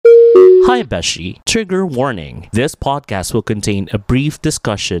Hi, Beshi. Trigger warning. This podcast will contain a brief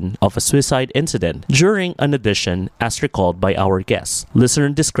discussion of a suicide incident during an audition as recalled by our guests.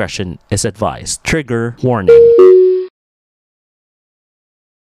 Listener discretion is advised. Trigger warning.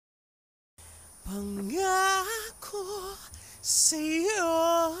 Pangako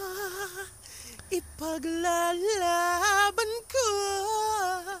sa'yo, ipaglalaban ko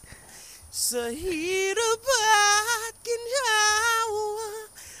sa hirap at ginhawa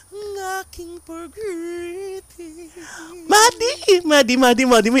ng aking pag-ibig. Madi,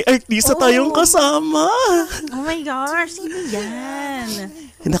 may artista tayong kasama. Oh my gosh, sino yan?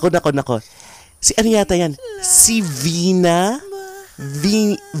 Nako. Si ano yata yan? Si Vina?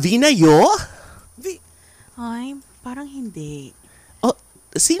 Vina Yo? Ay, parang hindi. Oh,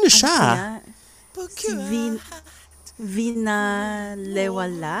 sino siya? Si Vina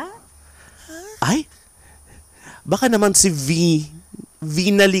Lewala? Ay, baka naman si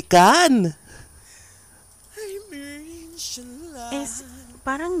Vinalikan.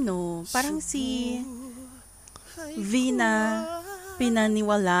 Parang no. Parang si Vina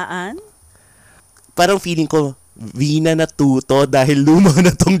Pinaniwalaan. Parang feeling ko, Vina na tuto dahil luma na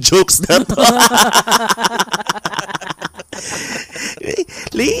tong jokes na to.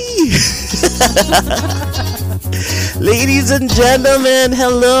 Ladies and gentlemen,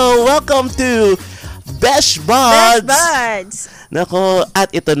 hello! Welcome to Besh Buds! Nako,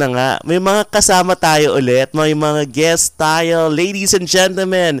 at ito na nga, may mga kasama tayo ulit, may mga guest tayo. Ladies and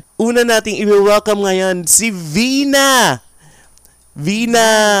gentlemen, una nating i-welcome ngayon si Vina!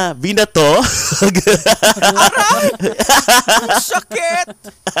 Vina to? Sakit!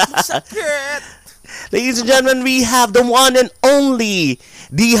 Ladies and gentlemen, we have the one and only,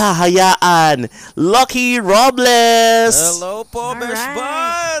 di hahayaan, Lucky Robles! Hello po, Besh Alright.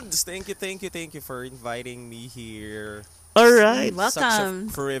 Buds! Thank you for inviting me here. Alright. Welcome. Such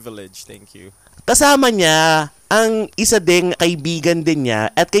a privilege, thank you. Kasama niya ang isa ding kaibigan din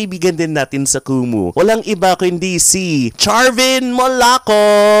niya at kaibigan din natin sa Kumu. Walang iba kundi si Charvin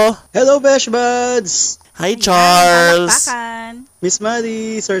Molaco. Hello, Besh Buds! Hi, Charles. Palakpakan. Miss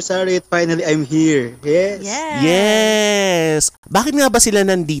Maddie, Sir Sarit, finally I'm here. Yes. Yes. Bakit nga ba sila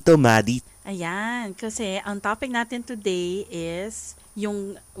nandito, Maddie? Ayan, kasi ang topic natin today is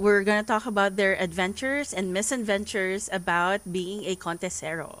we're gonna talk about their adventures and misadventures about being a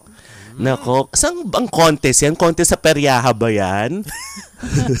contesero. Nako, saan ang contest yan? Contest sa peryaha ba yan?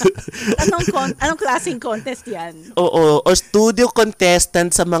 Anong klaseng contest yan? Oo, or studio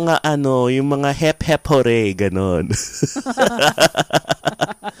contestant sa mga yung mga hep hore, ganon.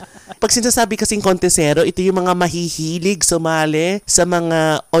 Pag sinasabi kasing kontesero, ito yung mga mahihilig sumali sa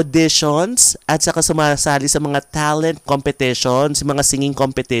mga auditions at saka sumasali sa mga talent competitions, mga singing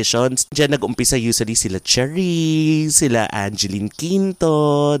competitions. Diyan nag-umpisa usually sila Cherry, sila Angeline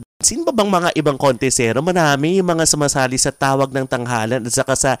Quinto. Sino ba bang mga ibang kontesero? Marami yung mga sumasali sa Tawag ng Tanghalan at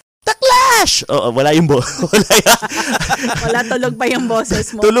saka sa Taklash! Oo, wala yung Wala, tulog pa yung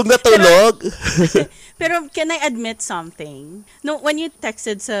boses mo. Tulog na tulog. Pero can I admit something? No, when you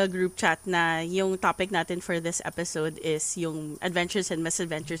texted sa group chat na yung topic natin for this episode is yung adventures and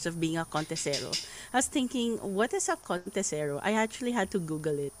misadventures of being a contesero, I was thinking, what is a contesero? I actually had to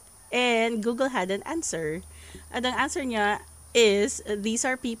Google it. And Google had an answer. At ang answer niya is, these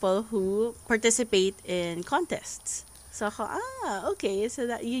are people who participate in contests. So ako, okay. So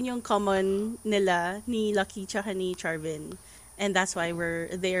that, yun yung common nila ni Lucky tsaka ni Charvin. And that's why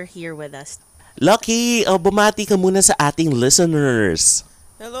they're here with us. Lucky, bumati ka muna sa ating listeners.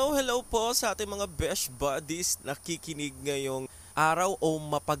 Hello po sa ating mga Besh Buddies nakikinig ngayong araw o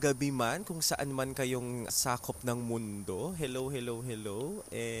mapagabi man kung saan man kayong sakop ng mundo. Hello.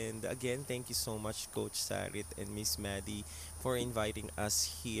 And again, thank you so much Coach Sarit and Miss Maddie for inviting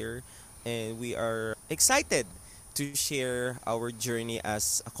us here. And we are excited to share our journey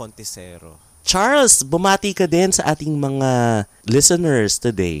as a contesero. Charles, bumati ka din sa ating mga listeners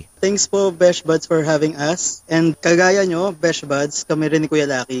today. Thanks po, Besh Buds, for having us. And kagaya nyo, Besh Buds, kami rin ni Kuya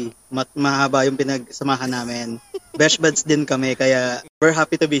Lucky. Mahaba yung pinagsamahan namin. Besh Buds din kami, kaya we're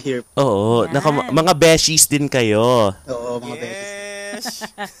happy to be here. Oo, mga beshies din kayo. Oo, mga beshies.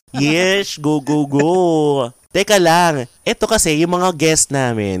 Yes, go. Teka lang, ito kasi yung mga guest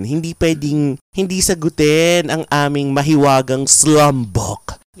namin, hindi pwedeng hindi sagutin ang aming mahiwagang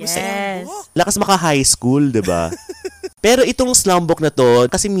slumbok. Yes. Lakas maka high school, 'di ba? Pero itong slumbook na to,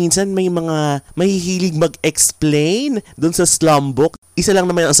 kasi minsan may mga mahihilig mag-explain doon sa slumbook. Isa lang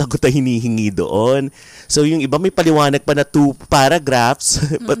naman ang sagot na hinihingi doon. So yung iba may paliwanag pa na 2 paragraphs.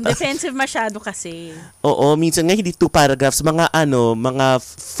 But, Defensive masyado kasi. oo, minsan nga hindi 2 paragraphs, mga 5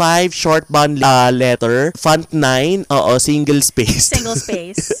 short bond letter, font 9, single space. Single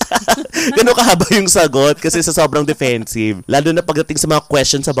space. Ganun kahaba yung sagot kasi sa sobrang defensive. Lalo na pagdating sa mga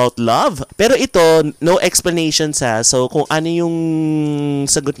questions about love. Pero ito, no explanations ha. So, kung ano yung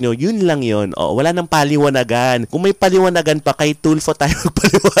sagot nyo, yun lang yun. Wala nang paliwanagan. Kung may paliwanagan pa, kay Tulfo tayo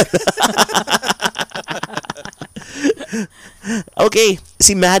magpaliwanag. Okay,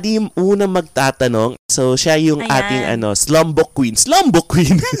 si Maddie yung unang magtatanong. So, siya yung Ayan. ating slumbook queen. Slumbook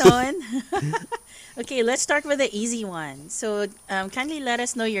queen! Ganon. Okay, let's start with the easy one. So, kindly let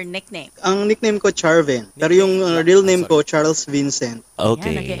us know your nickname. Ang nickname ko, Charvin. Pero yung real name ko, Charles Vincent.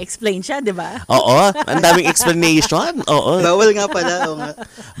 Okay. Ayan, nag-explain siya, di ba? Oo, ang daming explanation. Oo, Bawal nga pala. Oo nga.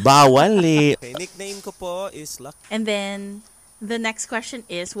 bawal eh. Okay, nickname ko po is Luck. And then, the next question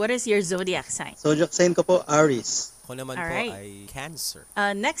is, what is your zodiac sign? Zodiac sign ko po, Aries. Ako naman Alright. po ay Cancer.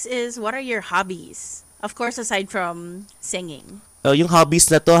 Next is, what are your hobbies? Of course, aside from singing. Yung hobbies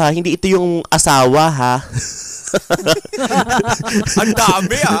na to ha, hindi ito yung asawa ha. Ang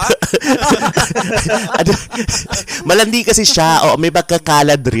dami Malandi kasi siya. May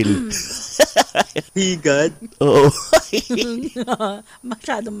pagkakaladrill. Higad. Oo.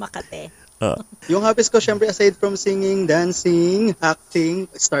 Masyadong makate. Yung hobbies ko, syempre, aside from singing, dancing, acting,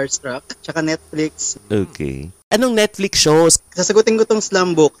 starstruck, tsaka Netflix. Okay. Anong Netflix shows? Sasagutin ko tong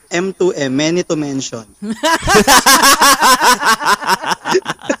slumbook, M2M, many to mention.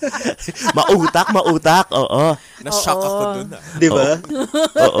 Mautak. Oo. Na-shock ako dun Di ba?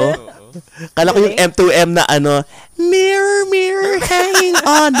 Oo. Kala ko yung M2M na mirror, mirror hanging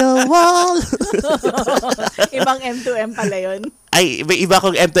on the wall. Ibang M2M pala yun. Ay, may iba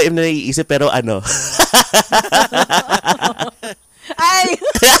akong M2M na naiisip pero Ay!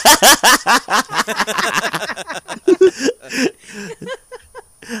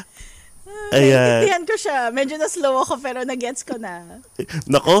 Ayan. Naiintindihan ko siya. Medyo na-slow ako pero na-gets ko na.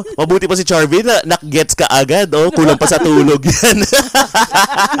 Nako, mabuti pa si Charvin na nak-gets ka agad. Kulang pa sa tulog yan.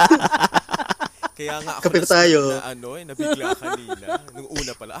 Kaya nga ako Kapit tayo. nabigla kanina. Nung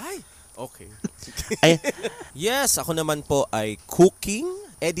una pala, okay. Ay, Yes, ako naman po ay cooking,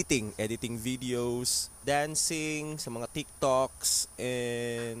 editing videos, dancing sa mga TikToks,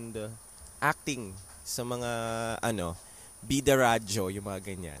 and acting sa mga bida radyo, yung mga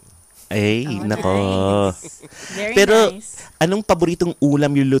ganyan. nako. Nice. Very Pero, nice. anong paboritong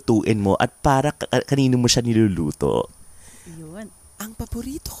ulam yung lutuin mo at para kanino mo siya niluluto? Yun. Ang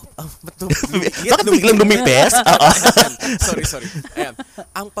paborito ko... Bakit biglang lumipes? Oo. Sorry. Ayan.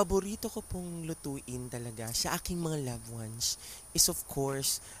 Ang paborito ko pong lutuin talaga sa aking mga loved ones is of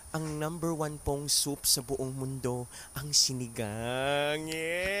course, ang number 1 pong soup sa buong mundo, ang sinigang.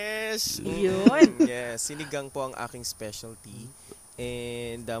 Yes! Yun. Yes, sinigang po ang aking specialty.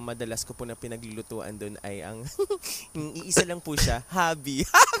 And madalas ko po na pinaglulutuan doon ay ang iisa lang po siya, hobby.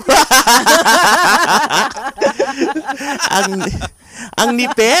 ang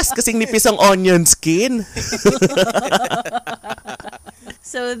nipis, kasing nipis ang onion skin.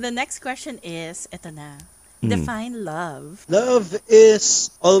 So, the next question is, eto na. Define love. Love is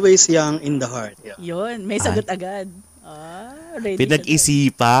always young in the heart. Yeah. Yun. May sagot agad. Ready siya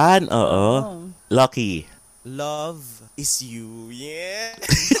Pinag-isipan. Oo. Lucky. Love is you. Yeah.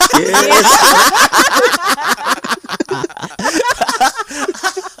 Yes.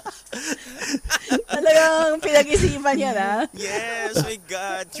 Talagang pinag-isipan yan, ha? Yes, my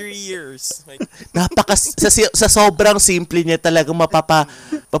God, 3 years. Sa sobrang simple niya talagang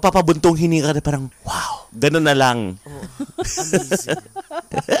mapapabuntong hininga na parang, wow, ganun na lang. Amazing.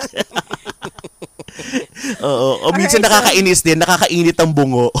 Oo. O minsan Alright, nakakainis din, nakakainit ang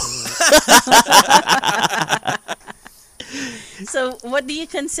bungo. So, what do you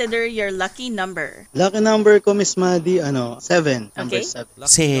consider your lucky number? Lucky number ko, Miss Maddie, 7. Number Okay. 7?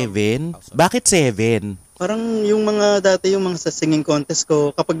 7. Bakit 7? Parang yung mga dati, yung mga sa singing contest ko,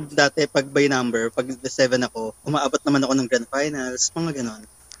 kapag dati, pag by number, pag 7 ako, umaabot naman ako ng grand finals, mga ganon.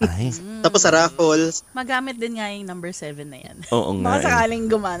 Ay, Tapos sa raffles, Magamit din nga yung number 7 na yan. oo nga. Baka sakaling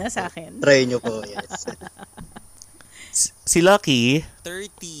gumana sa akin. try nyo po, yes. Si Lucky,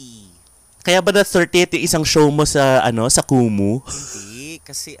 30. kaya ba na 30th yung isang show mo sa sa Kumu? Hindi,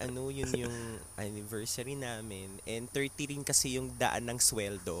 kasi yun yung anniversary namin. And 30 rin kasi yung daan ng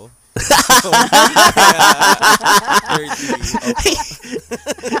sweldo. So, 30. Okay.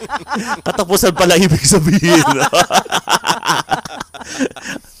 Katapusan pala ibig sabihin.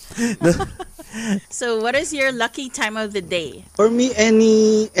 So, what is your lucky time of the day? For me,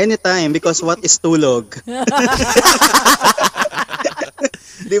 any time because what is tulog?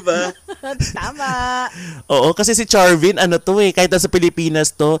 Di ba? Tama. Oo, kasi si Charvin, kahit nasa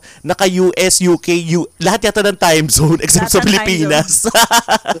Pilipinas to, naka-US, UK, lahat yata ng time zone except Lahat sa ng time Pilipinas.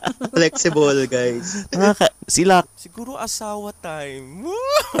 Flexible, guys. Sila, Siguro asawa time.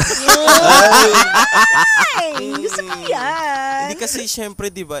 Ay, gusto ko yan. Hindi kasi syempre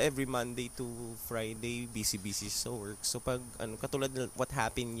 'di ba every Monday to Friday busy sa work. So pag katulad ng what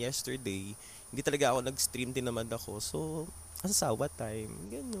happened yesterday, hindi talaga ako nag-stream din naman ako. So asawa time.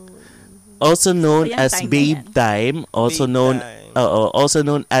 Ganun. also known Ayan, as time na babe yan. time, also Babe known time. also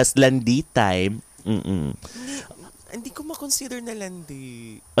known as landi time. Hindi ko ma-consider na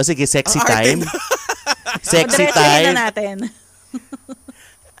landi. O sige, sexy Ang arte time. Sexy Diretsuhin na time. natin.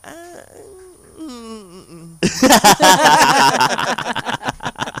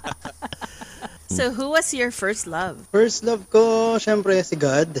 So, who was your first love? First love ko, syempre, si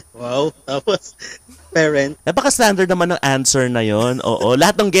God. Wow. Tapos, parent. Napaka-standard naman ng answer na yon. Oo,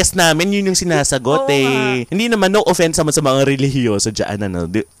 lahat ng guest namin, yun yung sinasagot Oo eh. Hindi naman, no offense naman sa mga relihiyoso dyan.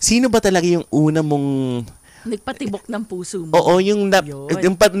 Sino ba talaga yung una mong... Nagpatibok ng puso mo. Oo, yung Yun.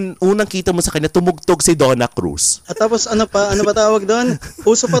 unang kita mo sa kanya, tumugtog si Donna Cruz. At tapos, ano ba tawag doon?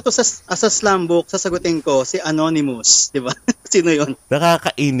 Uso pa to sa slam book, sasagutin ko, si Anonymous. Di ba? Sino yon?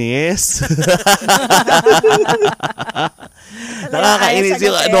 Nakakainis. Ayaw Nakakainis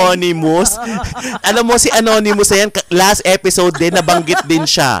yung sagutin. Anonymous. Alam mo, si Anonymous na yan, last episode din, nabanggit din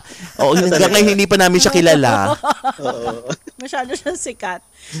siya. Oo, hanggang ngayon hindi pa namin siya kilala. Masyado siyang sikat.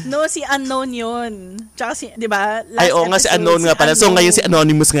 No, si Unknown yun. Tsaka si, di ba? Last Ay, oo nga, si episode, Unknown nga pala. So, ngayon si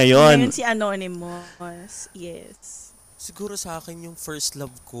Anonymous ngayon. Ngayon si Anonymous. Yes. Siguro sa akin yung first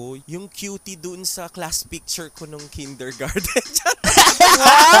love ko, yung cutie dun sa class picture ko nung kindergarten.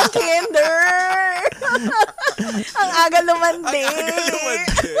 Wow, Kinder! Ang aga lumandi.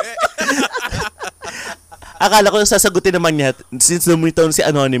 Akala ko sasagutin naman niya, since lumitaw si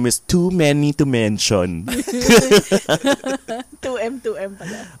Anonymous, too many to mention. 2M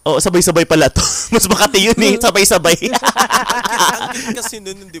pala. Oo, sabay-sabay pala to. Mas makati yun eh, sabay-sabay. Ang cute kasi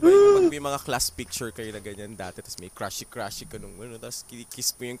nun, di ba, yung pag may mga class picture kayo na ganyan dati, tapos may crushy ka nung tapos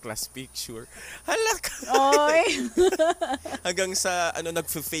kiss mo yung class picture. Halak! Oy! Hanggang sa,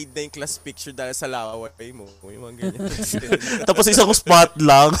 nag-fade na yung class picture dahil sa laway mo. Yung mga ganyan. Tapos isang spot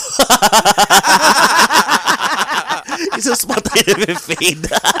lang. Isang spot tayo fade.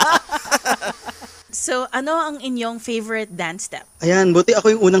 So, ano ang inyong favorite dance step? Ayan, buti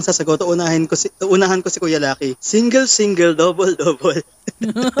ako yung unang sasagot. Unahan ko si Kuya Lucky. Single, double.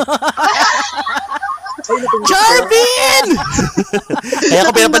 Jarvin! Kaya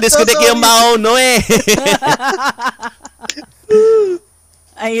ko pinapadisconnect yung mauno eh.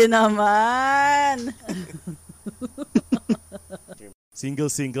 Ayun naman.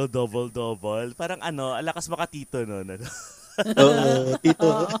 Single, double. Parang alakas makatito no. Oo,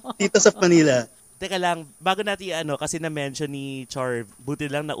 tito sa Manila. Teka lang, bago natin kasi na-mention ni Char, buti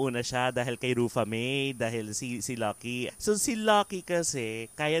lang nauna siya dahil kay Rufa May, dahil si Lucky. So si Lucky kasi,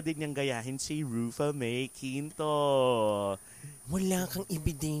 kaya din niyang gayahin si Rufa May Quinto. Wala kang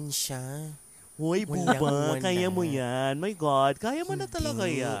ebidensya. Hoy, Wala. buba, kaya mo yan. My God, kaya mo na Hindi. talaga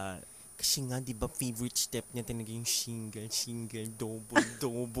yan. Kasi nga, di ba, favorite step niya talaga yung single,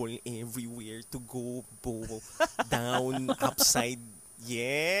 double, everywhere to go, down, upside,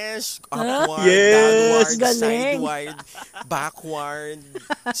 yes, upward, Yes, downward, galing. sideward, backward,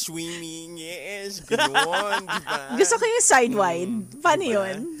 swimming, yes, gano'n, di ba? Gusto ko yung side wide. Paano Diba?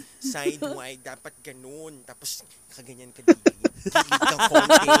 yun? Sidewide, dapat ganun. Tapos, kaganyan ka dito. Gilid ka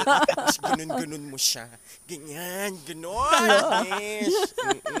konti. Tapos, ganun mo siya. Ganyan, ganun. Yes.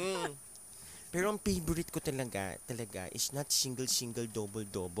 Pero ang favorite ko talaga is not single,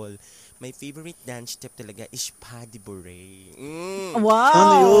 double. My favorite dance step talaga is pas de bourrée. Wow!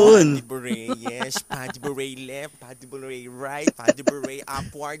 Ano yun? Pas de bourrée, yes. Pas de bourrée left, pas de bourrée right, pas de bourrée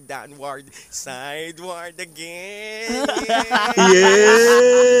upward, downward, sideward again.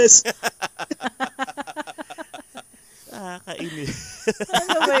 Yes! Kainis.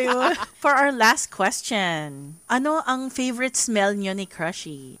 Ano ba yun? For our last question, ano ang favorite smell nyo ni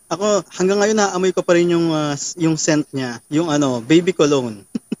Crushy? Ako, hanggang ngayon naamoy ko pa rin yung scent niya. Yung baby cologne.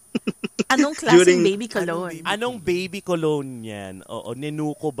 Anong klaseng During- baby cologne? Anong baby cologne yan? Oo,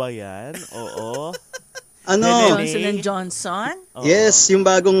 Nenuko ba yan? Oo. Ano? Lele. Johnson and Johnson? Oo. Yes, yung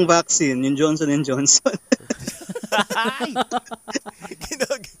bagong vaccine, yung Johnson & Johnson. Ay!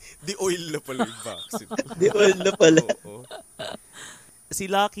 The oil na pala yung vaccine. Di oil na pala. Oo. Si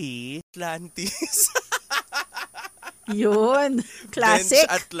Lucky, Atlantis. Yun. Classic.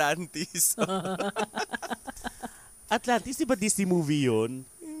 Bench Atlantis. Atlantis, di ba Disney movie yun?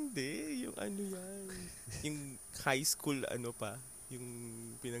 Hindi, yung ano yan. Yung high school ano pa. Yung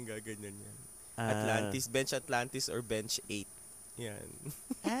pinanggaganyan yan. Atlantis, Bench Atlantis or Bench 8. Yan.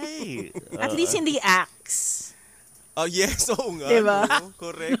 Ay. At least hindi axe. Oh yes, oo nga. Diba? No?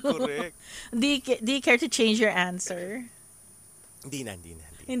 Correct. Do you care to change your answer? Hindi na.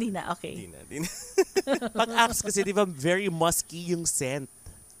 Hindi na, okay. Hindi na. Pag Axe kasi, di ba, very musky yung scent.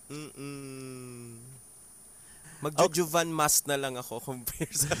 Magjujuvan mask na lang ako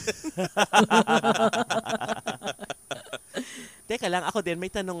compare sa... Teka lang, ako din, may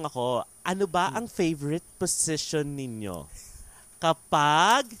tanong ako. Ano ba ang favorite position ninyo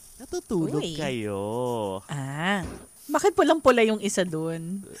kapag natutulog Uy. kayo? Bakit pulang-pula yung isa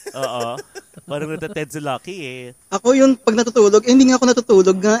dun? Oo. Parang natated si Lucky eh. Ako yun, pag natutulog, hindi nga ako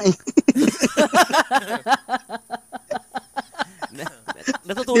natutulog nga eh.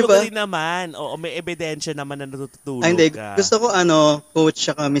 Natutulog Diba? ka rin naman. Oo, may ebidensya naman na natutulog Ay, hindi. ka. Gusto ko coach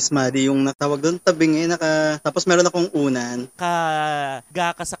saka Miss Maddie, yung natawag doon, tabing tapos meron akong unan.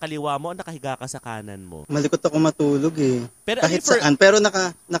 Kahiga ka sa kaliwa mo o nakahiga ka sa kanan mo? Malikot ako matulog eh. Pero Kahit saan, pero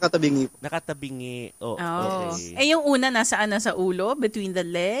nakatabingi. Nakatabingi. Oh, Oh. okay. Eh, yung una, nasaan? Nasa ulo? Between the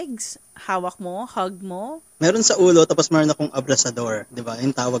legs? Hawak mo? Hug mo? Meron sa ulo, tapos meron akong abrasador. Di ba?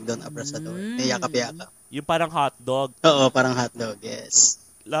 Yung tawag doon, abrasador. Yakap-yakap. Yung parang hotdog. Oo, parang hotdog, yes.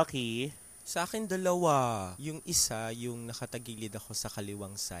 Lucky. Sa akin dalawa. Yung isa, yung nakatagilid ako sa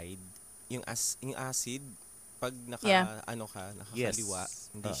kaliwang side. Yung acid, pag nakakaliwa,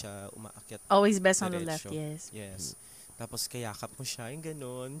 hindi siya umaakyat. Always best on the diretso. left, yes. Yes. Tapos kayakap mo siya, yung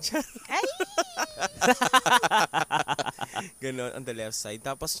ganon. Ay! Ganon, on the left side.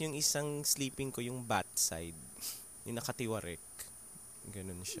 Tapos yung isang sleeping ko, yung bat side. Yung nakatiwarek.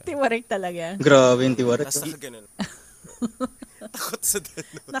 Ganon siya. Tiwarik talaga. Grabe yung tiwarik. Tapos nakaganon. Takot sa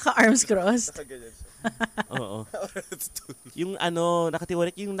dano. Naka-arms crossed. Nakaganon siya. Oo. Yung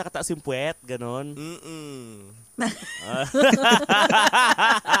nakatiwarik, yung nakataas yung puwet, ganon.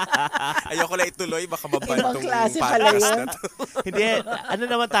 Ayoko lang ituloy, baka mabantong Ibang klase yung pala podcast yun. na to. Hindi,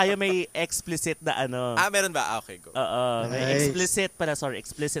 naman tayo, may explicit na Meron ba? Okay, go. Oo, may Nice.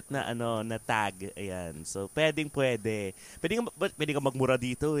 explicit na na tag. Ayan. So, pwede. Pwede ka magmura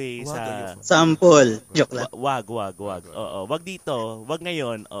dito eh. Wag, sa ayoko. Sample. Joke lang. Wag. Oo, wag dito. Wag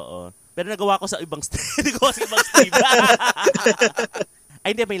ngayon. Oo. Pero nagawa ko sa ibang stream.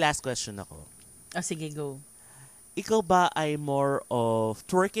 Ay, hindi. May last question ako. Oh, sige, go. Ikaw ba ay more of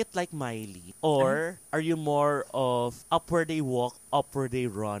twerk it like Miley? Or are you more of up where they walk, up where they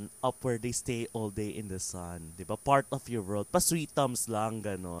run, up where they stay all day in the sun? Diba? Part of your world. Pa-sweet thumbs lang,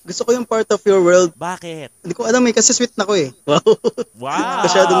 gano'n. Gusto ko yung part of your world. Bakit? Hindi ko alam kasi sweet na ko eh. Wow. Wow!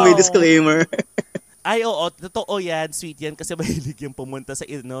 Masyadong may disclaimer. Ay, oo. Totoo yan. Sweet yan. Kasi mahilig yung pumunta sa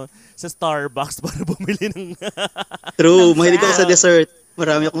Starbucks para bumili ng... True. Mahilig ako sa dessert.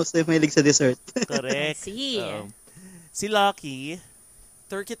 Marami akong mahilig sa dessert. Correct. See. Si Lucky,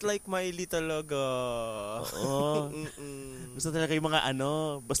 Turk it like Miley talaga. oo. Gusto talaga yung mga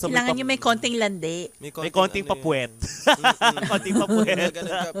basta Kailangan nyo may konting landi. may konting papuwet. Konting papuwet.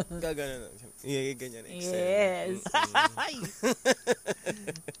 Gaganon. Ganyan. Yes. Ay!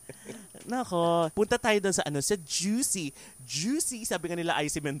 Nako, punta tayo doon sa Juicy. Juicy, sabi nga nila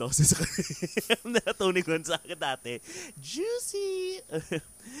Icy Mendoza sa na Tony Gonzaga dati. Juicy!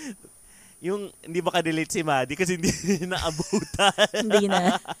 Yung, hindi ba ka-delete si Maddie kasi hindi naabutan. Hindi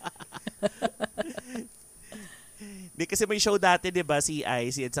na. Hindi kasi may show dati, di ba, si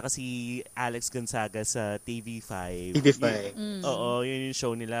Icy at saka si Alex Gonzaga sa TV5. TV5. Oo, yun yung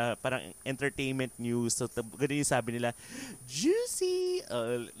show nila. Parang entertainment news. So, ganun yung sabi nila, Juicy!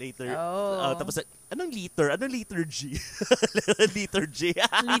 Later. Oh. Tapos, anong liter? Anong liter G? Liter J.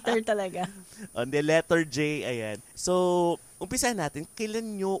 Liter talaga. On the letter J, ayan. So, umpisa natin,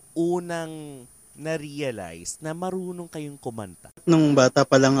 kailan nyo unang na-realize na marunong kayong kumanta? Nung bata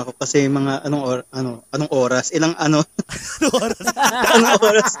pa lang ako kasi mga anong oras? Anong oras?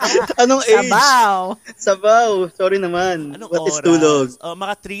 Anong age? Sabaw. Sabaw. Sorry naman. Anong What oras? is tulog?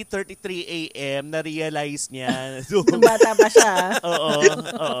 Mga 3:33 a.m. na-realize niya. Nung bata pa siya. Oo.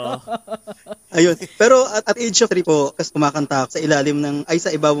 Ayun. Pero at age of 3 po, kasi kumakanta ako sa ilalim sa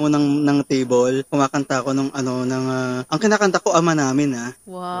ibabaw ng table, kumakanta ako ang kinakanta ko ama namin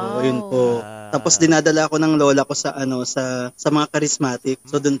Wow. Oo, yun po. Tapos dinadala ako ng lola ko sa mga charismatic.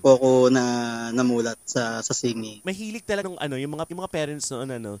 So doon po ako namulat sa singing. Mahilig talaga yung mga parents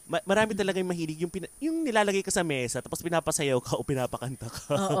noon marami talaga yung mahilig yung nilalagay ka sa mesa tapos pinapasayaw ka o pinapakanta ka.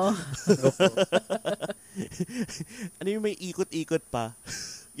 Oo. Yung may ikot-ikot pa.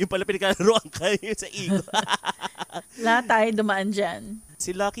 Yung pala pinagkalaroan ka yung sa ikot. Lahat tayo dumaan dyan.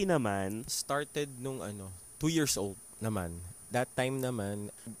 Si Lucky naman, Started nung 2 years old naman. That time naman,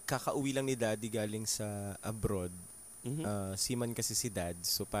 kakauwi lang ni Daddy galing sa abroad. Seaman kasi si Dad.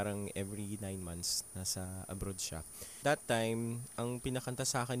 So parang every 9 months nasa abroad siya. That time, ang pinakanta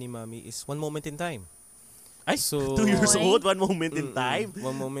sa akin ni Mami is One Moment in Time. ay, So, 2 years Okay. old, one moment in time.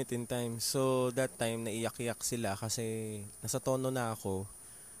 One Moment in Time. So that time, naiyak-iyak sila kasi nasa tono na ako.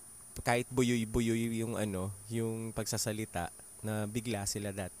 Kahit buyoy-buyoy yung pagsasalita na bigla sila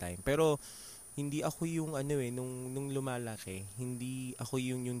that time. Pero hindi ako yung nung lumalaki, hindi ako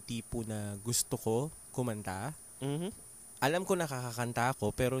yung tipo na gusto ko kumanta. Mhm. Alam ko nakakakanta ako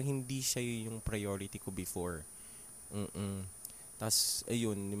pero hindi siya yung priority ko before. Tas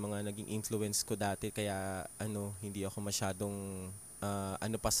ayun, yung mga naging influence ko dati kaya hindi ako masyadong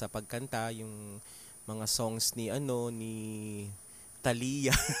pa sa pagkanta, yung mga songs ni ni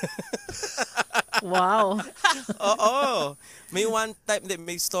Thalia. Wow. Oo. May one time,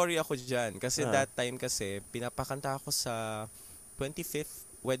 may story ako diyan kasi that time kasi pinapakanta ako sa 25th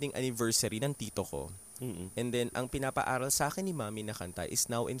wedding anniversary ng tito ko. And then ang pinapaaral sa akin ni Mami na kanta is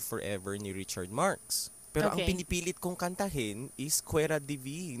Now and Forever ni Richard Marx. Pero ang Okay. pinipilit kong kantahin is Quera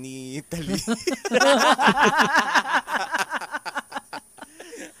Divi ni Thalia.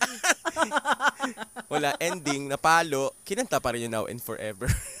 Wala, ending, napalo, kinanta pa rin yung Now and Forever.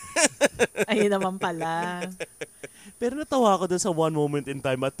 Ayun naman pala. Pero natawa ako dun sa one moment in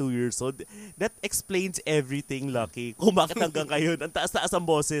time at 2 years old. That explains everything, Lucky. Kung bakit hanggang ngayon, ang taas-taas ang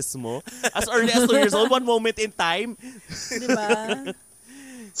boses mo. As early as 2 years old, one moment in time. Di ba?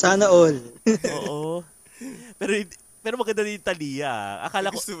 Sana all. Oo. Pero maganda din yung Thalia.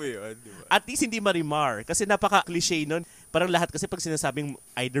 Akala ko, Gusto mo yun, di ba? at least hindi Marimar. Kasi napaka-cliche nun. Parang lahat kasi pag sinasabing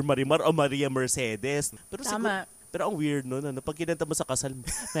either Marimar o Maria Mercedes. Pero Tama. Pero ang weird nun, pag kinanta mo sa kasal,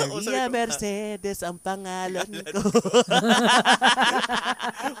 Oo, sabi Maria ko, Mercedes ang pangalan ko.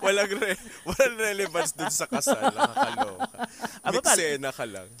 walang relevance dun sa kasal. Nakakaloka. Aba, Eksena ka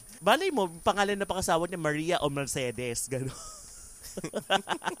lang. Balay mo, pangalan na pakasawa niya, Maria o Mercedes. Gano'n.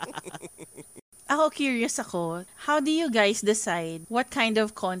 Ako curious ako, how do you guys decide what kind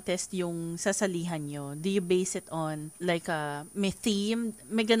of contest yung sasalihan nyo? Do you base it on like may theme?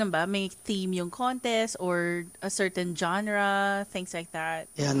 May ganun ba? May theme yung contest or a certain genre? Things like that?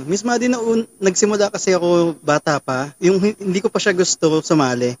 Yan. Miss Maddie, nagsimula kasi ako bata pa. Yung hindi ko pa siya gusto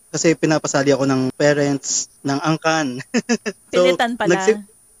sumali. Kasi pinapasali ako ng parents, ng angkan. Pilitan pala.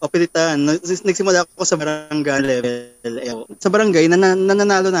 Pilitan. Nagsimula ako sa barangay level. Sa barangay,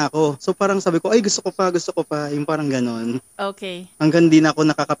 nananalo na ako. So parang sabi ko, ay gusto ko pa. Yung parang ganon. Okay. Hanggang di na ako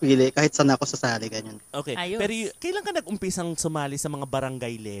nakakapili kahit saan ako sasali, ganyan. Okay. Ayos. Pero kailan ka nag-umpisang sumali sa mga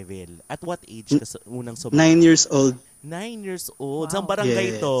barangay level? At what age ka unang sumali? 9 years old. 9 years old. Wow. Saan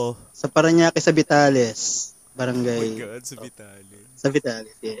barangay Yes. to? Sa Parañaque, sa Vitales. Oh my Barangay. God, sa Vitali. Sa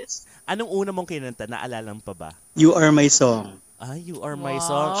Vitales, yes. Anong una mong kinanta? Naalala mo pa ba? You Are My Song. You Are My Wow.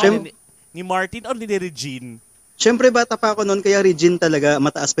 Song. Siyem- Ni Martin or ni Regine? Siyempre, bata pa ako noon, kaya Regine talaga,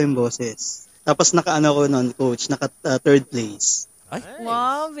 mataas pa yung boses. Tapos naka-ano ko noon, coach, third place. Ay,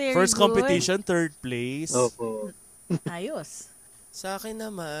 Wow, very first good. competition, third place. Opo. Ayos. Sa akin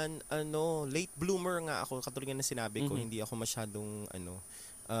naman, late bloomer nga ako. Katulad nga na sinabi ko, hindi ako masyadong,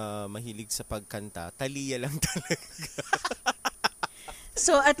 mahilig sa pagkanta. Thalia lang talaga.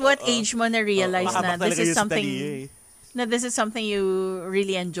 So at what age mo na-realize na Mahabak this talaga is yun sa something Thalia eh. na this is something you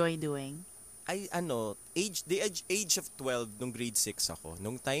really enjoy doing? Age of 12, nung grade 6 ako.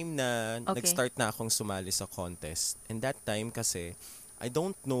 Nung time na Okay. nag-start na akong sumali sa contest. And that time kasi, I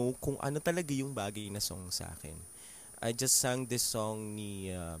don't know kung ano talaga yung bagay na song sa akin. I just sang this song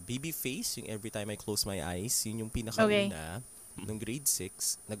ni Babyface, yung Every Time I Close My Eyes. Yun yung pinakauna. Nung grade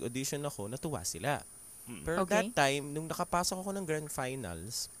 6, nag-audition ako, natuwa sila. Pero Okay. that time, nung nakapasok ako ng grand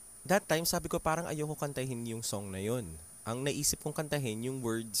finals, that time sabi ko parang ayoko kantahin yung song na yun. Ang naisip kong kantahin yung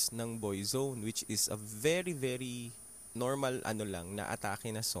words ng Boyzone, which is a very, very normal lang na atake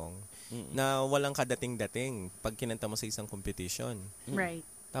na song na walang kadating-dating pag kinanta mo sa isang competition. Right.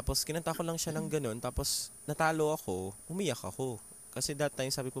 Tapos kinanta ko lang siya ng ganun, tapos natalo ako, umiyak ako. Kasi that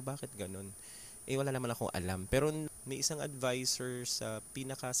time sabi ko, bakit ganun? Wala naman akong alam. Pero may isang advisor sa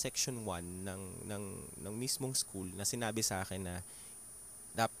pinaka-section 1 ng mismong school na sinabi sa akin na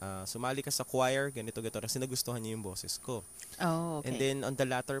sumali ka sa choir, ganito. Kasi nagustuhan niya yung boses ko. Oh, okay. And then on the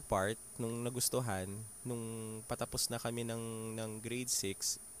latter part, nung nagustuhan, nung patapos na kami ng grade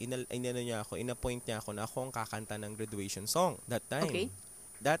 6, in-appoint niya ako na ako ang kakanta ng graduation song that time. Okay.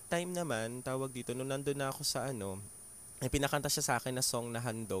 That time naman, tawag dito, nung nandun na ako sa ay pinakanta siya sa akin na song na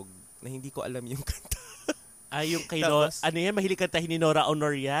Handog, na hindi ko alam yung kanta. Ay, yung kay Tapos, ano yan, mahilig kantahin ni Nora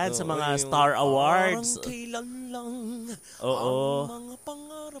Honor yan sa oo, mga yung Star Awards. Parang kailan lang Oo. ang mga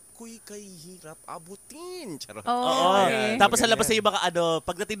pangarap ko'y kay hirap abutin. Charot. Oo. Okay. Tapos Ganyan. lalabas sa yung mga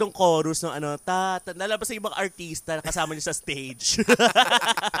pagdating ng chorus ng lalabas sa yung mga artista na kasama niyo sa stage.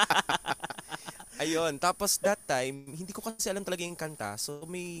 Ayun, tapos that time, hindi ko kasi alam talaga yung kanta. So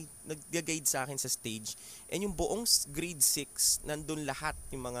may nag-guide sa akin sa stage. And yung buong grade 6, nandun lahat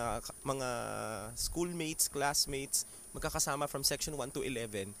yung mga schoolmates, classmates, magkakasama from section 1 to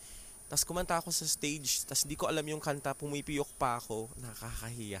 11. Tapos kumanta ako sa stage, tapos hindi ko alam yung kanta, pumipiyok pa ako,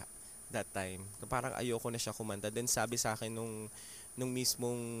 nakakahiya that time. Parang ayoko na siya kumanta. Then sabi sa akin nung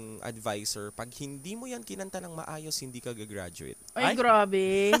mismong advisor, pag hindi mo yan kinanta ng maayos, hindi ka gagraduate. Ay, Ay.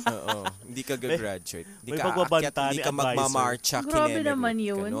 grabe. Oo, hindi ka gagraduate. Hindi may ka pagbabanta aakyat, hindi ni ka advisor. magmamarcha. Grabe kineme naman group.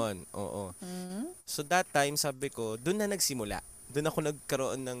 yun. Ganon, oo. So that time, sabi ko, doon na nagsimula. Doon ako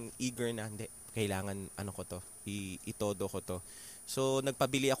nagkaroon ng eager na, hindi, kailangan, itodo ko to. So,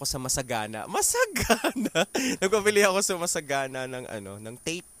 nagpabili ako sa Masagana. Masagana! Nagpabili ako sa Masagana ng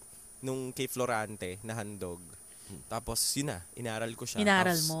tape nung kay Florante na handog. Tapos, yun na, inaral ko siya.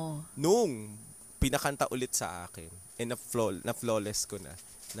 Inaral Tapos, mo. nung pinakanta ulit sa akin, na flawless ko na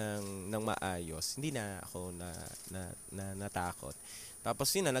ng maayos, hindi na ako natakot.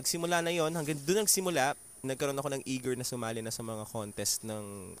 Tapos yun na, nagsimula na yon, hanggang doon nagsimula, nagkaroon ako ng eager na sumali na sa mga contest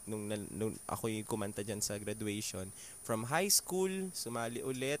nung ako yung kumanta dyan sa graduation. From high school, sumali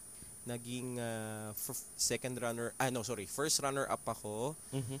ulit, naging first runner up ako.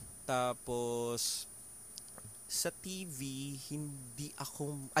 Mhm. Tapos sa TV,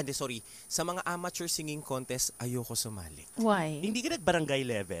 sa mga amateur singing contest, ayoko sumali. Why? Hindi ka nag-barangay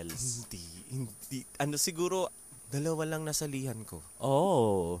levels. Hindi. Siguro, 2 lang nasalihan ko.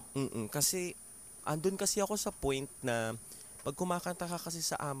 Oh. Kasi, andun kasi ako sa point na, pag kumakanta ka kasi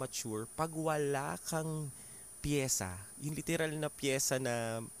sa amateur, pag wala kang pyesa, yung literal na pyesa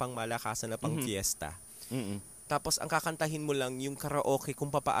na pangmalakasan na pang fiesta, Mm-mm. tapos ang kakantahin mo lang yung karaoke kung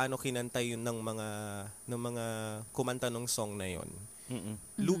papaano kinanta yun ng mga kumanta ng song na yon. Mm-mm.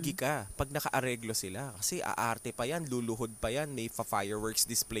 Lugi ka pag naka-areglo sila kasi aarte pa yan, luluhod pa yan, may fireworks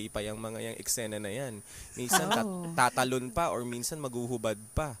display pa yung mga yung eksena na yan. Minsan tatalon pa or minsan maguhubad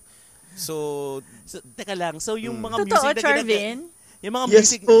pa. So Teka lang, so yung mga Totoo, music na Charvin? yung mga Yes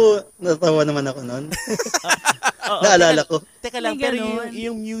music po, natawa naman ako nun. Oo, Naalala ko. Teka lang, May pero ganun.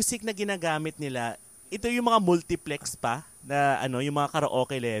 yung music na ginagamit nila, ito yung mga multiplex pa na yung mga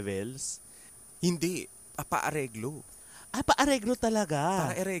karaoke levels. hindi, pa-areglo. Pa-areglo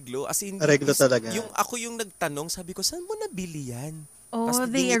talaga. Para-areglo. As in, Areglo talaga. Ako yung nagtanong, sabi ko, saan mo nabili yan? Oh, Tas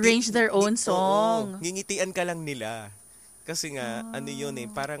they arrange their own song. Ngingitian ka lang nila. Kasi nga,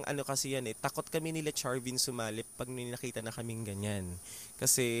 parang kasi yan takot kami nila Charvin sumali pag nakita na kaming ganyan.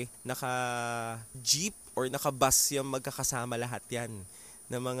 Kasi naka-jeep or naka-bus yung magkakasama lahat yan.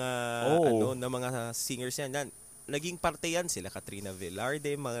 Na mga, na mga singers yan. Naging parte yan sila Katrina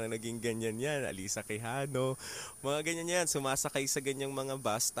Velarde, mga naging ganyan yan, Alisa Quijano, mga ganyan yan, sumasakay sa ganyang mga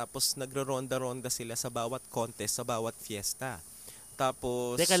bus, tapos nagro-ronda-ronda sila sa bawat contest, sa bawat fiesta.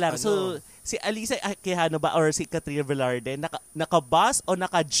 Tapos, Teka lang, so si Alisa Quijano ba or si Katrina Velarde, naka-bus o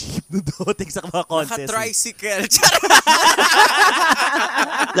naka-jeep doon sa mga contest? naka-tricycle.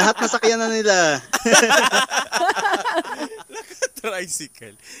 Lahat nasakyan na nila.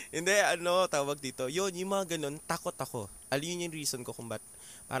 Tricycle. Hindi, tawag dito. Yun, yung mga ganun, takot ako. Yun yung reason ko kung ba't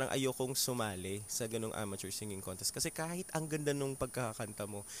parang ayokong sumali sa ganung amateur singing contest. Kasi kahit ang ganda nung pagkakanta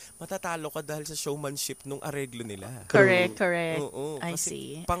mo, matatalo ka dahil sa showmanship nung areglo nila. Correct. Oo, I kasi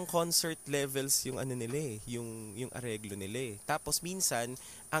see. pang concert levels yung nila yung areglo nila. Tapos minsan,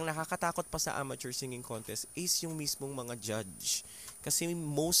 ang nakakatakot pa sa amateur singing contest is yung mismong mga judge. Kasi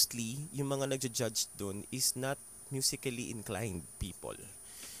mostly, yung mga nagja-judge doon is not musically inclined people.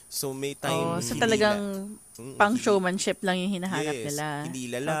 So may time So talagang pang showmanship lang yung hinahanap nila.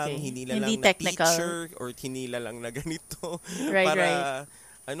 Hinila lang, Okay. hinila Hindi lang technical. na teacher or hinila lang na ganito. Right, para,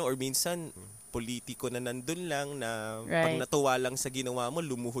 right. or minsan, politiko na nandun lang na Right. pag natuwa lang sa ginawa mo,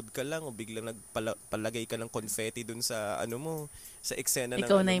 lumuhod ka lang o biglang nagpalagay ka ng confetti dun sa sa eksena ng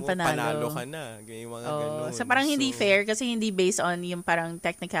Ikaw na yung panalo. panalo ka na. Yung mga ganun. So parang hindi fair kasi hindi based on yung parang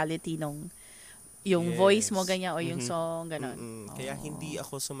technicality nung yung voice mo ganyan o yung song ganon. Kaya hindi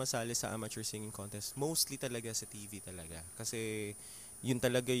ako sumasali sa amateur singing contest. Mostly talaga sa TV talaga. Kasi yun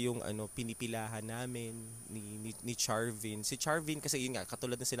talaga yung pinipilahan namin ni Charvin. Si Charvin kasi yun nga,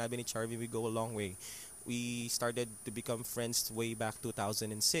 katulad ng sinabi ni Charvin, we go a long way. We started to become friends way back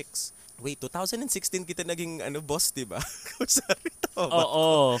 2006. Wait, 2016 kita naging boss, di ba? Sorry, tama ba?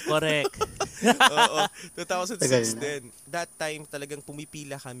 Oo, correct. Oo, 2016. That time talagang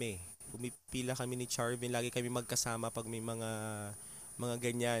pumipila kami pumipila kami ni Charvin. Lagi kami magkasama pag may mga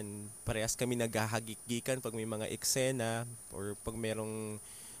ganyan. Parehas kami naghahagik-gikan pag may mga eksena or pag merong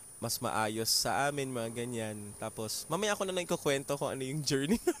mas maayos sa amin, mga ganyan. Tapos, mamaya ko na lang ikukwento kung ano yung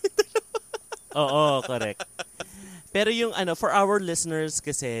journey. Oo, correct. Pero yung for our listeners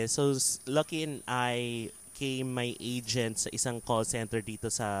kasi, so Lucky and I became my agent sa isang call center dito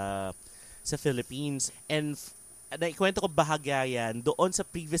sa Philippines. And naikwento ko bahagya yan doon sa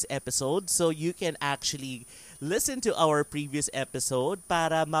previous episode. So you can actually listen to our previous episode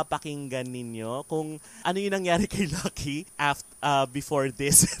para mapakinggan ninyo kung ano yung nangyari kay Lucky before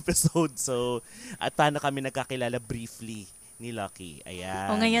this episode. So, at paano kami nagkakilala briefly ni Lucky.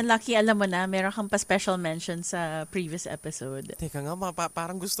 Ayan. O ngayon, Lucky, alam mo na, meron kang pa special mention sa previous episode. Teka nga,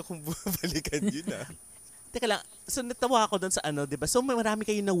 parang gusto kong balikan yun Teka lang, so natawa ako doon sa di ba? So marami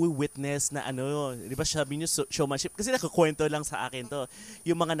kayong na-witness na di ba sabi niyo showmanship? Kasi nakakwento lang sa akin to.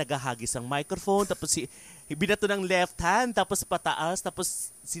 Yung mga naghahagis ng microphone, tapos binato ng left hand, tapos pataas,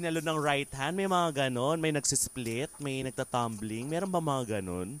 tapos sinalo ng right hand. May mga ganon, may nagsisplit, may nagtatumbling. Meron ba mga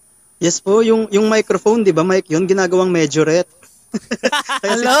ganon? Yes po, yung microphone, di ba, mic yun, ginagawang majorette.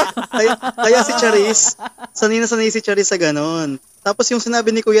 kaya si Charis, sanay si Charis sa ganon. Tapos yung sinabi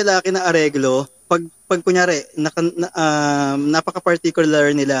ni Kuya Lucky na areglo, pag kunyari,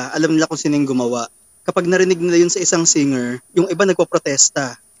 napaka-particular nila, alam nila kung sino yung gumawa. Kapag narinig nila yun sa isang singer, yung iba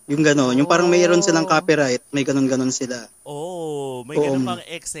nagpo-protesta. Yung gano'n, yung parang mayroon silang copyright, may ganon-ganon sila. May ganon pang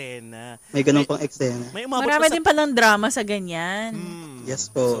eksena. May ganon pang eksena. Marami din palang drama sa ganyan.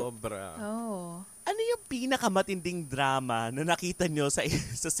 Yes po. Sobra. Oh. Ano yung pinakamatinding drama na nakita nyo sa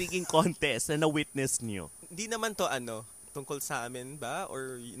singing contest na na-witness nyo? Hindi naman to tungkol sa amin ba?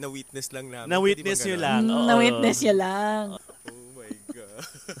 Or na-witness lang namin? Na-witness nyo lang. Na-witness nyo lang. Oh my God.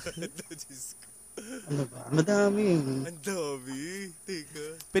 Diyos ko. Ano ba? Madami. Ang dami. Teka.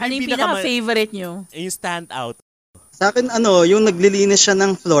 Pero Ano yung pinaka-favorite nyo? Yung stand out. Sa akin, yung naglilinis siya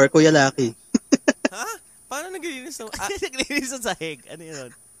ng floor, Kuya Lucky. Ha? Paano naglilinis ng... Naglilinis sa sahig. Ano yun?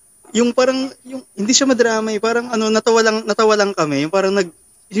 Yung parang, hindi siya madrama eh. Parang natawa lang kami. Yung parang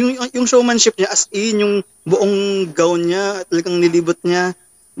yung showmanship niya, as in, yung buong gown niya, talagang nilibot niya,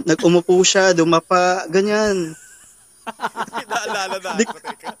 nag-umupo siya, dumapa, ganyan. Naalala na ako,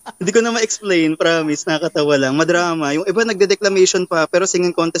 teka. Hindi ko na ma-explain, promise, nakakatawa lang. Madrama. Yung iba nagde-declamation pa, pero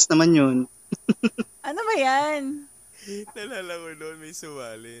singing contest naman yun. Ano ba yan? Nalala ko noon, may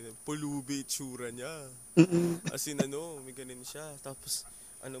sumali. Pulubi itsura niya. As in, may ganun siya. Tapos,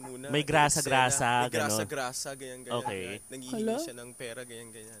 muna. May grasa-grasa. May grasa-grasa, ganyan-ganyan. Okay. Nangihingi siya ng pera,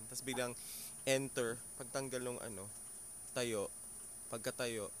 ganyan-ganyan. Tapos biglang enter, pagtanggal ng tayo,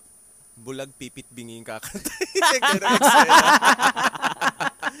 pagkatayo, bulag pipit binging kakantay. Ganun eksena.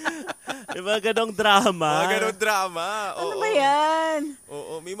 May mga ganong drama. Mga ganong drama. Ano ba yan?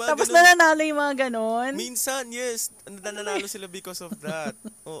 Oo, may mga Tapos ganong... nananalo yung mga ganon? Minsan, yes. Nananalo sila because of that.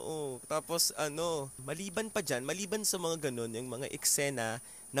 Oo. Tapos, maliban pa dyan, maliban sa mga ganon, yung mga eksena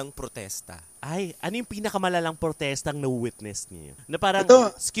ng protesta. Ay, ano yung pinakamalalang protestang na-witness niyo? Na parang,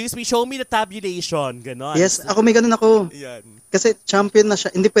 Ito. excuse me, show me the tabulation. Ganon. Yes, may ganun ako. Yan. Kasi champion na siya,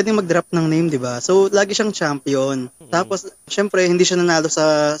 hindi pwedeng mag-drop ng name, di ba? So, lagi siyang champion. Tapos, syempre, hindi siya nanalo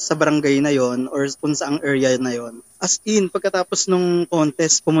sa barangay na yon or kung saang area na yon. As in, pagkatapos nung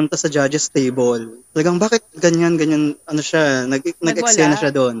contest, pumunta sa judges table. Talagang, bakit ganyan, siya, nag-eksena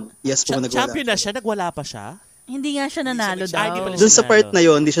siya doon. Yes po, nagwala. Champion na siya? Nagwala pa siya? Hindi nga siya nanalo Hindi siya daw. nag- Doon sa part na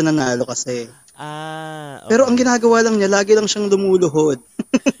yon, hindi siya nanalo kasi. Okay. Pero ang ginagawa lang niya, lagi lang siyang lumuluhod.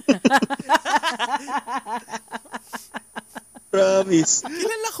 Promise.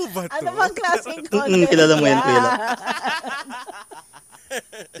 Kilala ko ba to? Ano bang klaseng contest? Kilala mo yan, Kuya.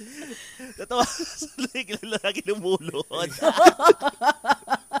 Tatawa lagi lumulod.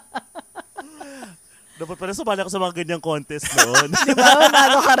 Dapat pala sumali ako sa mga ganyang contest noon. Di ba?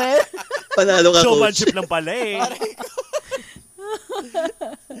 Nanalo ka rin? Panalo ka, coach. Showmanship lang pala eh.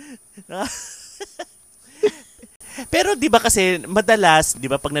 Pero 'di ba kasi madalas, 'di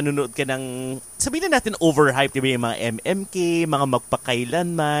ba pag nanonood ka ng sabihin na natin overhyped, 'di ba yung mga MMK, mga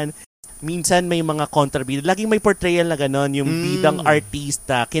magpakailanman, minsan may mga kontrabida, laging may portrayal na gano'n, yung bidang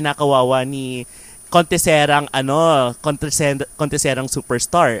artista kinakawawa ni konteserang konteserang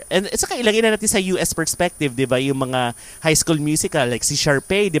superstar. And saka ilagay na natin sa US perspective, 'di ba, yung mga high school musical like si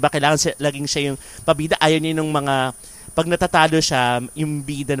Sharpay, 'di ba, kailangan laging siya yung pabida, ayaw niya nung mga pag natatalo siya, yung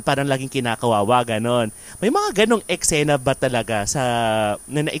bida parang laging kinakawawa, ganon. May mga ganong eksena ba talaga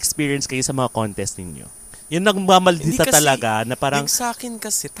na na-experience kayo sa mga contest ninyo? Yung nagmamaldita talaga na parang... Yung sa akin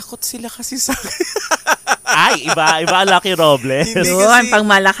kasi, takot sila kasi sa akin. Ay, iba Lucky Robles. Doon, pang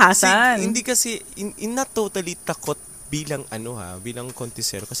malakasan. Hindi kasi, not totally takot bilang bilang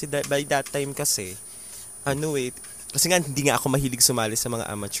kontisero. Kasi by that time kasi, kasi nga hindi nga ako mahilig sumali sa mga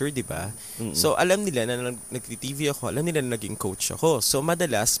amateur, di ba? So alam nila na nag-TV ako, alam nila na naging coach ako. So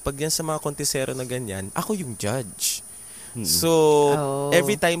madalas, pag yan sa mga kontisero na ganyan, ako yung judge. So,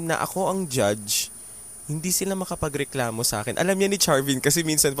 every time na ako ang judge, hindi sila makapagreklamo sa akin. Alam niya ni Charvin kasi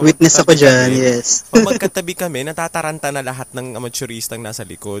minsan Witness ako dyan, yes. Pag magkatabi kami, natataranta na lahat ng amateuristang nasa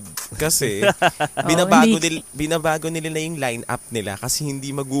likod. Kasi binabago nila yung line-up nila kasi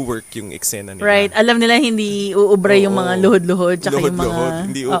hindi mag-work yung eksena nila. Right. Alam nila hindi uubra yung mga luhod-luhod tsaka yung mga...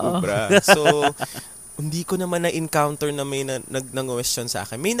 hindi uubra. So, hindi ko naman na-encounter na may nag-question sa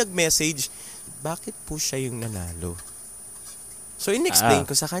akin. May nag-message, bakit po siya yung nanalo? So, in-explain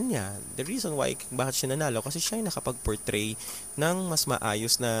ko sa kanya the reason why bakit siya nanalo kasi siya yung nakapag-portray ng mas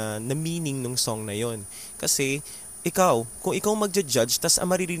maayos na meaning ng song na yon. Kasi, kung ikaw magja-judge, tas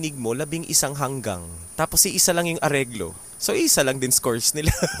ang maririnig mo, 11 hanggang. Tapos, isa lang yung areglo. So, isa lang din scores nila.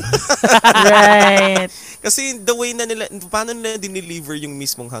 Right. Kasi, the way na nila, paano nila dineliver yung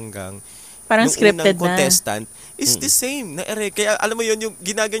mismong hanggang, parang yung scripted unang contestant is the same na kaya alam mo yun yung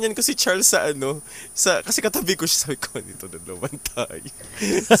ginaganyan ko si Charles kasi katabi ko siya, sabi ko dito na naman tayo.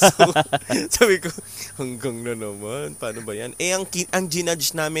 So sabi ko hanggang na naman, paano ba yan? Ang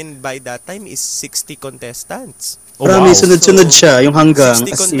ginudge namin by that time is 60 contestants. Marami, sunod-sunod siya yung hanggang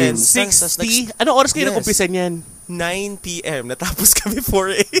 60 contestants. 60? Anong oras kayo nag-umpisa niyan? 9 p.m. Natapos kami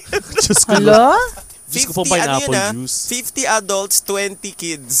 4 a.m. Diyos ko. Hello? Diyos ko po pineapple juice. 50 adults, 20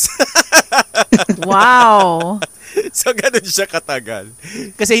 kids. Wow. So, ganun siya katagal.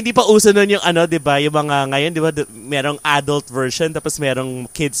 Kasi hindi pa uso nun yung di ba, yung mga ngayon, di ba, merong adult version tapos merong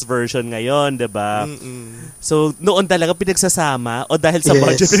kids version ngayon, di ba? So, noon talaga pinagsasama o dahil sa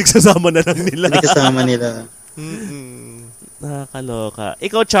budget, pinagsasama na lang nila. Pinagsasama nila. Nakakaloka.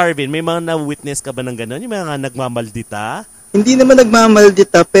 Ikaw, Charvin, may mga na-witness ka ba ng gano'n? Yung mga nagmamaldita? Hindi naman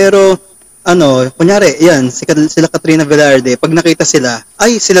nagmamaldita, pero kunyari, yan, sila Katrina Velarde, pag nakita sila,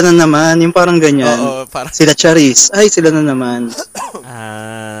 ay, sila na naman, yung parang ganyan. Oo, parang... Sila Charis, ay, sila na naman.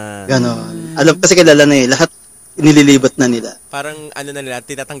 Ganon. Alam, kasi kilala na lahat nililibot na nila. Parang na nila,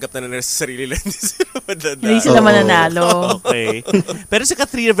 tinatanggap na nila sa sarili nila. Hindi sila mananalo. Okay. Pero si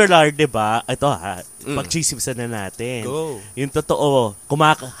Katrina Velarde ba, ito pag-chismisan na natin. Go. Yung totoo,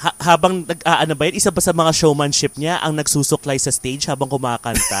 habang ba yan, isa ba sa mga showmanship niya ang nagsusuklay sa stage habang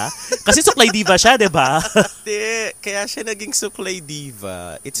kumakanta? Kasi suklay diva siya, di ba? Kaya siya naging suklay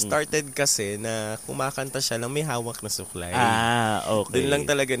diva. It started kasi na kumakanta siya lang may hawak na suklay. Okay. Doon lang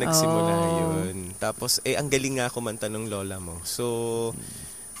talaga nagsimula yun. Tapos, ang galing nga kumanta ng lola mo. So,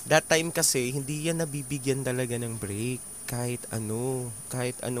 that time kasi, hindi yan nabibigyan talaga ng break. Kahit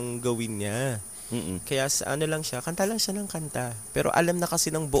anong gawin niya. Kaya lang siya, kanta lang siya ng kanta. Pero alam na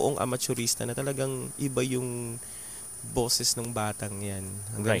kasi ng buong amateurista na talagang iba yung boses ng batang yan.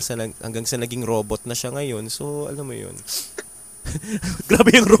 Hanggang sa naging robot na siya ngayon. So, alam mo yun.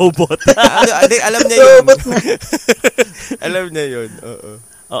 Grabe yung robot. Alam niya yun. Alam niya yun.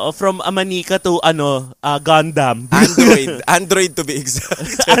 Oo. From Amanika to Gundam. Android to be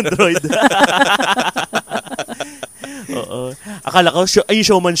exact. Android. Oo. Akala ko yung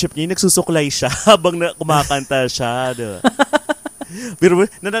showmanship niya, nagsusuklay siya habang kumakanta siya. Diba? Pero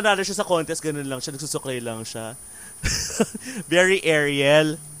nananalo siya sa contest, ganun lang siya, nagsusuklay lang siya. Very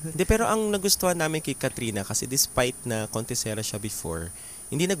Ariel. Hindi, pero ang nagustuhan namin kay Katrina kasi despite na contestera siya before,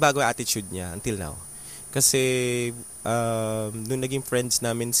 hindi nagbago ang attitude niya until now. Kasi nung naging friends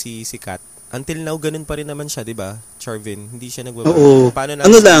namin si Kat, until now ganun pa rin naman siya, 'di ba? Charvin, hindi siya nagbabago. Oo.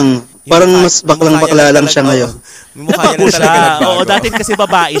 Lang, parang mas baklang-bakla lang siya ngayon. Mukha niya talaga nagbago. Oo, dati kasi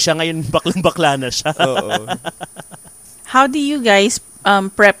babae siya, ngayon baklang-bakla na siya. Oo. How do you guys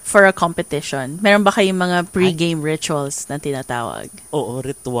prep for a competition? Meron ba kayong mga pre-game rituals na tinatawag? Oo,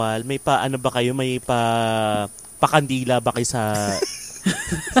 ritual. May ba kayo? May pakandila ba kayo sa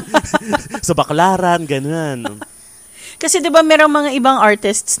sa baklaran, ganun? Kasi 'di ba merong mga ibang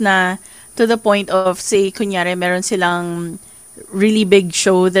artists na to the point of, say, kunyari, meron silang really big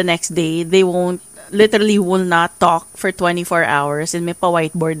show the next day, they will not talk for 24 hours and may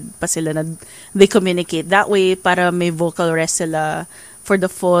pa-whiteboard pa sila na they communicate. That way, para may vocal rest sila for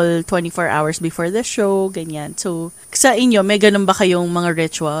the full 24 hours before the show, ganyan. So, sa inyo, may ganun ba kayong mga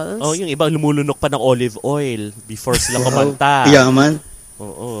rituals? Yung iba lumulunok pa ng olive oil before sila kumanta. Yaman.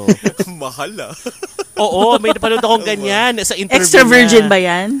 Oo. Mahal Oo, may napanood akong ganyan sa interview Extra virgin niya. ba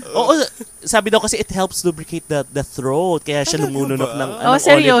yan? Oo, sabi daw kasi it helps lubricate the throat. Kaya siya lumununok ng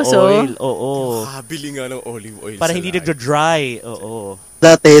seryoso? olive oil. Oo. Nakabili nga ng olive oil. Para hindi nagdo-dry. Oo.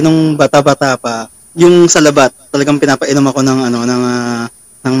 Dati, nung bata-bata pa, yung sa labat, talagang pinapainom ako ng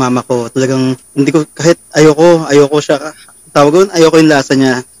ng mama ko. Talagang hindi ko kahit ayoko siya. Tawag ko, ayoko yung lasa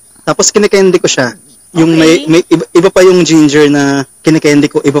niya. Tapos kine-candy ko siya. Yung Okay. may iba pa yung ginger na kine-candy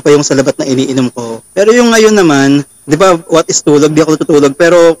ko, iba pa yung salabat na iniinom ko. Pero yung ngayon naman, 'di ba, what is tulog? Di ako tutulog.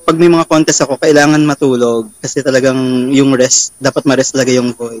 Pero pag may mga contest ako, kailangan matulog kasi talagang yung rest, dapat ma-rest talaga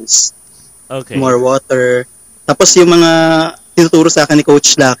yung voice. Okay. More water. Tapos yung mga tinuturo sa akin ni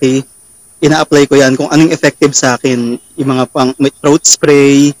Coach Lucky, ina-apply ko yan kung anong effective sa akin. Yung mga may throat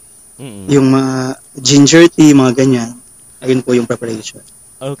spray, Mm-mm. yung mga ginger tea, mga ganyan. Ayun po yung preparation.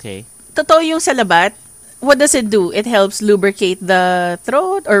 Okay. Totoo yung salabat. What does it do? It helps lubricate the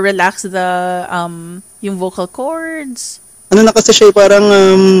throat or relax the yung vocal cords. Ano na kasi siya, parang,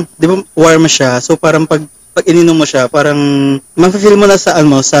 di ba, warm siya. So parang pag ininom mo siya, parang mafe-feel mo na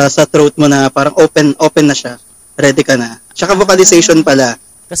sa throat mo na parang open na siya. Ready ka na. Tsaka vocalization pala.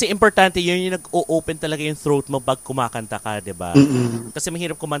 Kasi importante yun yung nag-o-open talaga yung throat mo pag kumakanta ka, di ba? Mm-mm. Kasi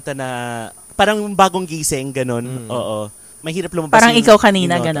mahirap kumanta na parang bagong gising, ganun. Oo. Mahirap lumabas Parang yung, ikaw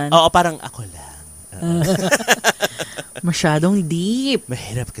kanina, yung nota. ganun. Oo, parang ako lang. Masyadong deep.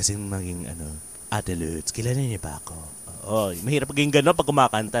 Mahirap kasi maging Ate Lutz, kilala niyo ba ako? Oo, mahirap maging gano'n pag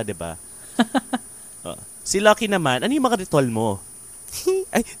kumakanta, di ba? Oo. Si Lucky naman, ano yung mga ritual mo?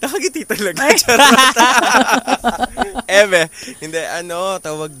 Ay, nakagiti talaga. Charot. Eme, hindi,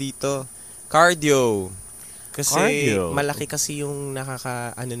 tawag dito. Cardio. Kasi Cardio. malaki kasi yung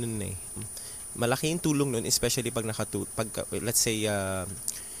malaki yung tulong nun, especially pag let's say,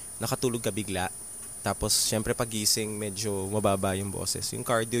 nakatulog ka bigla. Tapos, syempre pagising, medyo mababa yung boses. Yung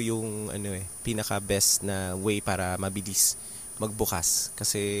cardio yung, pinaka-best na way para mabilis magbukas.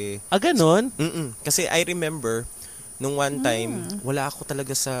 Kasi, Ganon? kasi I remember, nung one time, wala ako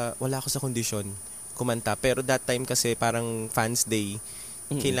sa kondisyon kumanta. Pero that time kasi parang fans day,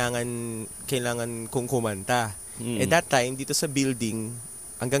 kailangan kong kumanta. Eh that time, dito sa building,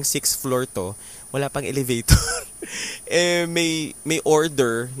 hanggang 6th floor to, wala pang elevator. May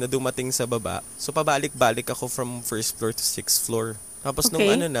order na dumating sa baba. So pabalik-balik ako from 1st floor to 6th floor. Tapos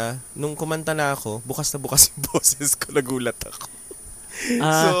Okay. nung kumanta na ako, bukas na bukas yung boses ko, nagulat ako.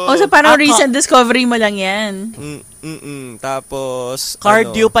 So parang recent discovery mo lang yan. Tapos,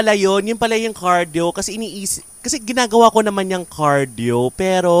 Cardio pala yun. Yun pala yung cardio. Kasi kasi ginagawa ko naman yung cardio,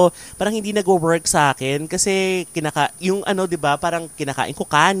 pero parang hindi nag-work sa akin. Kasi yung di ba, parang kinakain ko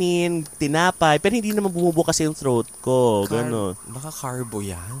kanin, tinapay, pero hindi naman bumubukas yung throat ko. Gano'n. Baka carbo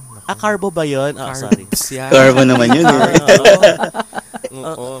yan. Carbo ba yun? Sorry. Carbs yan. Carbo naman yun.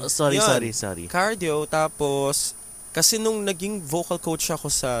 Oo. Sorry. Cardio, tapos, kasi nung naging vocal coach ako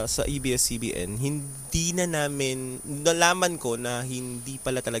sa ABS-CBN, nalaman ko na hindi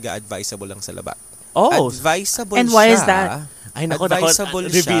pala talaga advisable ang salabat. Oh. Advisable And why siya. is that? Ay, naku,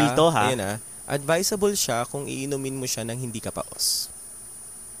 Advisable reveal siya. to, ha? Ayan, advisable siya kung iinumin mo siya ng hindi ka paos.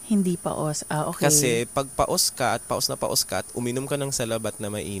 Hindi pa os. Okay. Kasi pag paos na paos ka at uminom ka ng salabat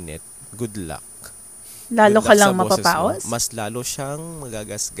na mainit, good luck. Lalo Good ka luck lang sa boses mapapaos? mo. Mas lalo siyang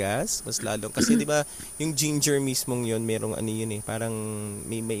magagasgas, kasi 'di ba, yung ginger mismong 'yon, merong parang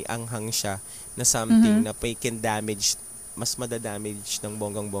may anghang siya na something na can damage, mas madadamage ng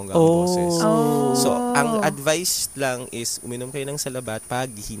bonggang-bongga ang boses. Oh. So, ang advice lang is uminom kayo ng salabat pag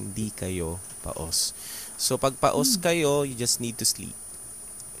hindi kayo paos. So, pag paos kayo, you just need to sleep.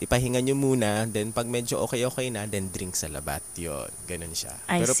 Ipahinga nyo muna, then pag medyo okay na, then drink salabat. Yun, ganun siya.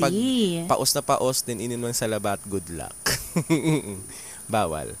 I Pero pag see. paos na paos, then inom ng salabat, good luck.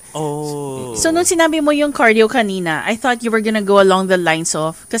 Bawal. Oh. So, nung sinabi mo yung cardio kanina, I thought you were gonna go along the lines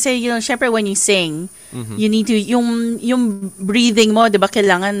of, kasi, syempre when you sing, you need to, yung breathing mo, di ba,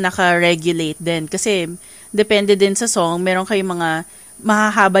 kailangan naka-regulate din. Kasi, depende din sa song, meron kayong mga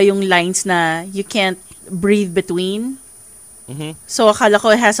mahahaba yung lines na you can't breathe between. So, akala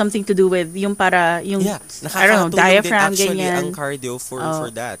ko it has something to do with yung I don't know, diaphragm, din actually ganyan. ang cardio for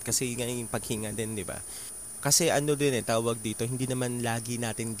that. Kasi yung paghinga din, di ba? Kasi tawag dito, hindi naman lagi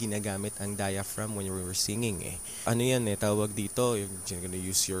natin ginagamit ang diaphragm when we're singing eh. Tawag dito, you're gonna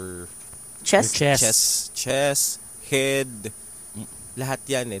use your Chest? chest, head, lahat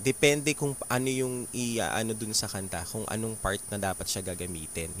yan eh. Depende kung ano yung dun sa kanta, kung anong part na dapat siya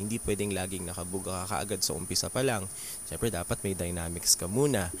gagamitin. Hindi pwedeng laging nakabuga ka kaagad sa umpisa pa lang. Siyempre, dapat may dynamics ka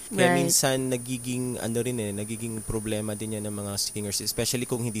muna. Kaya Right. minsan, nagiging problema din yan ng mga singers, especially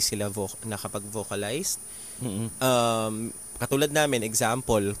kung hindi sila nakapag-vocalize. Katulad namin,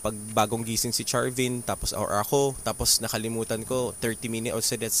 example, pag bagong gising si Charvin, tapos or ako, tapos nakalimutan ko, 30 minutes, or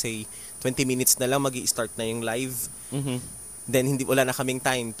let's say, 20 minutes na lang, magi-start na yung live. Then wala na kaming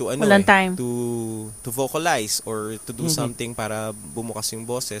time to to vocalize or to do something para bumukas yung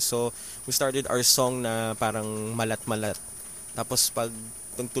boses. So we started our song na parang malat-malat. Tapos pag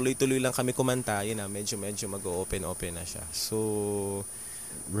Kung tuloy-tuloy lang kami kumanta, yun na, medyo mag-open na siya. So,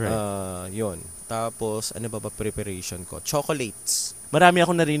 yun. Tapos, ano ba preparation ko? Chocolates. Marami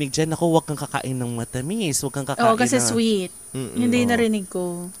akong narinig dyan, ako, huwag kang kakain ng matamis, huwag kang kakain Oo, kasi sweet. Hindi narinig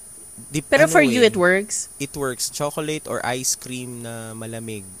ko. Pero for you, it works? It works. Chocolate or ice cream na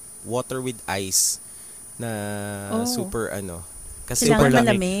malamig. Water with ice na super kasi super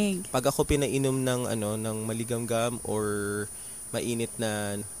malamig. Pag ako pinainom ng maligamgam or mainit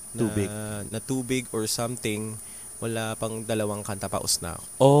na tubig or something, wala pang 2 kanta paus na ako.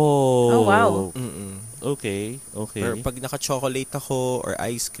 Oh wow. Okay. Pero pag naka-chocolate ako or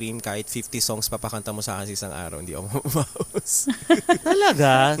ice cream, kahit 50 songs papakanta mo sa akin sa isang araw, hindi ako mapaus.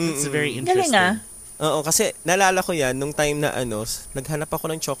 Talaga? That's very interesting. Galing Oo, kasi nalala ko yan, nung time na naghanap ako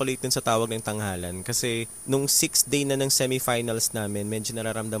ng chocolate dun sa tawag ng tanghalan. Kasi nung 6th day na ng semifinals namin, medyo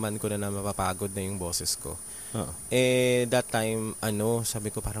nararamdaman ko na mapapagod na yung boses ko. That time,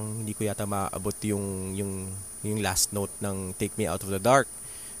 sabi ko parang hindi ko yata maaabot yung last note ng Take Me Out of the Dark.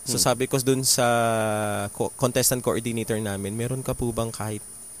 So sabi ko dun sa contestant coordinator namin, meron ka po bang kahit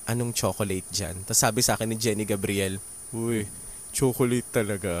anong chocolate dyan? Tapos sabi sa akin ni Jenny Gabriel, uy, chocolate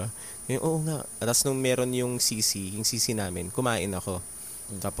talaga. Oo nga. Tapos nung meron yung sisi namin, kumain ako.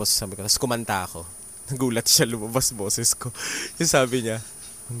 Tapos sabi ko, tapos kumanta ako. Nagulat siya, lumabas boses ko. Yung sabi niya,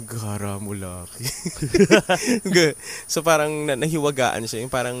 ang gara mo, Lucky. So parang nahiwagaan siya.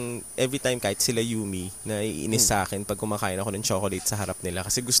 Yung parang every time kahit sila Yumi, naiinis sa akin pag kumakain ako ng chocolate sa harap nila.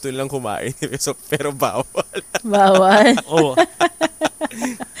 Kasi gusto nilang kumain. Pero bawal. Bawal. Oh.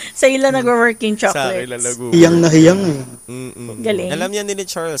 Sa ila nag-working chocolates. Sa akin lang Hiyang na hiyang eh. Galing. Alam yan ni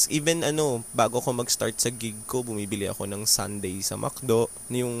Charles. Even bago ko mag-start sa gig ko, bumibili ako ng sundae sa McDo.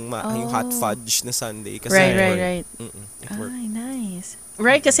 Yung hot fudge na sundae. Kasi right. It worked. Ay, nice.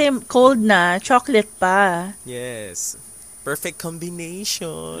 Right, kasi cold na, chocolate pa. Yes. Perfect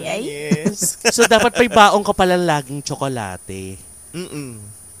combination. Yay. Yes. So, dapat may baong ka pala laging tsokolate.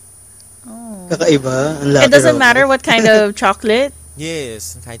 Oh. Kakaiba. Ang It doesn't matter what kind of chocolate?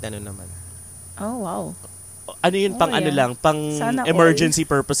 Yes. Kahit ano naman. Oh, wow. Ano yun, pang yeah. pang Sana emergency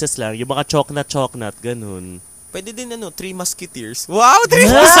purposes lang. Yung mga choknat, ganun. Pwede din 3 Musketeers. Wow, 3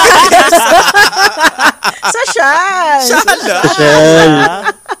 Musketeers! Social!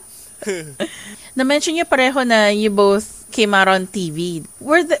 Na-mention niyo pareho na you both came out on TV.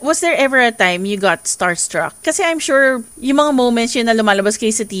 Was there ever a time you got starstruck? Kasi I'm sure yung mga moments yun na lumalabas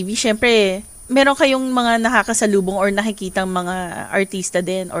kayo sa TV, syempre, meron kayong mga nakakasalubong or nakikitang mga artista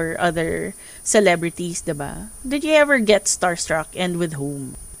din or other celebrities, diba? Did you ever get starstruck and with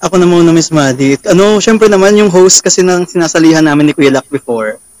whom? Ako na muna, Miss Maddie. Syempre naman yung host kasi ng sinasalihan namin ni Kuya Lac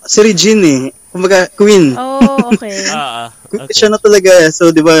before. Si Regine eh. Kumbaga, Queen. Oh, okay. Okay. Siya na talaga eh. So,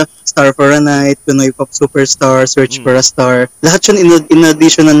 di ba, Star for a Night, Pinoy Pop Superstar, Search for a Star. Lahat yun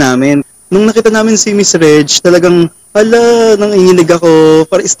in-audition na namin. Nung nakita namin si Miss Reg, talagang, nanginginig ako.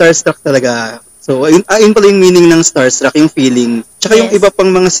 Para starstruck talaga. So, ayun pala yung meaning ng starstruck, yung feeling. Tsaka yung iba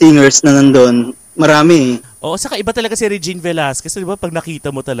pang mga singers na nandun, marami. Oo, saka iba talaga si Regine Velasquez. Di ba, pag nakita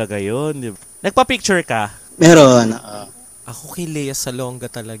mo talaga yun. Diba? Nagpa-picture ka? Meron. Ako kay Lea Salonga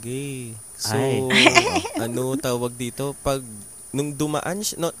talaga eh. So, tawag dito, nung dumaan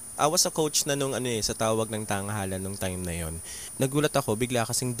siya, I was a coach na sa tawag ng tanghalan nung time na yon. Nagulat ako, bigla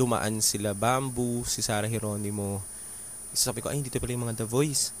kasing dumaan sila Bamboo, si Sarah Geronimo. Sabi ko, dito pala yung mga The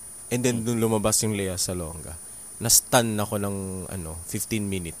Voice. And then, nung lumabas yung Lea Salonga, na-stun ako ng 15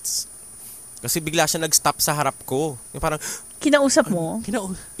 minutes. Kasi bigla siya nag-stop sa harap ko. Yung parang, Kinausap mo?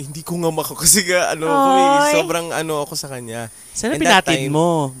 Hindi ko nga kasi sobrang ako sa kanya. Sana And pinatin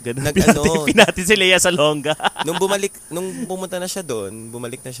mo. Ganun, pinatin si Lea Salonga. nung pumunta na siya doon,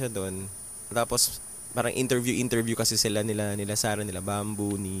 bumalik na siya doon. Tapos, parang interview kasi sila nila Sarah, nila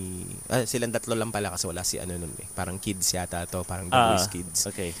Bamboo, silang 3 lang pala kasi wala si nun eh. Parang kids yata to, parang The Voice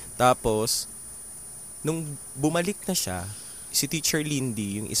Kids. Okay. Tapos, nung bumalik na siya, si Teacher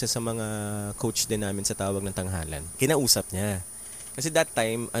Lindy, yung isa sa mga coach din namin sa tawag ng tanghalan, kinausap niya. Kasi that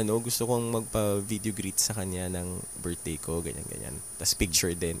time, gusto kong magpa-video greet sa kanya ng birthday ko, ganyan-ganyan. Tapos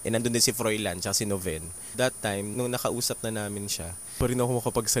picture din. And nandun din si Froilan, tsaka si Noven. That time, nung nakausap na namin siya, pa rin ako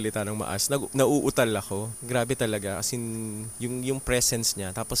makapagsalita ng maas. Nauutal ako. Grabe talaga. As in, yung presence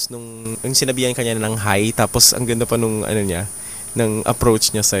niya. Tapos nung sinabihan kanya ng hi, tapos ang ganda pa nung ng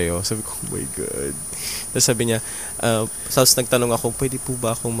approach niya sa'yo. Sabi ko, oh my God. Tapos sabi niya, tapos nagtanong ako, pwede po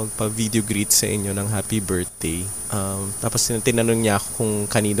ba akong magpa-video greet sa inyo ng happy birthday? Tapos tinanong niya ako kung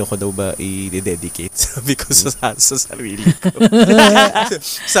kanino ko daw ba i-dedicate. Sabi ko sa sarili ko.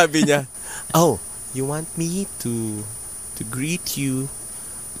 Sabi niya, you want me to greet you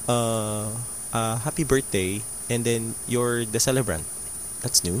happy birthday and then you're the celebrant.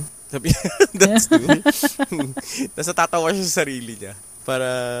 that's new. Sabi that's new. Tapos natatawa siya sa sarili niya.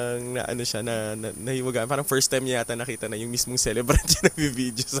 Parang naano siya, nahiwagaan. Parang first time niya yata nakita na yung mismong celebrant niya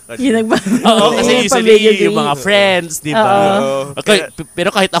nag-video sa kanya. Oo, kasi usually yung mga friends, di ba? Okay,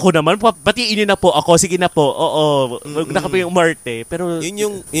 pero kahit ako naman, batiin niyo na po ako, sige na po, oo, nakapag yung umarte. Pero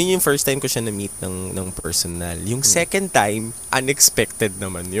yun yung first time ko siya na-meet ng personal. Yung second time, unexpected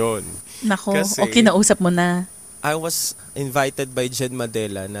naman yun. Nako, Kasi, okay, nausap mo na. I was invited by Jed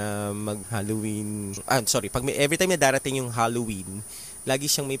Madela na mag-Halloween. Every time na darating yung Halloween, lagi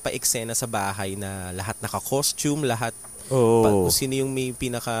siyang may pa-eksena sa bahay na lahat naka-costume, lahat kung sino yung may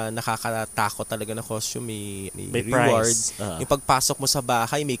nakakatakot talaga na costume, may rewards. Yung pagpasok mo sa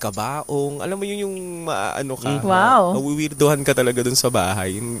bahay, may kabaong. Alam mo yun yung maano ka. Wow. Mawiwirdohan ka talaga dun sa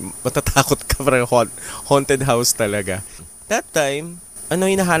bahay. Matatakot ka, parang haunted house talaga. That time,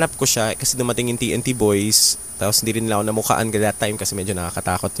 hinahanap ko siya kasi dumating yung TNT Boys. Tapos hindi rin nila ako namukhaan that time kasi medyo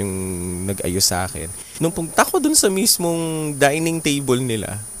nakakatakot yung nag-ayos sa akin. Nung punta ko dun sa mismong dining table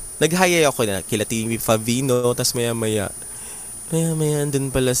nila, naghayay ako na kila Timmy Favino, tapos maya-maya,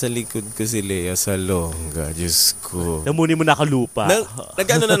 andun pala sa likod ko si Lea Salonga. Diyos ko. Namuni mo nakalupa.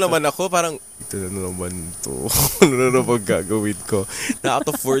 Nag-ano na naman ako, parang, ito na naman to. Ano na naman gagawin ko? Na-out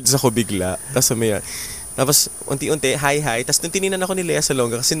of words ako bigla. Tapos, unti-unti, hi. Tapos, nung tininan ako ni Lea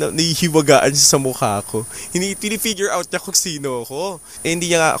Salonga kasi nahihiwagaan siya sa mukha ko. Figure out niya kung sino ako. Hindi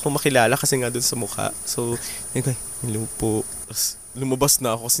niya nga ako makilala kasi nga dun sa mukha. So, hello po. Tapos, lumabas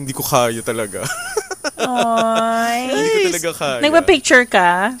na ako kasi hindi ko kaya talaga. Hindi ko talaga kaya. Nagpa-picture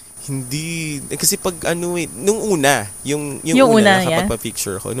ka? Hindi. Kasi nung una, yung una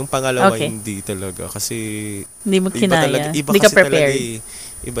nakapagpa-picture ko. Nung pangalawa, hindi talaga. Kasi, hindi mo kinaya. Iba hindi kasi ka prepared. Talaga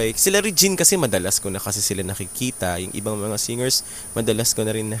iba. Sila Regine kasi madalas ko na kasi sila nakikita. Yung ibang mga singers, madalas ko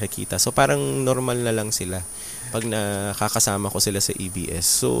na rin nakikita. So, parang normal na lang sila pag nakakasama ko sila sa EBS.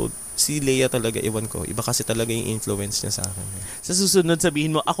 So, si Lea talaga, iwan ko. Iba kasi talaga yung influence niya sa akin. Sa susunod,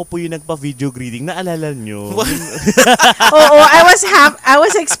 sabihin mo, ako po yung nagpa-video greeting. Naalala nyo? Oo, I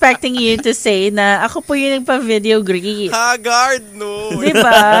was expecting you to say na ako po yung nagpa-video greet. Haggard, no?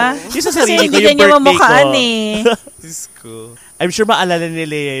 Diba? Yung sa Kasi sarili ko, hindi yung niya birthday mamukhaan ko. Diyos ko. I'm sure maalala ni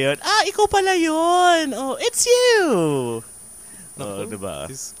Lea yun. Ikaw pala yun. Oh, it's you.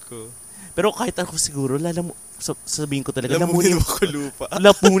 Diba? Diyos ko. Pero kahit ako siguro, sabihin ko talaga, lamunin mo ko lupa.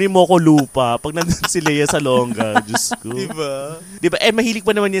 Lamunin mo ko lupa. Pag nandun si Lea Salonga, Diyos ko. Diba? Mahilig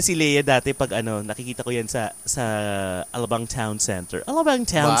pa naman yan si Lea dati pag nakikita ko yan sa Alabang Town Center. Alabang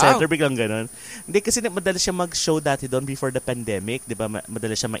Town Center, biglang ganon. Hindi, kasi madalas siya mag-show dati doon before the pandemic. Diba?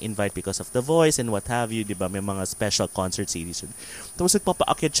 Madalas siya ma-invite because of The Voice and what have you. Diba? May mga special concert series. Tapos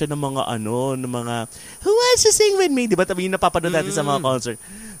nagpapaakyat siya ng mga Who wants to sing with me? Diba? Tabi yung napapanood natin sa mga concert.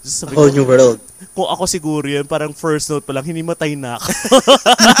 Whole new world. Kung ako siguro yun, parang first note pa lang, hinimatay na ako.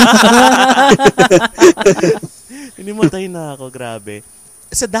 Hinimatay na ako, grabe.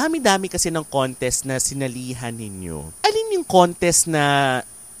 Sa dami-dami kasi ng contest na sinalihan ninyo, alin yung contest na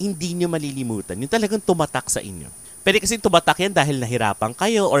hindi nyo malilimutan? Yung talagang tumatak sa inyo? Pwede kasi tumatak yan dahil nahirapan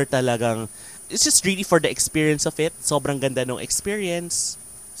kayo or talagang, it's just really for the experience of it. Sobrang ganda ng experience.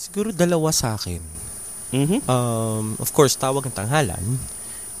 Siguro dalawa sa akin. Mm-hmm. Of course, Tawag ng Tanghalan.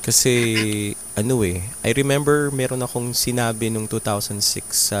 Kasi, I remember meron akong sinabi nung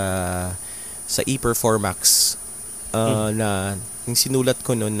 2006 sa ePerformax na yung sinulat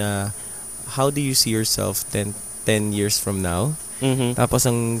ko noon na how do you see yourself 10 years from now? Mm-hmm. Tapos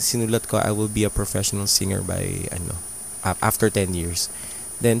ang sinulat ko, I will be a professional singer by after 10 years.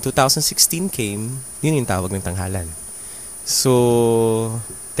 Then 2016 came, yun yung Tawag ng Tanghalan. So,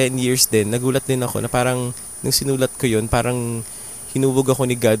 10 years din, nagulat din ako na parang nung sinulat ko yun, parang hinubog ako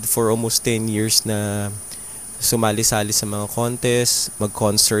ni God for almost 10 years na sumali-sali sa mga contest,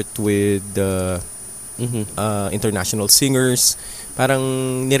 mag-concert with international singers. Parang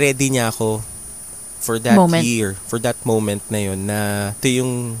niready niya ako for that year, for that moment na yun, na ito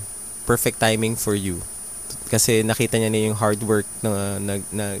yung perfect timing for you. Kasi nakita niya na yung hard work na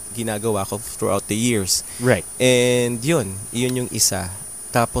ginagawa ko throughout the years. Right. And yun yung isa.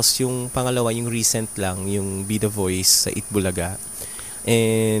 Tapos yung pangalawa, yung recent lang, yung Be The Voice sa Itbulaga.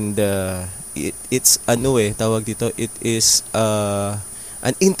 And it's tawag dito, it is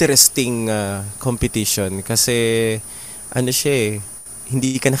an interesting competition kasi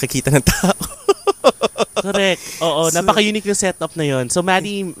hindi ka nakikita ng tao. Correct. Oo, napaka-unique yung setup na yun. So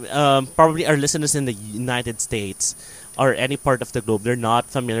Maddie, probably our listeners in the United States or any part of the globe, they're not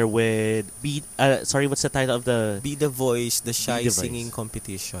familiar with what's the title of the Be The Voice, the Shy The Singing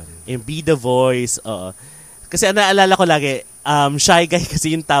Competition. In Be The Voice, kasi naalala ko lagi, Shy Guy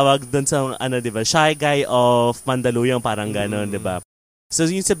kasi yung tawag doon sa, 'di ba? Shy Guy of Mandaluyong, parang gano'n, 'di ba? So,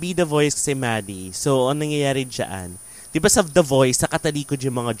 yung sa Be The Voice kasi, Maddie. So, ang nangyayari dyan, di ba sa The Voice, nakatalikod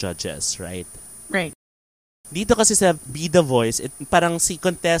yung mga judges, right? Right. Dito kasi sa Be The Voice, parang si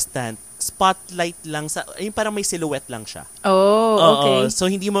contestant, spotlight lang sa, yung parang may silhouette lang siya. Oh, okay. Oo,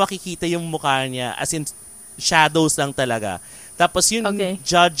 so, hindi mo makikita yung mukha niya, as in, shadows lang talaga. Tapos yung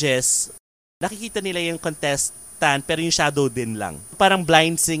judges, nakikita nila yung contestant, pero yung shadow din lang. Parang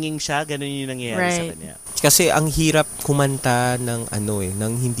blind singing siya, ganun yung nangyayari sa kanya. Kasi ang hirap kumanta ng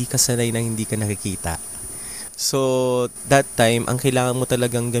ng hindi ka sanay, ng hindi ka nakikita. So, that time, ang kailangan mo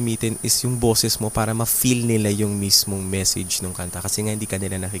talagang gamitin is yung boses mo para ma-feel nila yung mismong message ng kanta. Kasi nga hindi ka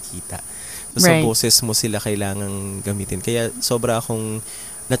nila nakikita. So, sa boses mo sila kailangan gamitin. Kaya sobra akong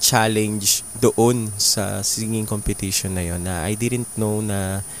na-challenge doon sa singing competition na yon, na I didn't know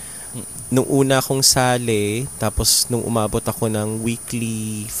na nung una akong sali, tapos nung umabot ako ng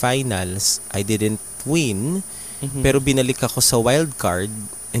weekly finals, I didn't win, pero binalik ako sa wild card,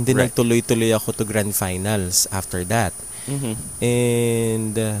 and then nagtuloy-tuloy ako to grand finals after that.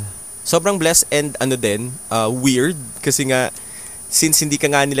 And sobrang blessed and weird, kasi nga since hindi ka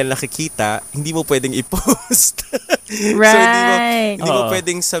nga nila nakikita, hindi mo pwedeng i-post. So hindi mo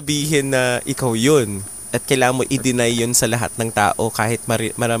pwedeng sabihin na ikaw yun. At kailangan mo i-deny yun sa lahat ng tao kahit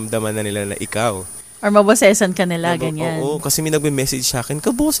maramdaman na nila na ikaw. Or mabosesan ka nila, ganyan. Oo, kasi may nagme-message sa akin,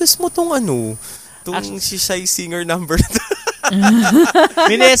 kaboses mo tong si Shy Singer number.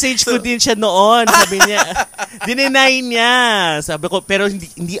 Minessage ko din siya noon. Sabi niya, dininay niya. Sabi ko, pero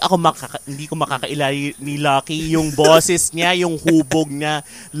hindi ko makakailali ni Lucky yung boses niya, yung hubog niya.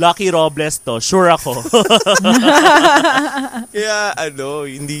 Lucky Robles to. Sure ako. Kaya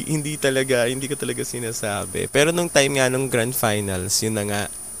hindi ko talaga sinasabi. Pero nung time nga nung grand finals, yun na nga,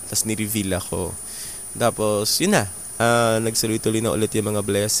 tapos ni-reveal ako. Tapos, yun na. Nagsuloy-tuloy na ulit yung mga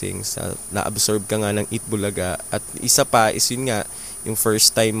blessings. Na-absorb ka nga ng Eat Bulaga. At isa pa is yun nga, yung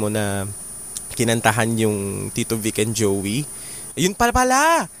first time mo na kinantahan yung Tito Vic and Joey. Yun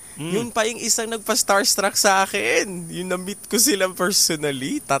pala! Yun pa yung isang nagpa-starstruck sa akin. Yung na-meet ko sila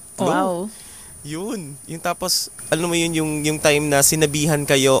personally. 3. Wow. Yun. Yung tapos, alam mo yun, yung time na sinabihan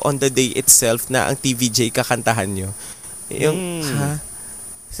kayo on the day itself na ang TVJ kakantahan nyo. Yung,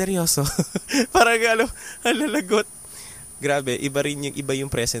 seryoso? Parang lalagot. Grabe, iba yung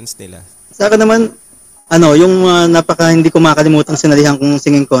presence nila. Sa akin naman, yung napaka hindi ko makalimutan sinalihan kong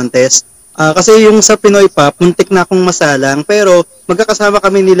singing contest. Kasi yung sa Pinoy Pop, muntik na akong masalang, pero magkakasama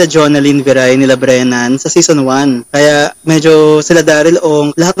kami nila Jonalyn Viray, nila Brennan sa season 1. Kaya medyo sila Daryl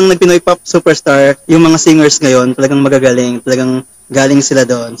Ong, lahat ng nag-Pinoy Pop superstar, yung mga singers ngayon, talagang magagaling, talagang galing sila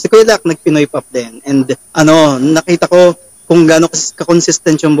doon. Si Kuya Lac nag-Pinoy Pop din. And nakita ko kung gaano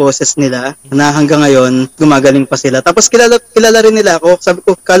ka-consistent yung boses nila na hanggang ngayon gumagaling pa sila. Tapos kilala rin nila ako. Sabi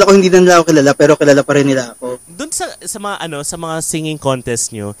ko, kala ko hindi na nila ako kilala pero kilala pa rin nila ako. Doon sa mga singing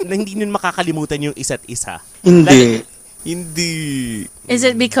contest nyo, na hindi nyo makakalimutan yung isa't isa. Hindi. Hindi. Is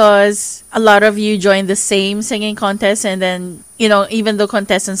it because a lot of you joined the same singing contest and then, even though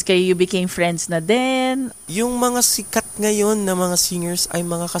contestants kayo, you became friends na din? Yung mga sikat ngayon na mga singers ay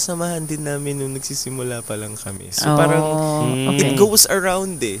mga kasamahan din namin nung nagsisimula pa lang kami. So parang it goes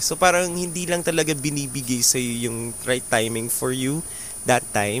around So parang hindi lang talaga binibigay sa'yo yung right timing for you that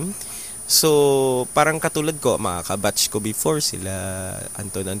time. So, parang katulad ko, mga kabatch ko before, sila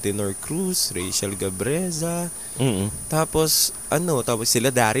Anton Antenor Cruz, Rachel Gabreza, tapos sila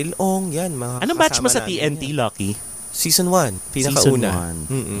Daryl Ong, yan, mga anong batch mo sa TNT, Lucky? Season 1, pinakauna.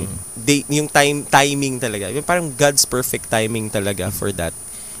 Yung timing talaga. Parang God's perfect timing talaga for that.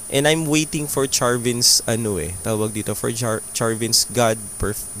 And I'm waiting for Charvin's, tawag dito, for Charvin's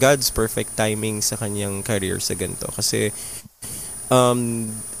God's perfect timing sa kanyang career sa ganito. Kasi,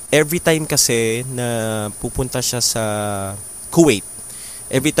 every time kasi na pupunta siya sa Kuwait,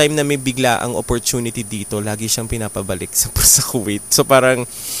 every time na may bigla ang opportunity dito, lagi siyang pinapabalik sa Kuwait. So parang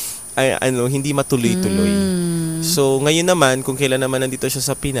hindi matuloy-tuloy. So ngayon naman, kung kailan naman nandito siya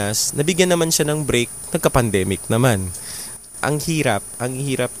sa Pinas, nabigyan naman siya ng break, nagka-pandemic naman. Ang hirap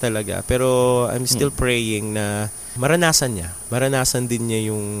talaga. Pero I'm still praying na maranasan din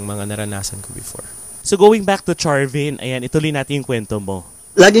niya yung mga naranasan ko before. So going back to Charvin, ayan, ituloy natin yung kwento mo.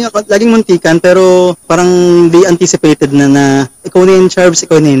 Laging muntikan pero parang di anticipated na ikaw na yung Charves,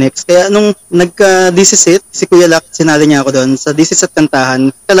 ikaw na yung next. Kaya nung nagka-DCSIT, si Kuya Lac, sinali niya ako doon sa DCSIT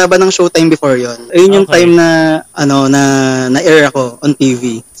kantahan, kalaban ng Showtime before yon. Ayun yung time na na-air ako on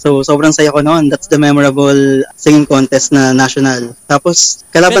TV. So sobrang saya ko noon. That's the memorable singing contest na national. Tapos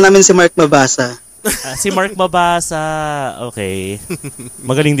kalaban namin si Mark Mabasa. Si Mark Mabasa, okay.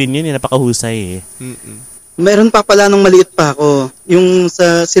 Magaling din yun, napakahusay eh. Meron pa pala nung maliit pa ako. Yung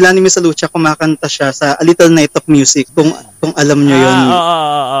sa sila ni Miss Lucia, kumakanta siya sa A Little Night of Music. Kung alam nyo yun.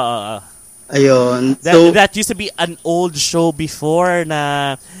 Ayun. That used to be an old show before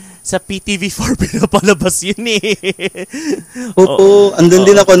na sa PTV4 pinapalabas yun eh. Opo, andun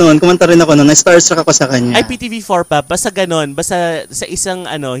din ako noon. Kumanta rin ako noon. Na-starstruck ako sa kanya. Ay, PTV4 pa. Basta ganon. Basta sa isang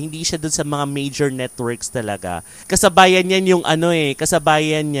hindi siya dun sa mga major networks talaga. Kasabayan yan yung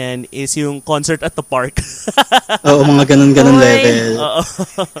kasabayan yan is yung Concert at the Park. Oo, mga ganon level.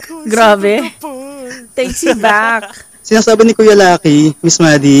 Grabe. Takes you back. Sinasabi ni Kuya Lucky, Miss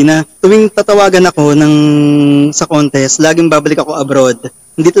Maddie, na tuwing tatawagan ako sa contest, laging babalik ako abroad.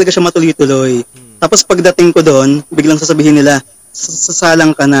 Hindi talaga siya matuloy-tuloy. Tapos pagdating ko doon, biglang sasabihin nila,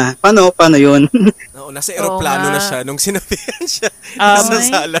 sasalang ka na. Paano yun? Oo, nasa eroplano na siya nung sinabihan siya.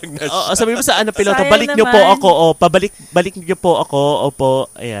 Sasalang na siya. Sabi mo sa piloto, Sayang balik niyo po naman. ako. Balik niyo po ako. Opo,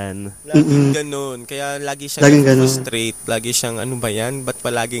 ayan. Laging ganun. Kaya lagi siyang frustrate. Lagi siyang, ano ba yan? Ba't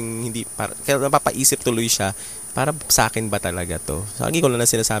palaging hindi, kaya napapaisip tuloy siya. Para sa akin ba talaga to? So, lagi ko lang na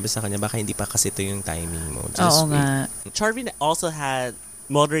sinasabi sa kanya, baka hindi pa kasi ito yung timing mo. Oo nga. Charvin also had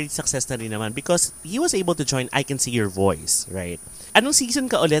moderate success na rin naman because he was able to join I Can See Your Voice, right? Anong season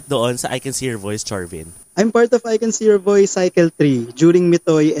ka ulit doon sa I Can See Your Voice, Charvin? I'm part of I Can See Your Voice Cycle 3 during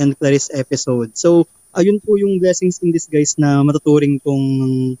Mitoy and Clarice episode. So, ayun po yung blessings in disguise na matuturing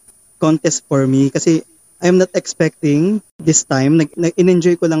kong contest for me kasi I'm not expecting this time.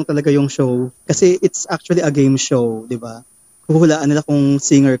 In-enjoy ko lang talaga yung show kasi it's actually a game show, di ba? Huhulaan nila kung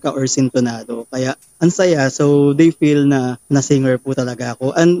singer ka or sintonado. Kaya, ang saya. So, they feel na singer po talaga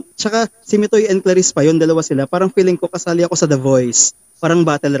ako. And, tsaka, si Mitoy and Clarice pa, yun, dalawa sila. Parang feeling ko kasali ako sa The Voice. Parang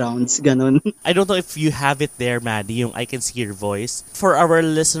battle rounds, ganun. I don't know if you have it there, Maddie, yung I Can See Your Voice. For our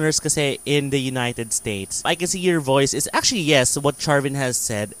listeners kasi in the United States, I Can See Your Voice is actually, yes, what Charvin has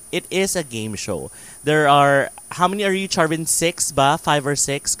said, it is a game show. There are, how many are you, Charvin? 6 ba? 5 or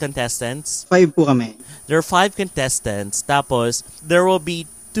 6 contestants? 5 po kami. There are 5 contestants. Tapos, there will be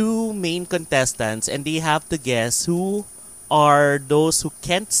 2 main contestants and they have to guess who are those who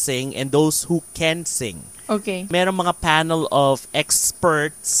can't sing and those who can sing. Okay. Merong mga panel of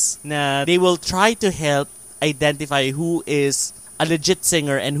experts na they will try to help identify who is a legit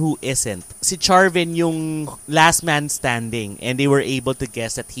singer and who isn't. Si Charvin yung last man standing and they were able to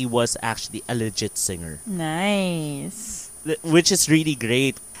guess that he was actually a legit singer. Nice. Which is really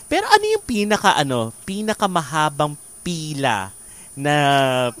great. Pero ano yung pinaka mahabang pila na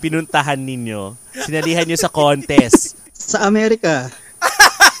pinuntahan ninyo? Sinalihan nyo sa contest? Sa Amerika.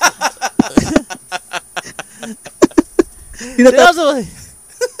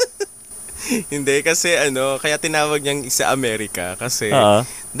 Hindi kasi kaya tinawag niyang sa Amerika kasi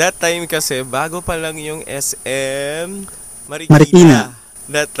that time kasi bago pa lang yung SM Marikina.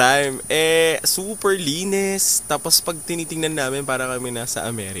 That time super linis, tapos pag tinitingnan namin para kami nasa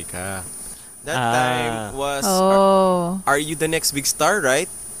Amerika. That time was Are You the Next Big Star, right,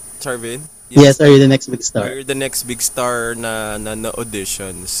 Charvin? Yes, Are You the Next Big Star? Are You the Next Big Star na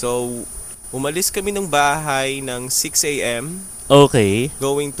audition. So umalis kami ng bahay ng 6 a.m. Okay.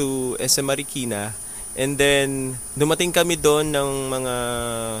 Going to SM Marikina. And then, dumating kami doon ng mga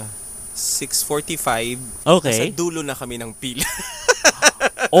 6:45. Okay. Nasa dulo na kami ng pila.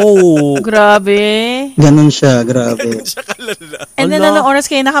 Oh. Grabe. Ganun siya, grabe. Ganun siya kalala. And then, anong oras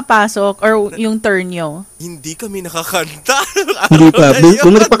kayo nakapasok? Or yung turn nyo? Hindi kami nakakanta. Hindi pa.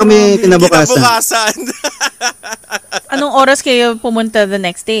 Bumalik pa kami kinabukasan. Anong oras kayo pumunta the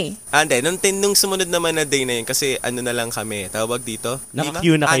next day? Hindi. Nung sumunod naman na day na yun, kasi na lang kami. Tawag dito?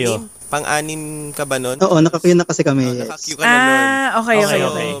 Naka-queue na kayo. Pang-anim ka ba nun? Oo, naka-queue na kasi kami. Yes. Naka-queue ka na nun.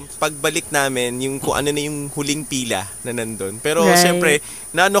 Okay. Pagbalik namin, yung kung ano na yung huling pila na nandun. Pero Right. syempre,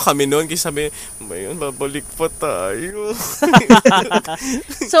 kami nun, kasi sabi, mayon, babalik pa tayo.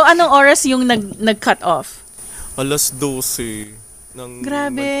 So, anong oras yung nag-cut off? Alas 12 ng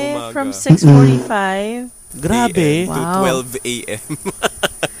Grabe, umaga. from 6:45. Grabe. AM to Wow. 12 a.m.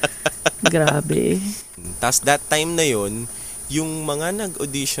 Grabe. Tapos that time na yon, yung mga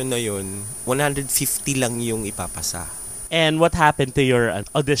nag-audition na yon, 150 lang yung ipapasa. And what happened to your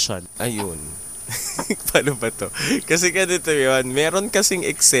audition? Ayun. Paano ba to? Kasi ganito yun, meron kasing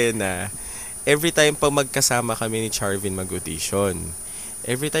eksena, every time pa magkasama kami ni Charvin mag-audition.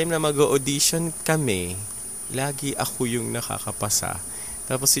 Every time na mag-audition kami, lagi ako yung nakakapasa.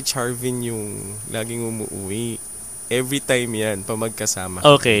 Tapos si Charvin yung laging umuwi. Every time yan, pa magkasama.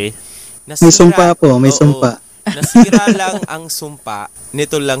 Okay. May sumpa po, may sumpa. Nasira lang ang sumpa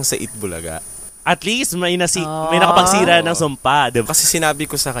nito lang sa Itbulaga. At least may nakapagsira ng sumpa, di ba? Kasi sinabi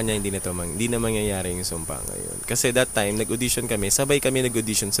ko sa kanya, hindi na mangyayari yung sumpa ngayon. Kasi that time, nag-audition kami, sabay kami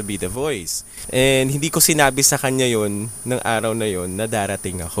nag-audition sa Be The Voice. And hindi ko sinabi sa kanya yon ng araw na yon na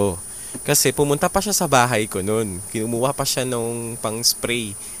darating ako. Kasi pumunta pa siya sa bahay ko noon. Kinuha pa siya nung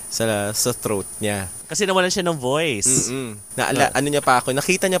pang-spray sa throat niya. Kasi nawalan siya ng voice. Ano niya pa ako,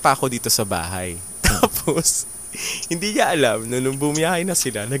 nakita niya pa ako dito sa bahay. Tapos, hindi niya alam, nung bumiyahe na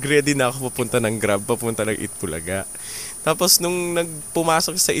sila, nag-ready na ako papunta ng Grab, papunta ng Itbulaga. Tapos nung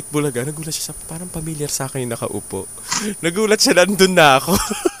pumasok sa Itbulaga, nagulat siya, parang familiar sa akin yung nakaupo. Nagulat siya, nandun na ako.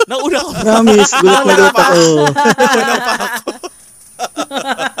 Nauna ko. Promise, gulat ako. Nauna pa ako.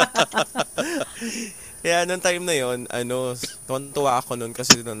 Kaya nung time na yon, tuwa ako nun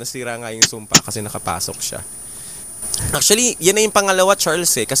kasi nasira nga yung sumpa kasi nakapasok siya. Actually, yan na yung pangalawa,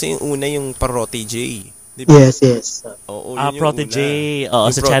 Charles kasi yung una yung Protege. Diba? Yes. Oo, yun yung Protege.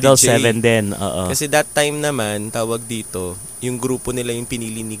 una. Sa Channel 7 din. Kasi that time naman, tawag dito, yung grupo nila yung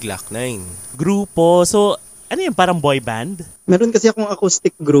pinili ni Glock 9. Grupo. So, ano yung parang boy band? Meron kasi akong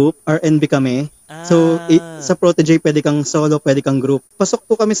acoustic group, R&B kami. So, sa Protege, pwede kang solo, pwede kang group. Pasok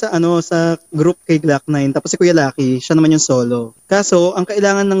po kami sa group kay Glock 9. Tapos si Kuya Lucky, siya naman yung solo. Kaso, ang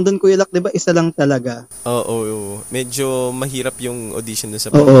kailangan ng doon, Kuya Lucky, di ba, isa lang talaga. Oo. Medyo mahirap yung audition doon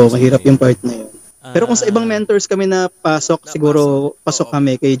sa Oo, Protege. mahirap yung part na yun. Pero kung sa ibang mentors kami na siguro pasok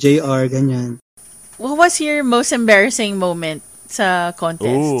kami kay JR, ganyan. What was your most embarrassing moment sa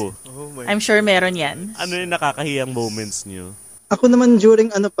contest? I'm sure meron yan. Ano yung nakakahiyang moments niyo? Ako naman during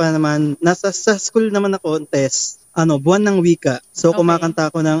nasa sa school naman na contest, buwan ng wika. So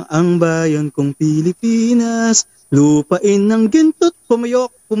kumakanta ako ng Ang Bayan Kong Pilipinas, lupain ng gintot, pumuyok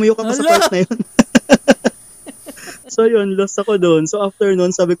ako sa part na yun. So yun, lost ako doon. So after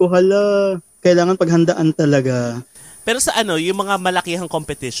noon, sabi ko, kailangan paghandaan talaga. Pero sa yung mga malakihang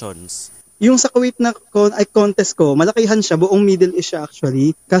competitions? Yung sa Kuwait na contest ko, malakihan siya, buong Middle East siya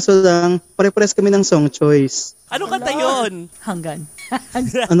actually. Kaso lang, pare-pares kami ng song choice. Anong kanta yun? Hanggan.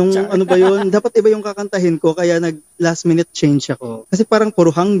 Ano ba yun? Dapat iba yung kakantahin ko, kaya last minute change ako. Kasi parang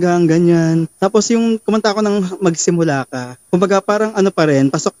puro hanggang, ganyan. Tapos yung kumanta ko ng Magsimula Ka, kumbaga parang pa rin,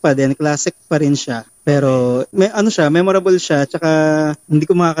 pasok pa din, classic pa rin siya. Pero memorable siya, tsaka hindi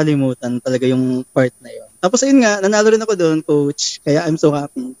ko makakalimutan talaga yung part na yun. Tapos ayun nga, nanalo rin ako doon, coach. Kaya I'm so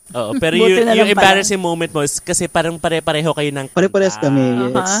happy. Oo, pero Buti na lang yung embarrassing moment mo is kasi parang pare-pareho kayo ng Pare-pares kami,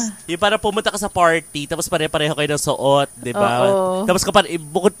 yes. Yung parang pumunta ka sa party, tapos pare-pareho kayo ng suot, di ba? Oo. Tapos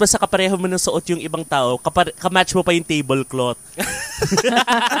bukod pa sa kapareho mo ng suot yung ibang tao, kamatch mo pa yung tablecloth.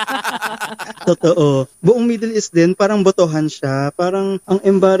 Totoo. Buong Middle East din, parang botohan siya. Parang ang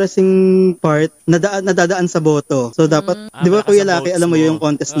embarrassing part, nadadaan sa boto. So dapat, di ba Kuya Lucky, alam mo yung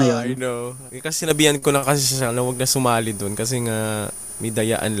contest na yun? I know. Kasi sinabihan ko na kasi siya na huwag na sumali doon kasi nga may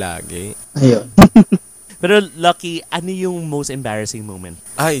dayaan lagi. Ayun. Pero Lucky, ano yung most embarrassing moment?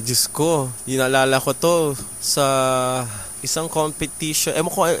 Ay, Diyos ko. Inaalala ko to sa isang competition.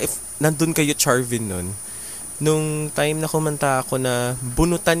 Ewan ko if nandun kayo, Charvin, nun. Nung time na kumanta ako na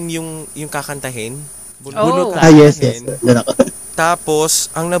bunutan yung kakantahin. Bunutan. Yes. Doon ako.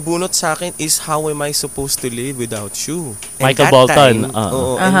 Tapos, ang nabunot sa akin is How Am I Supposed to Live Without You? Michael Bolton.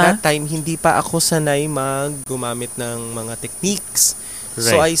 And that time, hindi pa ako sanay gumamit ng mga techniques. Right.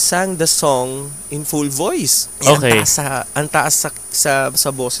 So, I sang the song in full voice. Okay. Ang taas sa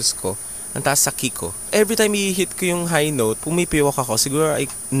boses ko. Ang taas sa key ko. Every time i-hit ko yung high note, pumipiyok ako. Siguro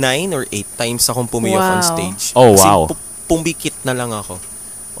 9 or 8 times akong pumiyok on stage. Oh, wow. Kasi pumikit na lang ako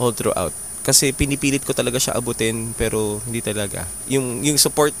all throughout. Kasi pinipilit ko talaga siya abutin pero hindi talaga. Yung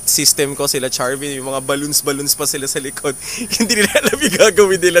support system ko sila Charvin, yung mga balloons pa sila sa likod. Hindi nila alam yung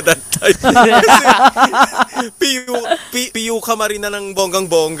gagawin nila that time. Kasi piyu ka marina ng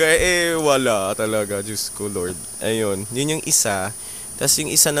bonggang-bongga wala talaga. Diyos ko Lord. Ayun, yun yung isa. Tapos yung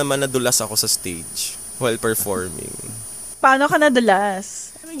isa naman nadulas ako sa stage while performing. Paano ka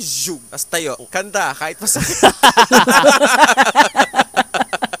nadulas? Tapos tayo, kanta kahit masakit.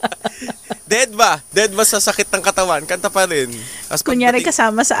 Dead ba sa sakit ng katawan? Kanta pa rin. Kunyari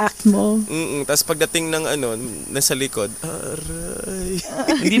kasama sa act mo. Tapos pagdating ng nasa likod, aray.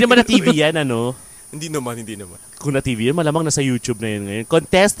 Hindi naman na TV yan, Hindi naman. Kung na TV yan, malamang nasa YouTube na yun ngayon.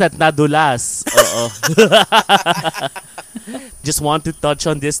 Contestant nadulas. Oo. Just want to touch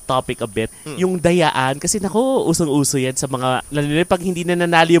on this topic a bit. Yung dayaan, kasi usong-uso yan sa mga, lalo na pag hindi na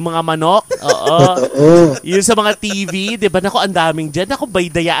nanalo yung mga manok. Oo. Yun sa mga TV, di ba? Ang daming dyan. Bay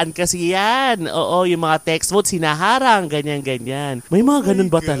dayaan kasi yan. Oo, yung mga text votes, hinaharang, ganyan. May mga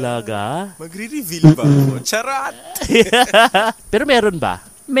ganun ba talaga? Magre-reveal ba ako? Charat! Pero meron ba?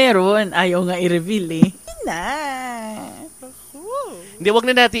 Meron. Ayaw nga i-reveal eh. Hindi, wag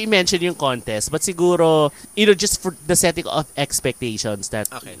na natin i-mention yung contest. But siguro, just for the setting of expectations that,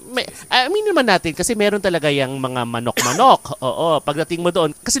 Okay. I mean naman natin, kasi meron talaga yung mga manok-manok. Oo, pagdating mo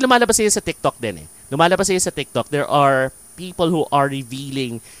doon, kasi lumalabas sila sa TikTok din eh. Lumalabas sila sa TikTok, there are people who are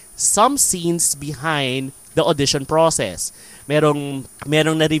revealing some scenes behind the audition process. Merong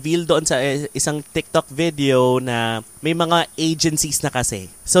na-reveal doon sa isang TikTok video na may mga agencies na kasi.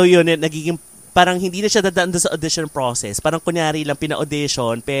 So yun, nagiging parang hindi na siya dadaan doon sa audition process. Parang kunyari lang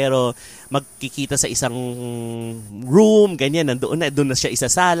pina-audition pero magkikita sa isang room, ganyan, doon na siya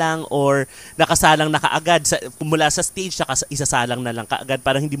isasalang or nakasalang na kaagad mula sa stage, isasalang na lang kaagad.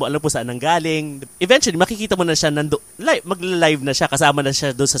 Parang hindi mo alam po saan nanggaling. Eventually, makikita mo na siya magla-live na siya, kasama na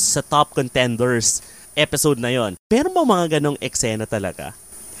siya doon sa top contenders episode na yon. Pero mga ganong eksena talaga.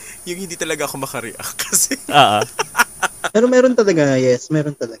 Yung hindi talaga ako makareact kasi. Pero meron talaga, yes,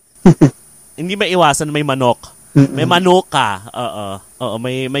 meron talaga. Hindi maiwasan may manok. May manok ka. Oo,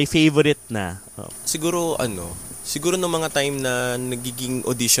 may favorite na. Siguro nung mga time na nagiging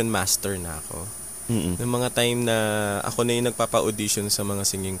audition master na ako. Nung mga time na ako na yung nagpapa-audition sa mga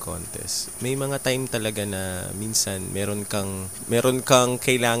singing contest. May mga time talaga na minsan meron kang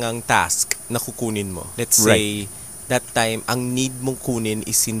kailangang task na kukunin mo. Let's say that time ang need mong kunin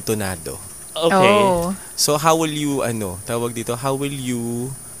is sintonado. Okay. Oh. So how will you how will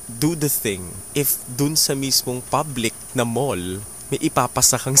you do the thing if dun sa mismong public na mall may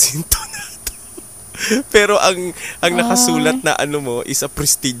ipapasa kang sintonado? Pero ang nakasulat na mo is a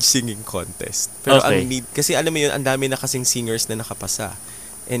prestige singing contest. Pero ang need, kasi alam mo yun, ang dami na kasing singers na nakapasa.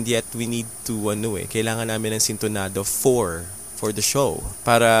 And yet we need to kailangan namin ng sintonado for the show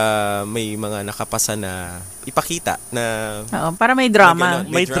para may mga nakapasa na ipakita na para may drama.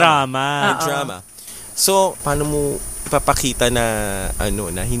 May drama. So, paano mo ipapakita na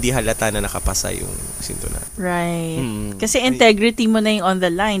na hindi halata na nakapasa yung sintonado? Right. Kasi integrity mo na yung on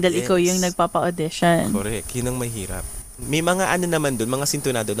the line dahil ikaw yung nagpapa-audition. Correct. Yun ang mahirap. May mga naman doon, mga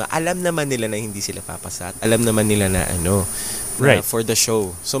sintonado na alam naman nila na hindi sila papasa. Alam naman nila na right. For the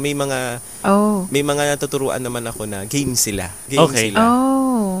show. So may mga natuturuan naman ako na game sila.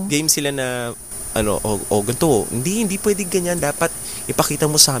 Game sila na ganito. Hindi pwede ganyan. Dapat ipakita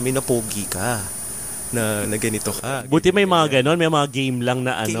mo sa amin na pogi ka. Na ganito ka. Buti may mga ganon, may mga game lang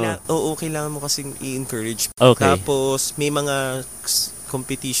na kailangan mo kasing i-encourage. Okay. Tapos may mga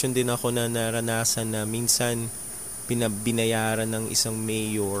competition din ako na naranasan na minsan binayaran ng isang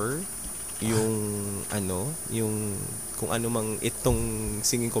mayor yung kung ano mang itong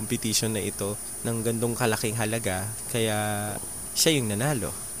singing competition na ito ng gandong kalaking halaga, kaya siya yung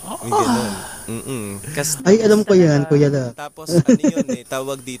nanalo. May ganun. Ay, alam ko yan, Kuya Da. Tapos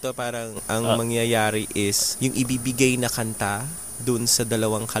tawag dito parang ang mangyayari is yung ibibigay na kanta dun sa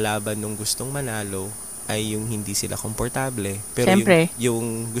dalawang kalaban nung gustong manalo ay yung hindi sila komportable. Pero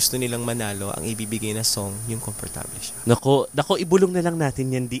yung gusto nilang manalo, ang ibibigay na song, yung komportable siya. Nako, ibulong na lang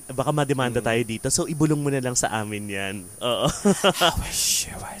natin yan. Baka mademanda tayo dito. So, ibulong mo na lang sa amin yan. Oo. I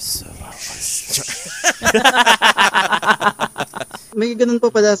wish you were so May ganun pa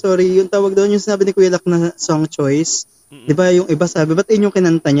pala, sorry. Yung tawag doon, yung sinabi ni Kuya Lak na song choice. Di ba yung iba sabi, ba't yun yung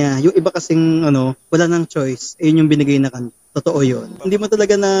kinanta niya? Yung iba kasing, wala nang choice. Yun yung binigay na kanta. Totoo yun. Hindi mo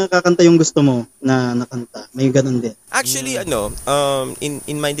talaga nakakanta yung gusto mo na nakanta. May ganun din. Actually,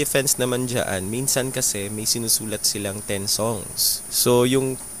 in my defense naman dyan, minsan kasi may sinusulat silang 10 songs. So,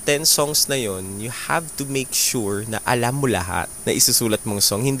 yung 10 songs na yon, you have to make sure na alam mo lahat na isusulat mong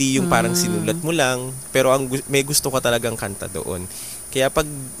song. Hindi yung parang sinulat mo lang, pero may gusto ka talagang kanta doon. Kaya pag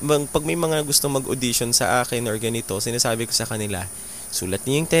may mga gusto mag-audition sa akin or ganito, sinasabi ko sa kanila, sulat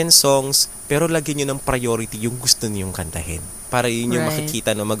niyo yung 10 songs, pero lagyan niyo ng priority yung gusto niyong kantahin. Para yun yung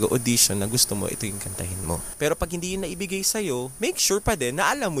makikita na mag-audition na gusto mo, ito yung kantahin mo. Pero pag hindi yun naibigay sa'yo, make sure pa din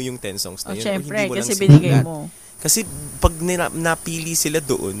na alam mo yung 10 songs na yun. Syempre, hindi mo kasi lang binigay mo. Kasi pag napili sila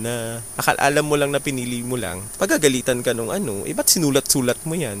doon na alam mo lang na pinili mo lang, pagagalitan ka nung ba't sinulat-sulat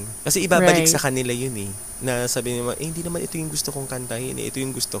mo yan? Kasi ibabalik sa kanila yun na sabi nila, hindi naman ito yung gusto kong kantahin, ito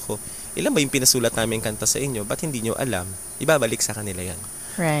yung gusto ko. Ilan ba yung pinasulat namin kanta sa inyo? Ba't hindi nyo alam? Ibabalik sa kanila yan.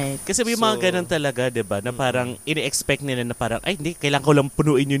 Right. Kasi may mga ganun talaga, 'di ba? Na parang ini-expect nila na parang hindi, kailangan ko lang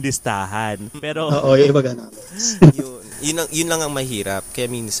punuin yung listahan. Pero oo, yung iba ganun. yun lang ang mahirap.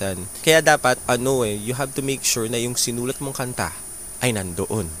 Kaya minsan, dapat you have to make sure na yung sinulat mong kanta ay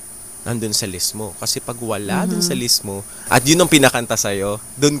nandun sa list mo. Kasi pag wala dun sa list mo, at yun ang pinakanta sa'yo,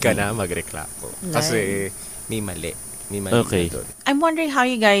 dun ka na magreklamo. Kasi may mali. Okay. I'm wondering how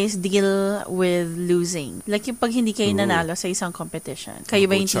you guys deal with losing. Like yung pag hindi kayo nanalo sa isang competition. Kayo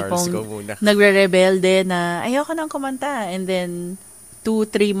ba yung tipong nagre-rebelde na ayoko nang kumanta and then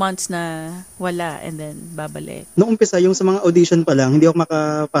 2-3 months na wala and then babalik. Noong umpisa, yung sa mga audition pa lang, hindi ako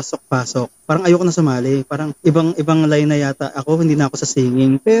makapasok-pasok. Parang ayoko na sumali. Parang ibang line na yata ako, hindi na ako sa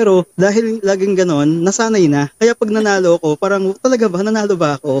singing. Pero dahil laging ganon, nasanay na. Kaya pag nanalo ako, parang talaga ba, nanalo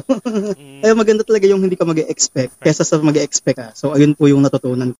ba ako? Kaya maganda talaga yung hindi ka mag-expect kesa sa mag-expect ka. So ayun po yung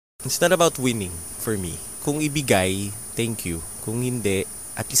natutunan. It's not about winning for me. Kung ibigay, thank you. Kung hindi,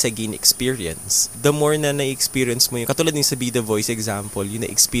 at least I gain experience. The more na na-experience mo yung, katulad yung sa Be The Voice example, yung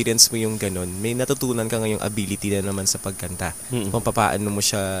na-experience mo yung ganun, may natutunan ka ngayong ability na naman sa pagkanta. Kung paano mo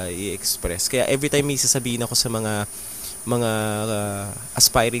siya i-express. Kaya every time may sasabihin ako sa mga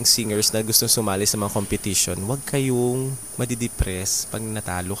aspiring singers na gustong sumali sa mga competition, huwag kayong madidepress pag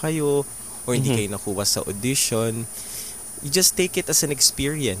natalo kayo or hindi kayo nakuha sa audition. You just take it as an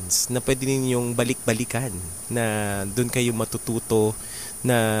experience na pwede ninyong balik-balikan, na doon kayo matututo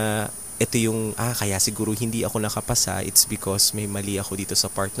na ito yung, kaya siguro hindi ako nakapasa, it's because may mali ako dito sa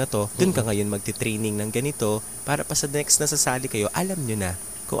part na to. Doon ka ngayon magti-training ng ganito para pa sa next na sasali kayo, alam nyo na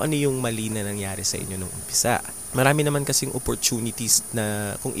kung ano yung mali na nangyari sa inyo nung umpisa. Marami naman kasing opportunities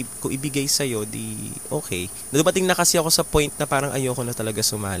na kung ibigay sa'yo, di okay. Dumating na kasi ako sa point na parang ayoko na talaga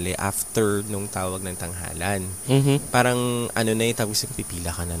sumali after nung tawag ng tanghalan. Parang tapos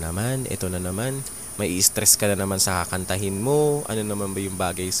pipila ka na naman, ito na naman, may stress ka na naman sa kakantahin mo, ano naman ba yung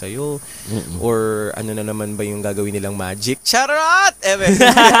bagay sa'yo, or ano na naman ba yung gagawin nilang magic. Charot!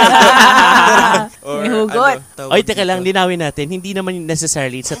 May hugot. Oy, teka lang, linawin natin. Hindi naman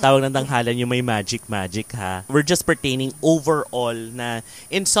necessarily sa tawag ng tanghalan yung may magic ha. We're just pertaining overall na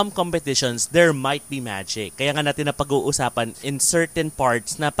in some competitions, there might be magic. Kaya nga natin na pag-uusapan in certain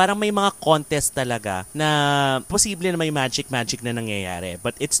parts na parang may mga contest talaga na posible na may magic na nangyayari.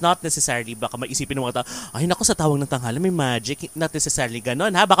 But it's not necessarily, baka maisipin ng mga tao, ay naku, sa tawag ng tanghalan may magic. Not necessarily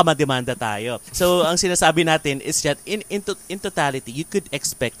ganon ha, baka mademanda tayo. So, ang sinasabi natin is that in totality, you could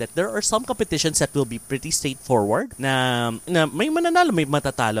expect that there are some competitions that will be pretty straightforward na may mananalo, may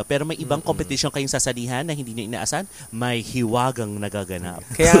matatalo, pero may ibang competition kayong sasalihan na hindi nyo inaasahan, may hiwagang nagaganap.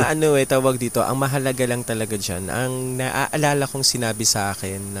 Kaya tawag dito, ang mahalaga lang talaga dyan, ang naaalala kong sinabi sa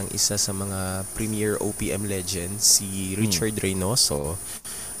akin ng isa sa mga premier OPM legends, si Richard Reynoso,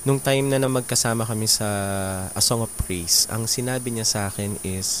 nung time na magkasama kami sa A Song of Praise, ang sinabi niya sa akin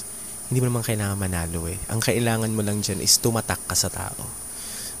is, hindi mo naman kailangan manalo eh. Ang kailangan mo lang dyan is tumatak ka sa tao.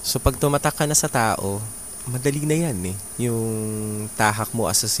 So pag tumatak ka na sa tao, madali na yan eh. Yung tahak mo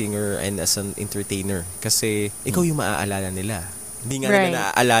as a singer and as an entertainer. Kasi ikaw yung maaalala nila. Hindi nga nila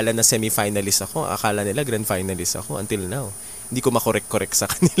naaalala na semi-finalist ako. Akala nila grand finalist ako until now. Hindi ko makorek-korek sa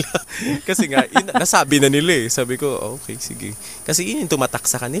kanila. Kasi nga, nasabi na nila eh. Sabi ko, okay, sige. Kasi yun yung tumatak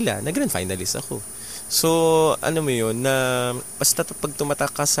sa kanila, na grand finalist ako. So, mo yun, na basta pag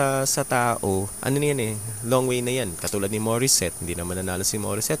tumatak ka sa tao, yan eh, long way na yan. Katulad ni Morissette, hindi naman nanalo si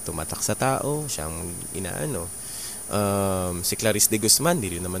Morissette, tumatak sa tao, siyang inaano. Si Clarice de Guzman,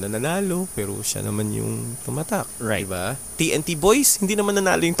 hindi rin naman nanalo, pero siya naman yung tumatak. Right. Diba? TNT Boys, hindi naman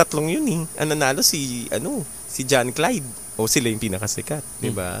nanalo yung tatlong yun eh. Ang nanalo si John Clyde. O sila yung pinakasikat, di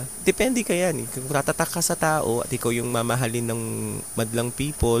ba? Depende ka yan. Kung tatatak ka sa tao at ikaw yung mamahalin ng madlang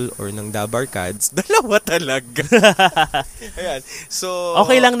people or ng dabarkads, dalawa talaga. Ayan. So,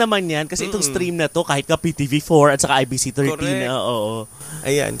 okay lang naman yan kasi itong stream na to, kahit ka PTV4 at saka IBC13 na, oo.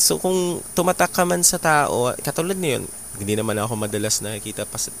 Ayan. So, kung tumatak ka man sa tao, katulad na yun, hindi naman ako madalas nakikita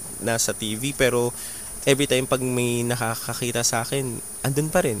pa sa TV, pero every time pag may nakakakita sa akin, andun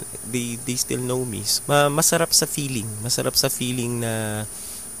pa rin. They still know me. Masarap sa feeling. Masarap sa feeling na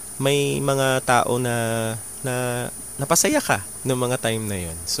may mga tao na napasaya ka ng mga time na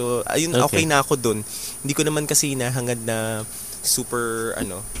yun. So, ayun, okay na ako dun. Hindi ko naman kasi hinahangad na super,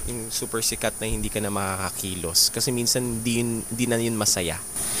 yung super sikat na hindi ka na makakakilos. Kasi minsan, di na yun masaya.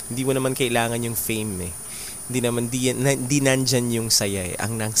 Hindi mo naman kailangan yung fame eh. Hindi nandyan yung saya eh.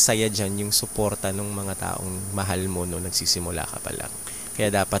 Ang nagsaya dyan yung suporta ng mga taong mahal mo no nagsisimula ka pa lang. Kaya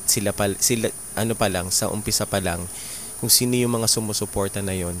dapat sila pa lang, sa umpisa pa lang, kung sino yung mga sumusuporta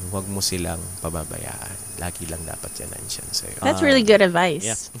na yon, huwag mo silang pababayaan. Lagi lang dapat yan nandyan sa'yo. That's really good advice.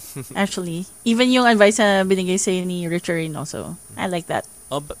 Yeah. Actually. Even yung advice na binigay sa'yo ni Richard Reynoso. I like that.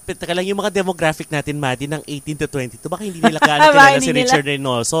 Teka lang, yung mga demographic natin, Maddie, ng 18 to 22, baka hindi nila kilala si Richard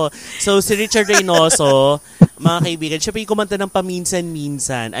Reynoso. So, si Richard Reynoso, mga kaibigan, siya pa yung kumanta ng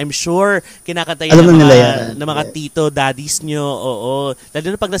paminsan-minsan. I'm sure, kinakanta yun ng mga tito, daddies nyo, oo. Lalo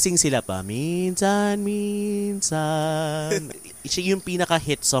na pag nasing sila pa, minsan. Siya yung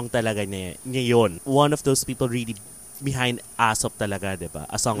pinaka-hit song talaga niya yun. One of those people really behind Aesop talaga, di ba?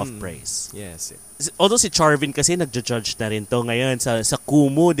 A Song of Praise. Yes. Although si Charvin kasi nagja-judge na rin to ngayon sa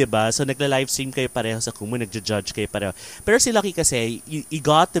Kumu, 'di ba? So nagla-livestream kayo pareho sa Kumu, nagja-judge kayo pareho. Pero si Lucky kasi, you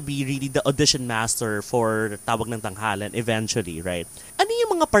got to be really the audition master for Tawag ng Tanghalan eventually, right? Ano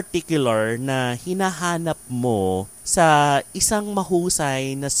yung mga particular na hinahanap mo sa isang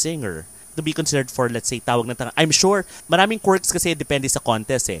mahusay na singer to be considered for, let's say, Tawag ng Tanghalan? I'm sure maraming quirks kasi depende sa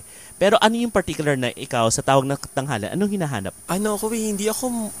contest eh. Pero ano yung particular na ikaw sa Tawag ng Tanghalan? Anong hinahanap? Hindi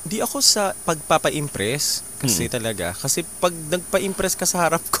ako sa pagpapa-impress kasi talaga. Kasi pag nagpa-impress ka sa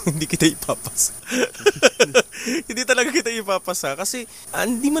harap ko, hindi kita ipapasa. Hindi talaga kita ipapasa. Kasi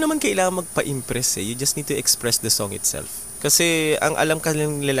hindi mo naman kailangan magpa-impress eh. You just need to express the song itself. Kasi ang alam ka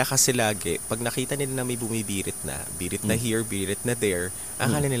nila kasi lagi, pag nakita nila na may bumibirit na here, birit na there,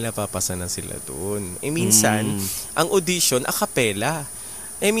 akala nila papasa na sila doon. Minsan, ang audition, a cappella.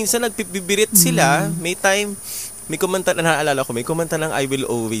 Minsan nagbibirit sila, may time, may kumanta na naalala ko, may kumanta lang I Will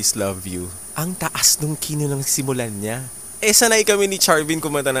Always Love You. Ang taas nung kino ng simulan niya. Sanay kami ni Charvin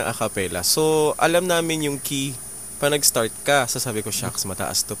kumanta ng a cappella. So, alam namin yung key. Pa nag-start ka, sasabi ko, shucks,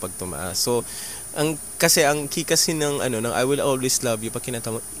 mataas to pag tumaas. So, ang key kasi ng I Will Always Love You, pag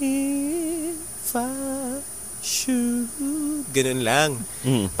kinanta mo, if I should, ganun lang.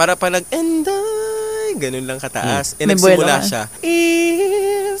 Para palag, and I, ganun lang kataas. Nagsimula siya,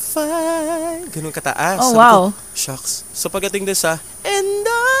 if I, ganun kataas. Oh, wow. Shucks. So, pagdating doon sa, and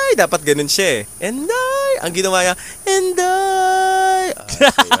I, dapat ganun siya eh. And I, ang ginawa niya, and I,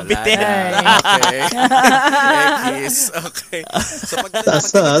 Bitin. Okay. Ekis. Okay. So,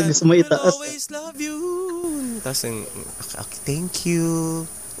 Taas gusto mo itaas. Always love you. Tapos, okay, thank you.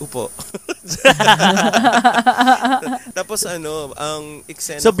 Upo. Tapos ang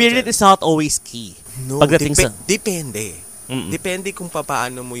eksena So, birit is not always key. No, pagdating sa... Depende. Depende kung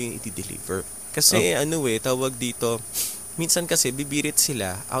paano mo yung i-deliver. Kasi tawag dito, minsan kasi bibirit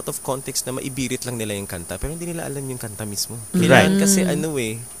sila out of context na maibirit lang nila yung kanta pero hindi nila alam yung kanta mismo. Kailangan kasi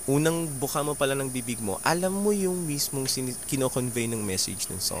unang buka mo pala ng bibig mo, alam mo yung mismong kino-convey ng message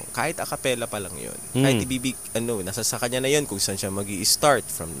ng song. Kahit a cappella pa lang yun. Kahit ibibig, nasa sa kanya na yun kung saan siya magi-start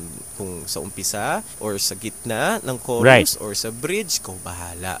from kung sa umpisa or sa gitna ng chorus or sa bridge, ko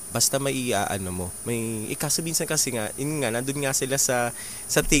bahala. Basta may minsan kasi nga, nandun nga sila sa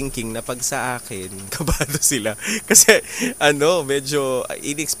thinking na pag sa akin, kabado sila. Kasi medyo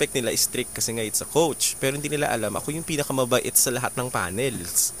in-expect nila strict kasi nga it's a coach. Pero hindi nila alam, ako yung pinakamabait sa lahat ng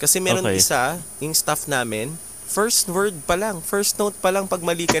panels. Kasi meron isa, yung staff namin, first note pa lang, pag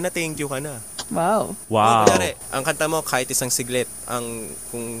mali ka na, thank you ka na. Wow. Kunyari, ang kanta mo, kahit isang siglet,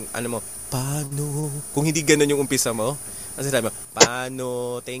 kung paano, kung hindi ganun yung umpisa mo, kasi sabi mo,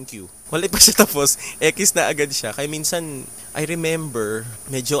 paano, thank you. Wala pa siya tapos, X na agad siya. Kaya minsan, I remember,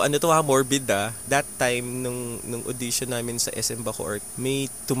 medyo morbid that time nung audition namin sa SM Bacoor, may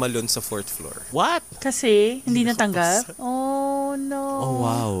tumalon sa 4th floor. What? Kasi, hindi natanggap? Oh, no. Oh,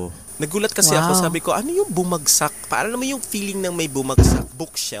 wow. Nagulat kasi ako, sabi ko, ano yung bumagsak? Para naman yung feeling ng may bumagsak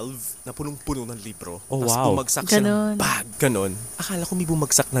bookshelf na punong-puno ng libro. Oh, tapos wow. bumagsak siya ng bag. Ganon. Akala ko may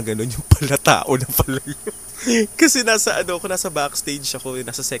bumagsak na ganon, yung pala tao na pala yun. Kasi nasa backstage ako,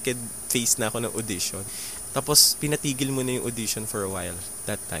 nasa second phase na ako ng audition. Tapos pinatigil mo na yung audition for a while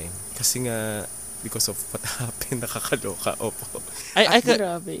that time. Kasi nga because of what happened, nakakaloka. Opo. I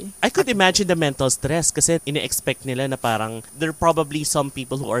could imagine the mental stress kasi ine-expect nila na parang there are probably some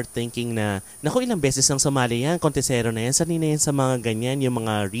people who are thinking na naku, ilang beses nang sumali yan, kontesero na yan, sanay na yan sa mga ganyan, yung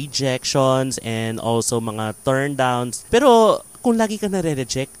mga rejections and also mga turn downs. Pero kung lagi ka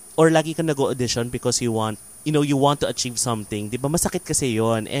na-reject or lagi ka nag-audition because you want to achieve something, di ba? Masakit kasi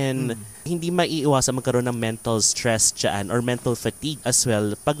yon and hindi maiiwasan magkaroon ng mental stress dyan or mental fatigue as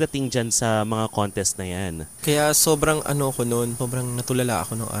well pagdating dyan sa mga contest na yan. Kaya sobrang sobrang natulala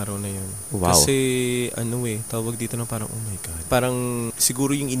ako nung araw na yun. Wow. Kasi tawag dito na parang, oh my God. Parang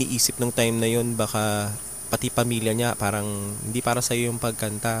siguro yung iniisip ng time na yun, baka pati pamilya niya, parang hindi para sa'yo yung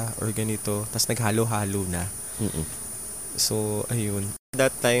pagkanta or ganito, tas naghalo-halo na. So, ayun.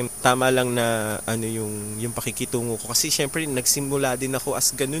 That time, tama lang na yung pakikitungo ko. Kasi syempre, nagsimula din ako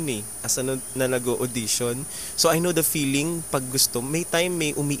as ganun as na nag-audition. So, I know the feeling pag gusto. May time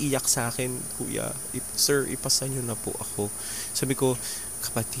may umiiyak sa akin, Kuya, sir, ipasa nyo na po ako. Sabi ko,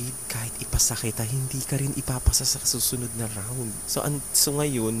 kapatid, kahit ipasa kita, hindi ka rin ipapasa sa susunod na round. So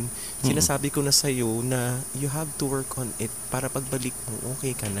ngayon, sinasabi ko na sa'yo na you have to work on it para pagbalik mo,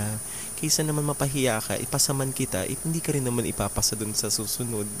 okay ka na. Kaysa naman mapahiya ka, ipasa man kita, hindi ka rin naman ipapasa dun sa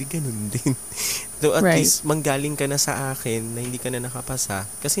sumusunod, di ganun din. So at Right. least manggaling ka na sa akin na hindi ka na nakapasa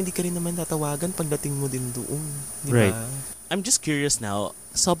kasi hindi ka rin naman tatawagan pagdating mo din doon. Di ba? Right. I'm just curious now,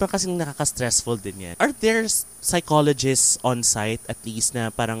 sobrang kasing nakaka-stressful din yan. Are there psychologists on site at least na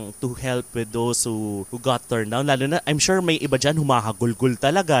parang to help with those who got turned down? Lalo na, I'm sure may iba dyan humahagulgul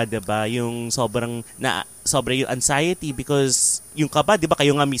talaga, diba? Yung sobra yung anxiety because yung kaba, diba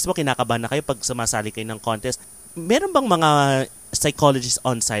kayo nga mismo kinakabahan na kayo pag sumasali kayo ng contest. Meron bang mga psychologists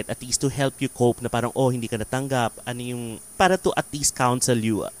on site at least to help you cope na parang, hindi ka natanggap? Ano yung, para to at least counsel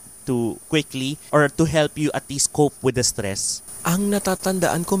you to quickly or to help you at least cope with the stress? Ang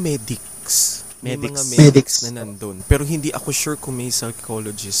natatandaan ko, medics. May Medics. mga medics Medics. na nandun. Pero hindi ako sure kung may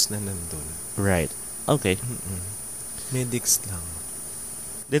psychologist na nandun. Right. Okay. Medics lang.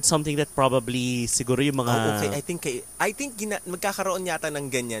 That's something that probably siguro yung mga... Okay. I think magkakaroon yata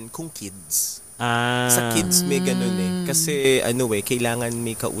ng ganyan kung kids. Ah, Sa kids may ganun eh. Kasi kailangan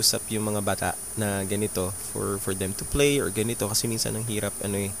may kausap yung mga bata na ganito for them to play or ganito kasi minsan ang hirap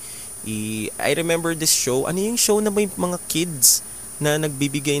I remember this show. Ano yung show na may mga kids na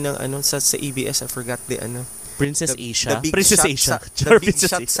nagbibigay ng sa ABS? I forgot the Princess Asia. The Big Princess Shot Asia. The Big Princess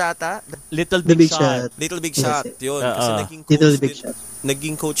Shot Asia. sata. Little The Big, Big Shot. Shot. Little Big Yes. Shot. Yun. Kasi Little Big Shot.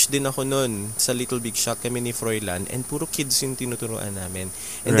 naging coach din ako nun sa Little Big Shot kami ni Froilan and puro kids yung tinuturuan namin.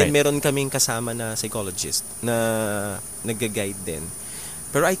 And then Right. meron kaming kasama na psychologist na nag-guide din.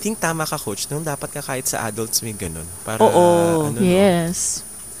 Pero I think tama ka, coach, nung dapat ka kahit sa adults may ganun. Para, Oo. no? Yes.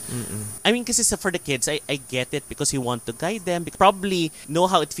 I mean, kasi for the kids, I get it because you want to guide them. Probably know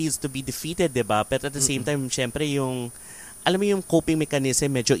how it feels to be defeated, diba? But at the same time, syempre alam mo yung coping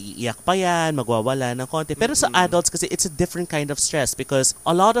mechanism, medyo iiyak pa yan, magwawala ng konti. Pero sa adults kasi, it's a different kind of stress because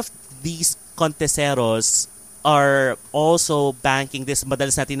a lot of these conteseros are also banking this.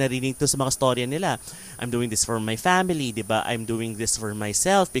 Madalas natin narinig to sa mga storya nila. I'm doing this for my family, diba? I'm doing this for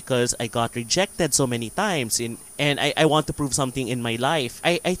myself because I got rejected so many times and I want to prove something in my life.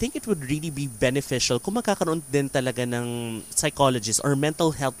 I think it would really be beneficial kung magkakaroon din talaga ng psychologist or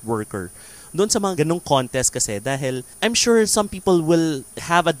mental health worker doon sa mga ganong contest kasi dahil I'm sure some people will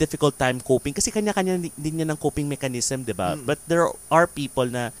have a difficult time coping kasi kanya-kanya din yan ng coping mechanism, diba? But there are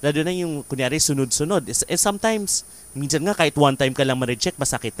people na, lalo na yung kunyari sunod-sunod. And sometimes, minsan nga kahit one time ka lang ma-reject,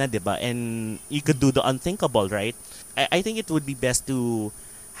 masakit na, diba? And you could do the unthinkable, right? I think it would be best to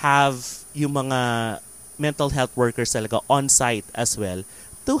have yung mga mental health workers talaga on-site as well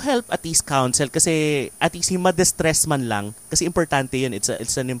to help at least counsel kasi at least yung ma-distress man lang kasi importante yun,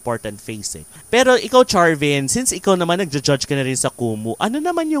 it's an important phase eh. Pero ikaw Charvin, since ikaw naman nagja-judge ka na rin sa Kumu, ano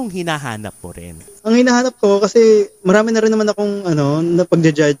naman yung hinahanap mo rin? Ang hinahanap ko kasi marami na rin naman akong na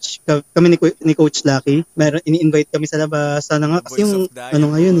pagja-judge kami ni Coach Lucky. Meron ini-invite kami sa labas. Sana nga kasi Voice yung of Diamond,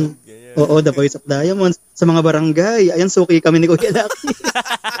 ngayon. ganyan. Oo, The Voice of Diamonds sa mga barangay. Ayan, suki kami ni Kuya Lucky.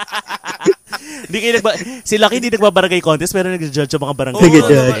 Si Lucky hindi nagbabarangay contest pero nagja-judge sa mga barangay.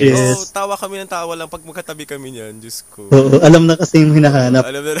 Nagja-judge, yes. Tawa kami ng tawa lang pag magkatabi kami niyan, Diyos ko. Oo, alam na kasi yung hinahanap.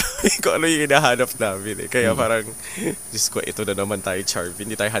 Alam na namin kung ano yung hinahanap namin eh. Kaya parang, Diyos ko, ito na naman tayo, Charvin.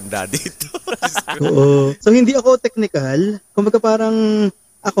 Hindi tayo handa dito. Diyos ko. Oo. So hindi ako technical. Kumbaga parang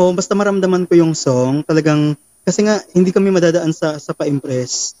ako, basta maramdaman ko yung song, talagang kasi nga hindi kami madadaan sa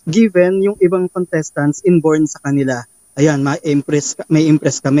pa-impress. Given yung ibang contestants inborn sa kanila. Ayan, may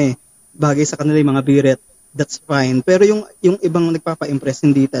impress kami. Bagay sa kanila yung mga biret. That's fine. Pero yung ibang nagpapa-impress,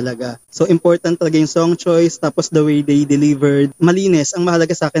 hindi talaga. So, important talaga yung song choice, tapos the way they delivered. Malinis. Ang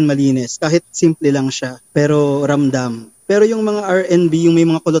mahalaga sa akin, malinis. Kahit simple lang siya. Pero ramdam. Pero yung mga R&B, yung may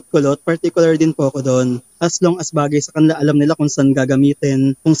mga kulot-kulot, particular din po ako doon. As long as bagay sa kanila, alam nila kung saan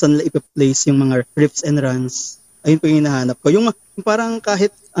gagamitin, kung saan nila ipa-place yung mga riffs and runs. Ayun po yung hinahanap ko. Yung parang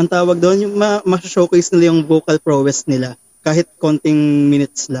kahit ang tawag doon, yung ma-showcase nila yung vocal prowess nila. Kahit konting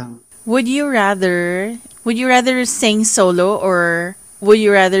minutes lang. Would you rather sing solo or would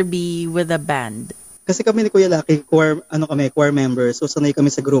you rather be with a band? Kasi kami ni Kuya Lucky, choir members. So sanay kami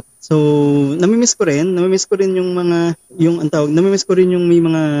sa group. So namimiss ko rin yung may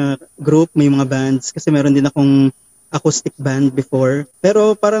mga group, may mga bands kasi meron din akong acoustic band before.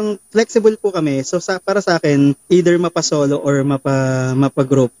 Pero parang flexible po kami. So para sa akin, either mapa-solo or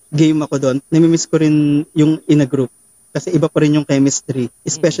mapa-group. Game ako doon. Namimiss ko rin yung in a group. Kasi iba pa rin yung chemistry.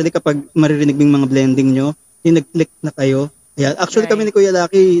 Especially kapag maririnig yung mga blending nyo, yung nag-click na kayo. Yeah, actually Right. kami ni Kuya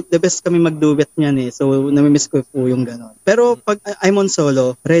Lucky, the best kami mag-duet niyan eh. So namimiss ko po yung gano'n. Pero pag I'm on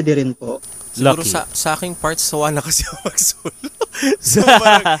solo, ready rin po. Siguro Lucky. sa aking part, sawa na kasi ako mag-solo. So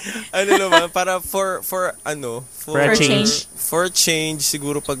parang, naman, para for a change. For change,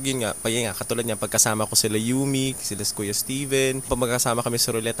 siguro pag yun nga, katulad niya, pagkasama ko sila Yumi, sila Kuya Steven, pag magkasama kami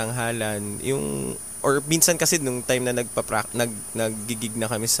sa Ruletang Halan, or minsan kasi nung time na naggigig na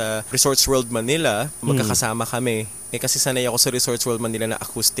kami sa Resorts World Manila, magkakasama kami. Kasi sanay ako sa Resorts World Manila na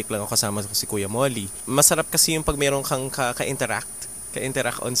acoustic lang ako kasama ko si Kuya Molly. Masarap kasi yung pag meron kang ka-interact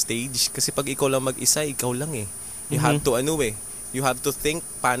on stage. Kasi pag ikaw lang mag-isa, ikaw lang eh. You have to you have to think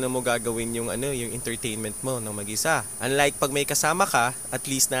paano mo gagawin yung entertainment mo ng mag-isa. Unlike pag may kasama ka, at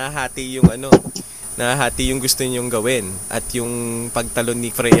least nahahati yung gusto niyong gawin at yung pagtalon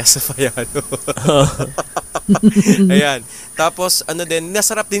ni Freya sa Fayano. Ayan. Tapos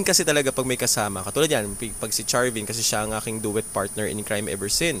nasarap din kasi talaga pag may kasama. Katulad yan, pag si Charvin kasi siya ang aking duet partner in Crime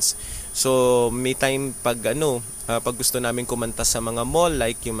Ever Since. So, may time pag gusto namin kumanta sa mga mall,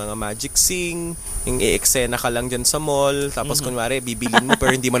 like yung mga Magic Sing, yung i-eksena ka lang dyan sa mall, tapos kunwari, bibilin mo,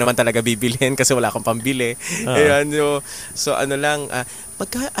 pero hindi mo naman talaga bibilhin kasi wala kang pambili. Ayan, so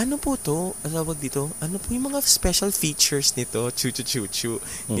ano po to? Tawag dito? Ano po yung mga special features nito? Chu-chu-chu-chu.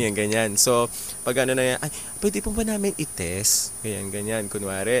 Ganyan. So, pag na yan, pwede po ba namin i-test? Ganyan.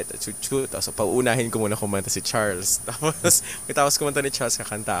 Kunwari, chu-chu. Tapos, pauunahin ko muna kumanta si Charles. Tapos kumanta ni Charles,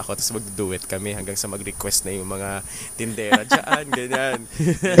 kakanta ako. Tapos, mag-duet kami hanggang sa mag-request na yung mga tindera dyan. Ganyan.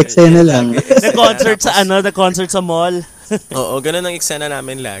 Eksena lang. The concert sa mall. Oo, ganun ang eksena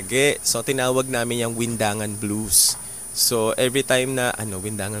namin lagi. So, tinawag namin yung Windangan Blues. So, every time na,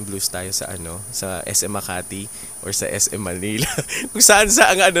 Windangan Blues tayo sa SM Makati or sa SM Manila. Kung saan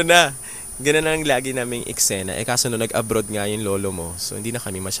ganun ang lagi naming eksena. Kaso nung nag-abroad nga yung lolo mo, so hindi na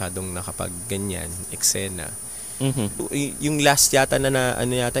kami masyadong nakapag-ganyan, eksena. Yung last yata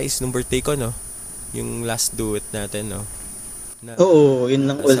yata is nung birthday ko, no? Yung last duet natin, no? Oo,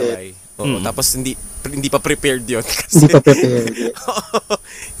 yun lang ulit. Oo, tapos hindi pa prepared yun. Hindi pa prepared.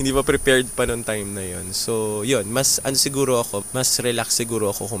 Hindi pa prepared pa nung time na yun. So, yun, mas relax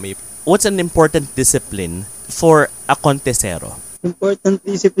siguro ako kung may... What's an important discipline for a contesero? Important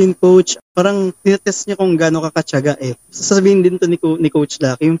discipline, coach. Parang tinetest niya kung gaano kakatsaga eh. Sasabihin din to ni Coach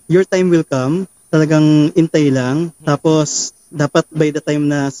Lucky, your time will come. Talagang intay lang. Tapos, dapat by the time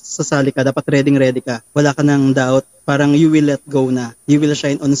na sasali ka, dapat ready ka. Wala ka ng doubt. Parang you will let go na. You will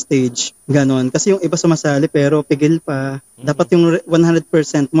shine on stage. Ganon. Kasi yung iba sumasali pero pigil pa. Dapat yung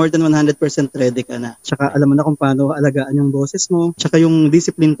 100%, more than 100% ready ka na. Tsaka alam mo na kung paano alagaan yung boses mo. Tsaka yung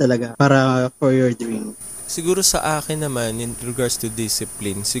discipline talaga para for your dream. Siguro sa akin naman, in regards to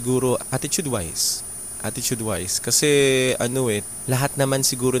discipline, siguro attitude-wise. Kasi lahat naman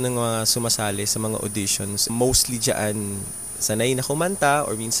siguro ng mga sumasali sa mga auditions, mostly dyan sanay na kumanta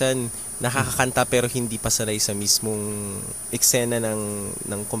or minsan nakakakanta pero hindi pa sanay sa mismong eksena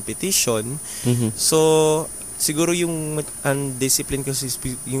ng competition. So, siguro yung undiscipline kasi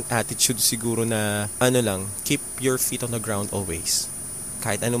yung attitude siguro na keep your feet on the ground always.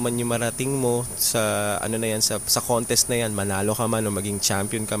 Kahit ano man yung marating mo sa sa contest na yan, manalo ka man o maging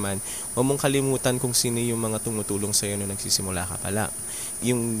champion ka man, huwag mong kalimutan kung sino yung mga tumutulong sa iyo nung nagsisimula ka pa lang.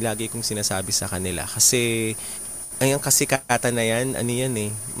 Yung lagi kong sinasabi sa kanila kasi ang kasikatan na yan,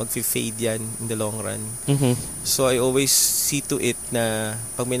 magfi-fade yan in the long run. So I always see to it na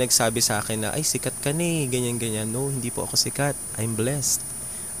pag may nagsabi sa akin na, ay sikat ka na ganyan. No, hindi po ako sikat. I'm blessed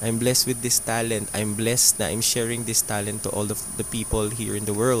with this talent. I'm blessed na I'm sharing this talent to all of the people here in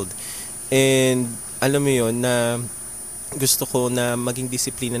the world. And alam mo yun, na gusto ko na maging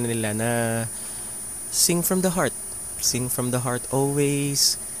disiplina nila na sing from the heart. Sing from the heart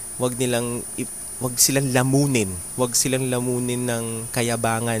always. Wag silang lamunin. Wag silang lamunin ng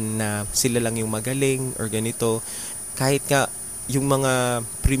kayabangan na sila lang yung magaling or ganito. Kahit nga yung mga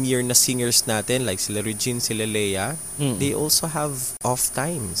premier na singers natin like sila Regine, sila Leia, they also have off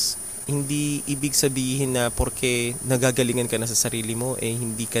times. Hindi ibig sabihin na porque nagagalingan ka na sa sarili mo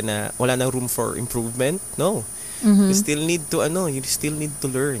wala na room for improvement. No. You still need to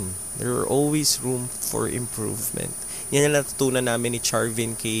learn. There are always room for improvement. Yan ang natutunan namin ni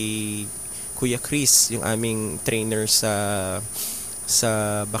Charvin kay Kuya Chris, yung aming trainer sa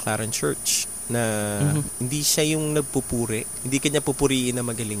Baclaran Church, na hindi siya yung nagpupuri. Hindi kanya pupuriin na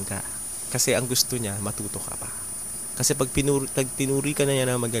magaling ka. Kasi ang gusto niya, matuto ka pa. Kasi pag pinuri ka na niya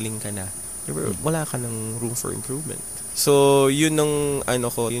na magaling ka na, wala ka ng room for improvement. So, yun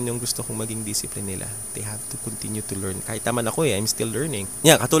yung gusto kong maging discipline nila. They have to continue to learn. Kahit naman ako I'm still learning.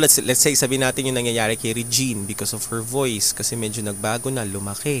 Katulad, let's say, sabihin natin yung nangyayari kay Regine because of her voice, kasi medyo nagbago na,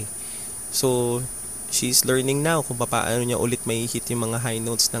 lumaki. So, she's learning now kung paano niya ulit may hit yung mga high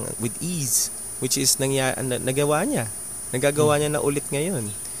notes with ease, which is nagagawa niya na ulit ngayon.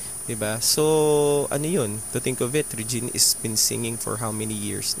 Diba? So, ano yun? To think of it, Regine has been singing for how many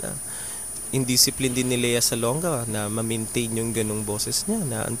years na? Indiscipline din ni Lea Salonga na ma-maintain yung ganong boses niya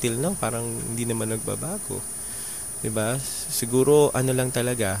na until now parang hindi naman nagbabago. Diba? Siguro ano lang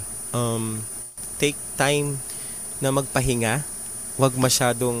talaga, take time na magpahinga, wag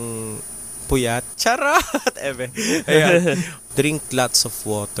masyadong puyat. Charot! Ayan. Drink lots of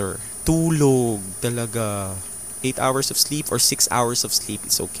water. Tulog talaga. 8 hours of sleep or 6 hours of sleep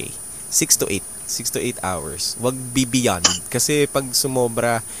is okay. 6 to 8. 6 to 8 hours. Wag beyond. Kasi pag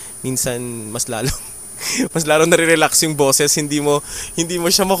sumobra, minsan mas lalong nare-relax yung boses, hindi mo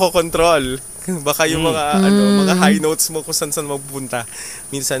siya makokontrol. Baka yung mga high notes mo kung saan magpupunta.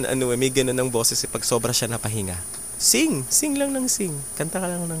 Minsan may ganun ng boses pag sobra siya napahinga. Sing lang ng sing. Kanta ka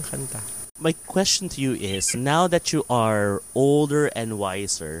lang ng kanta. My question to you is, now that you are older and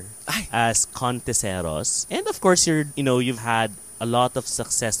wiser as conteseros, and of course you've had a lot of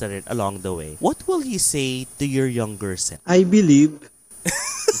success along the way, what will you say to your younger self? I believe.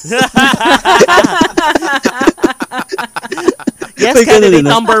 Yes, candidate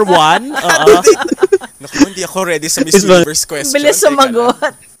number 1. Naku, hindi ako ready sa Miss Universe question. Bilis sumagot.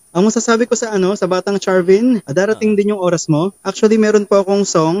 Ang masasabi ko sa Batang Charvin, darating din yung oras mo. Actually, meron po akong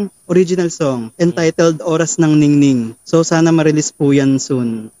original song, entitled Oras ng Ningning. So, sana ma-release po yan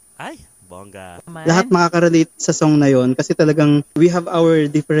soon. Ay, bongga. Lahat makaka-relate sa song na yon kasi talagang we have our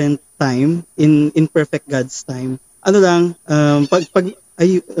different time in perfect God's time. Ano lang,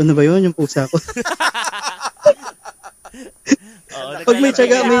 ano ba yun? Yung pusa ko. Pag may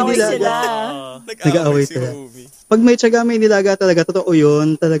tiyaga, may nilaga. Nag-aaway sila. Pag may tiyaga, may nilaga talaga. Totoo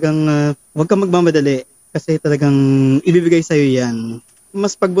yun. Talagang huwag kang magmamadali. Kasi talagang ibibigay sa'yo yan.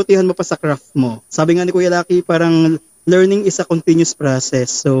 Mas pagbutihan mo pa sa craft mo. Sabi nga ni Kuya Lucky, parang learning is a continuous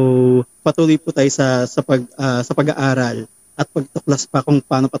process. So, patuloy po tayo sa pag-aaral. At pagtuklas pa kung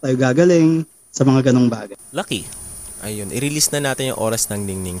paano pa tayo gagaling sa mga ganong bagay. Lucky. Ayun, i-release na natin yung Oras ng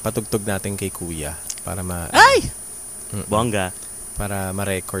Ningning. Patugtog natin kay Kuya para Bongga. Para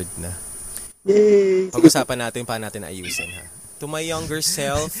ma-record na. Yay! Pag-usapan natin paano natin ayusin, ha. To my younger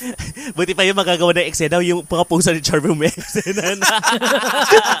self. Buti pa yung magagawa ng eksena, yung mga pusa ni Charvin may eksena na.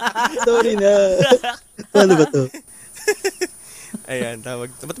 Sorry na. Ano ba to? Ayan,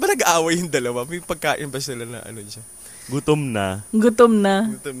 tawag. Ba't ba nag-aaway yung dalawa? May pagkain ba sila na siya? Gutom na.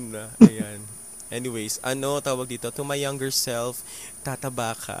 Ayan. Anyways, tawag dito? To my younger self,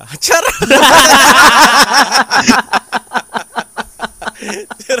 tataba ka. Charot!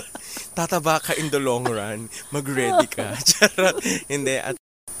 Tataba ka in the long run. Mag-ready ka. Charot. Hindi. At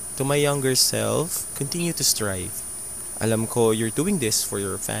to my younger self, continue to strive. Alam ko, you're doing this for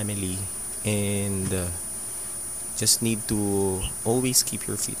your family. And just need to always keep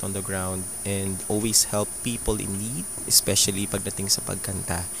your feet on the ground and always help people in need, especially pagdating sa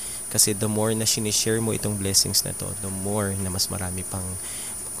pagkanta. Kasi the more na sinishare mo itong blessings na to, the more na mas marami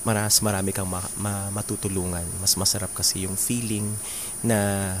kang matutulungan. Mas masarap kasi yung feeling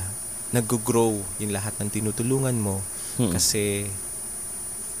na nag-grow yung lahat ng tinutulungan mo kasi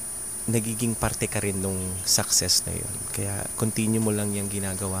nagiging parte ka rin nung success na yun. Kaya continue mo lang yung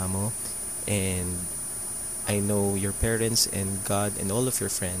ginagawa mo, and I know your parents and God and all of your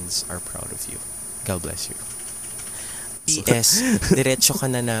friends are proud of you. God bless you. P.S. Diretso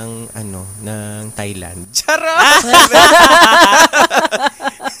ka na ng Thailand. Charot!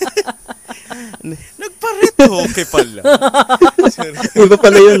 Nagparetoke pala. Iba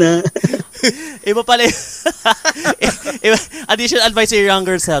pala yun, ha? Iba pala yun. Additional advice to your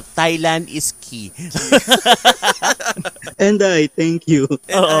younger self, Thailand is key. And I thank you.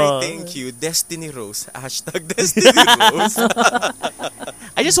 And I thank you. Destiny Rose. #Destiny Rose.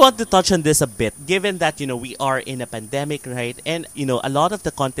 I just want to touch on this a bit, given that, we are in a pandemic, right? And, a lot of the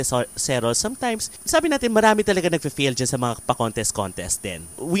conteseros, sometimes, sabi natin, marami talaga nagfe-fail dyan sa mga pa-contest din.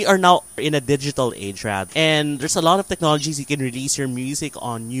 We are now in a digital age, right? And there's a lot of technologies. You can release your music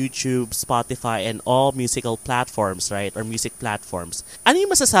on YouTube, Spotify, and all musical platforms, right? Or music platforms. Ano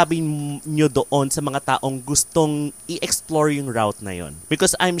yung masasabi nyo doon sa mga taong gustong i-explore yung route na yon?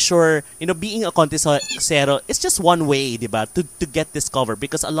 Because I'm sure, being a contesero is just one way, di ba? To get discovered.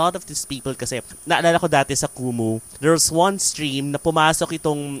 Because a lot of these people kasi, naalala ko dati sa Kumu, there was one stream na pumasok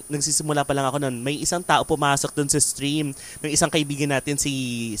nagsisimula pa lang ako noon, may isang tao pumasok dun sa stream ng isang kaibigan natin,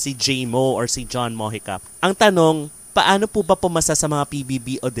 si J-Mo or si John Mojica. Ang tanong, paano po ba pumasa sa mga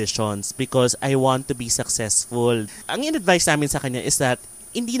PBB auditions? Because I want to be successful. Ang in-advise namin sa kanya is that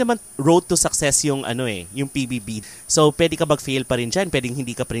hindi naman road to success yung PBB. So, pwede ka mag-fail pa rin dyan. Pwedeng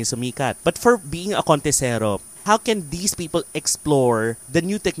hindi ka pa rin sumikat. But for being a contesero, how can these people explore the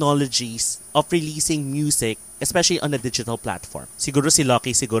new technologies of releasing music, especially on a digital platform? Siguro si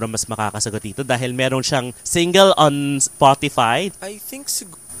Lucky siguro mas makakasagot dito dahil meron siyang single on Spotify. I think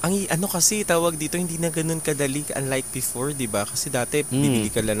ang ano kasi tawag dito, hindi na ganun kadali unlike before, 'di ba? Kasi dati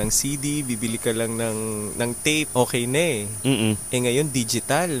bibili ka lang ng CD, bibili ka lang ng tape, okay na eh. Eh ngayon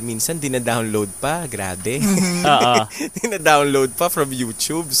digital, minsan dina-download pa, grabe. Dina-download pa from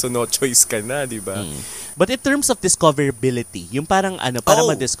YouTube, so no choice ka na, 'di ba? But in terms of discoverability, yung parang para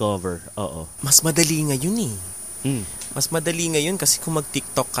ma-discover. Oo. Mas madali ngayon eh. Mas madali ngayon kasi kung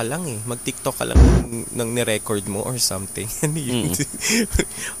mag-TikTok ka lang ng ni-record mo or something.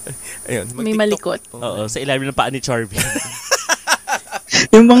 Ayun, May malikot. Oo, sa ilalim ng paa ni Charvin.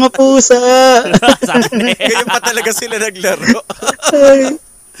 Yung mga pusa. Ngayon pa talaga sila naglaro.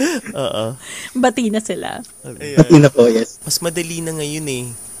 Oo. Bati na sila. Pati na po, yes. Mas madali na ngayon eh.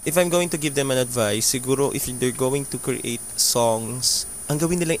 If I'm going to give them an advice, siguro if they're going to create songs, ang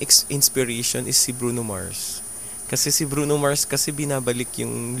gawin nilang inspiration is si Bruno Mars. Kasi si Bruno Mars kasi binabalik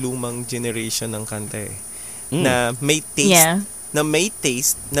yung lumang generation ng kanta eh. Na may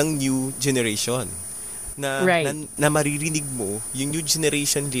taste ng new generation. Na maririnig mo yung new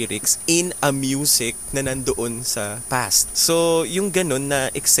generation lyrics in a music na nandoon sa past. So, yung ganun na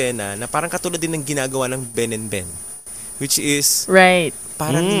eksena na parang katulad din ng ginagawa ng Ben and Ben. Which is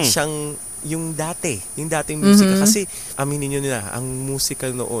parang din siyang yung dating musika. Kasi aminin nyo na, ang musika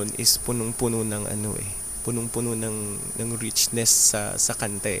noon is punong-puno ng punong-puno ng richness sa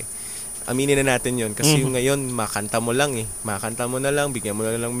kanta eh. Aminin na natin yon kasi yung ngayon makanta mo lang makanta mo na lang, bigyan mo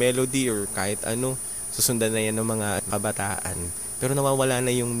na lang melody or kahit ano, susundan na yan ng mga kabataan, pero nawawala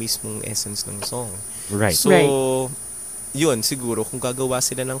na yung mismong essence ng song. So yun, siguro kung gagawa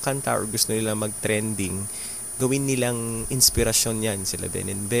sila ng kanta or gusto nila mag-trending, gawin nilang inspirasyon yan, sila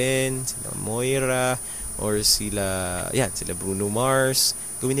Ben and Ben, sila Moira, or sila Bruno Mars.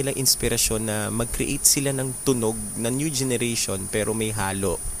 Gawin nilang inspirasyon na mag-create sila ng tunog na new generation pero may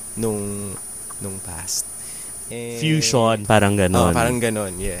halo nung past. Fusion, parang ganon. Parang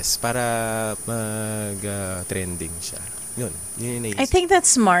ganon, yes. Para mag-trending siya. Yun yung I think that's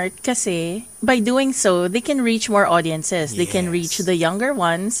smart kasi by doing so, they can reach more audiences. They can reach the younger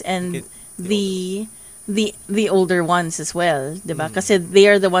ones and the older ones as well, 'di ba? Kasi they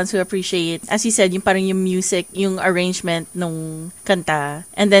are the ones who appreciate, as you said, yung parang yung music, yung arrangement nung kanta.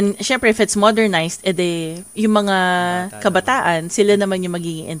 And then syempre if it's modernized, yung mga kabataan, sila naman yung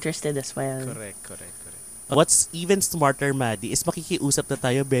magiging interested as well. Correct. What's even smarter, Maddie, is makikiusap na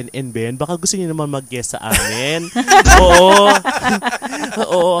tayo, Ben and Ben. Baka gusto niyo naman mag-guest sa amin.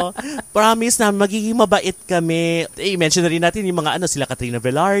 Oo. Promise na, magiging mabait kami. I-mention na rin natin yung mga sila Katrina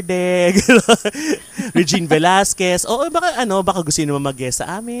Velarde, Regine Velasquez. Baka gusto niyo naman mag-guest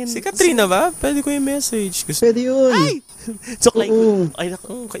sa amin. Si Katrina ba? Pwede ko yung message. Pwede yun. Ay!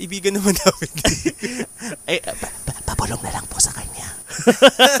 Kaibigan naman namin. Papulong na lang po sa kanya.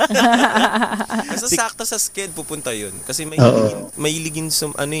 Kasi sakto sa sked pupunta yun. Kasi mahiligin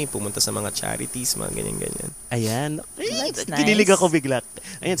pumunta sa mga charities, mga ganyan-ganyan. Ayan. That's nice. Kinilig ako bigla.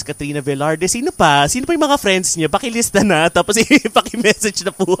 Ayan, si Katrina Velarde. Sino pa? Sino pa yung mga friends niya? Pakilista na, tapos paki-message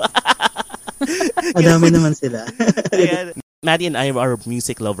na po. Madami naman sila. Ayan. Maddie and I are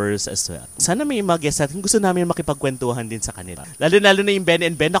music lovers as well. Sana may mga guests natin. Gusto namin makipagkwentuhan din sa kanila. Lalo na yung Ben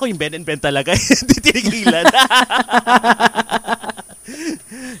and Ben. Ako yung Ben and Ben talaga. Hindi tinigilan.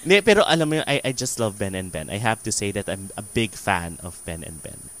 Pero alam mo yun, I just love Ben and Ben. I have to say that I'm a big fan of Ben and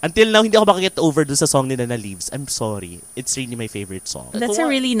Ben. Until now, hindi ako makaget over dun sa song nila na Leaves. I'm sorry. It's really my favorite song. That's a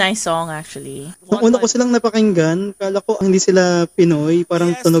really nice song actually. Nung una ko silang napakinggan, kala ko hindi sila Pinoy.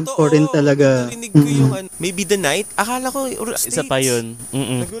 Parang tunog foreign talaga. Narinig ko yung Maybe the Night. Akala ko isa pa yun.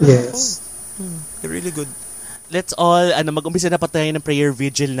 Yes. They're really good. Let's all, mag-umpisa na pa tayo ng prayer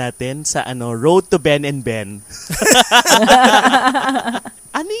vigil natin sa Road to Ben and Ben.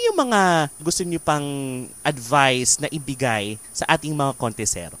 Ano yung mga gusto niyo pang advice na ibigay sa ating mga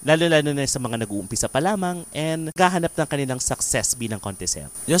kontesero? Lalo-lalo na sa mga nag-uumpisa pa lamang and naghahanap ng kanilang success bilang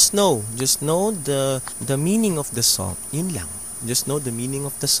kontesero. Just know the meaning of the song. Yun lang. Just know the meaning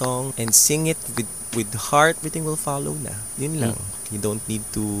of the song and sing it with heart. Everything will follow na. Yun lang. You don't need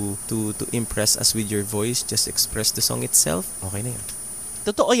to impress us with your voice. Just express the song itself. Okay na yun.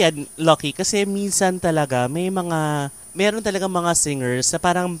 Totoo yan, Lucky, kasi minsan talaga meron talaga mga singers na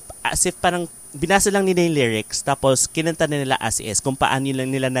parang as if parang binasa lang nila yung lyrics tapos kinanta na nila as is kung paano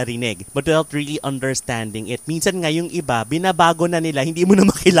lang nila narinig but without really understanding it. Minsan nga yung iba, binabago na nila, hindi mo na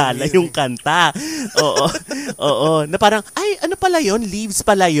makilala yung kanta. Oo. Na parang, ay, ano pala yun? Leaves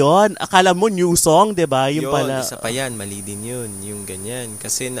pala yun. Akala mo new song, di ba? Yung Yun, pala. isa pa yan. Mali din yun. Yung ganyan.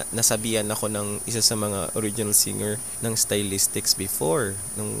 Kasi nasabihan ako ng isa sa mga original singer ng Stylistics before.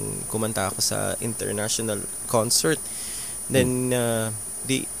 Nung kumanta ako sa international concert. Then,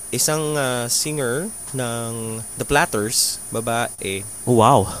 isang singer ng The Platters, babae,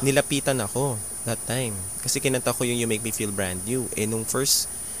 Wow. nilapitan ako that time. Kasi kinanta ko yung You Make Me Feel Brand New. Nung first,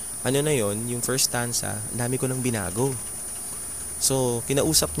 yung first stanza, dami ko nang binago. So,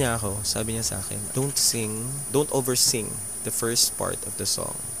 kinausap niya ako, sabi niya sa akin, don't oversing the first part of the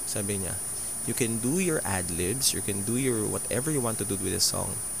song. Sabi niya, you can do your ad-libs, you can do your whatever you want to do with the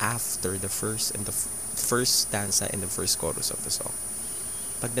song after the first stanza and the first chorus of the song.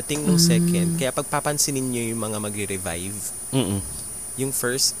 Pagdating ng second, kaya pagpapansinin niyo yung mga magre-revive, yung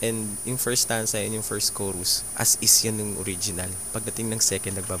first stanza and yung first chorus, as is yan yung original. Pagdating ng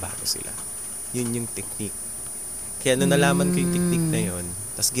second, nagbabago sila. Yun yung technique. Kaya nung nalaman ko yung technique na yun,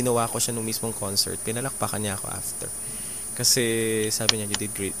 tapos ginawa ko siya nung mismong concert, pinalakpakan niya ako after. Kasi sabi niya,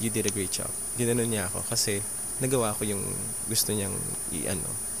 you did a great job. Ginanon niya ako kasi nagawa ko yung gusto niyang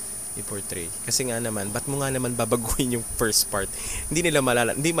i-portray. Kasi nga naman, ba't mo nga naman babaguhin yung first part?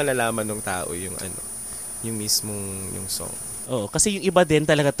 Hindi malalaman ng tao yung yung mismong yung song. Oo, kasi yung iba din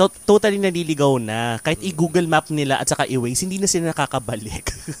talaga totally naliligaw na. Kahit i-Google Map nila at saka i-Waze, hindi na sila nakakabalik.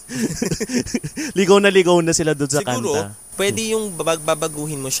 ligaw na sila doon sa Siguro, kanta. pwede yung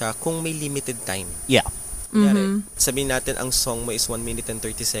babaguhin mo siya kung may limited time. Yeah. Kunyari, sabihin natin ang song mo is 1 minute and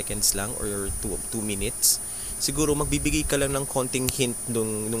 30 seconds lang or 2 minutes. Siguro magbibigay ka lang ng konting hint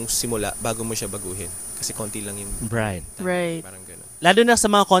nung simula bago mo siya baguhin. Kasi konti lang yung Right. Right. parang gano'n. Lalo na sa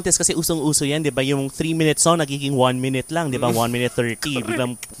mga contest kasi usong-uso yan, 'di ba? Yung 3-minute song nagiging 1 minute lang, 'di ba? 1 minute 30,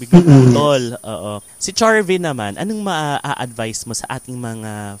 biglang putol. Oo. Si Charvin naman, anong ma-advise mo sa ating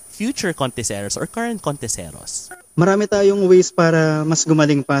mga future conteseros or current conteseros? Marami tayong ways para mas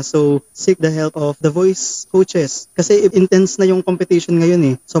gumaling pa. So, seek the help of the voice coaches. Kasi intense na yung competition ngayon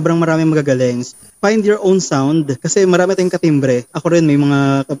eh. Sobrang maraming magagaling. Find your own sound. Kasi marami tayong katimbre. Ako rin, may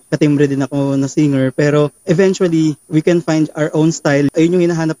mga katimbre din ako na singer. Pero eventually, we can find our own style. Ayun yung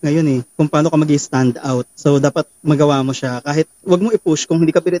hinahanap ngayon eh. Kung paano ka mag-stand out. So, dapat magawa mo siya. Kahit wag mo i-push. Kung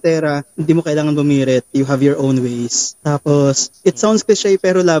hindi ka piritera, hindi mo kailangan bumirit. You have your own ways. Tapos, it sounds cliche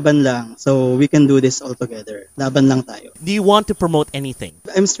pero laban lang. So, we can do this all together. Laban lang tayo. Do you want to promote anything?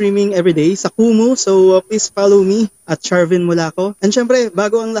 I'm streaming every day sa Kumu, so please follow me at Charvin Mulako. And syempre,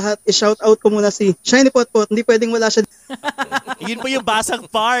 bago ang lahat, i-shout out ko muna si Shiny Potpot. Hindi pwedeng wala siya. Yun po yung basang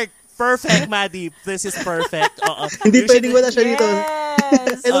part. Perfect, Maddie. This is perfect. Oo. Hindi pwedeng wala siya dito.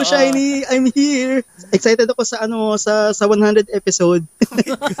 Yes. Hello Shiny, I'm here. Excited ako sa 100 episode.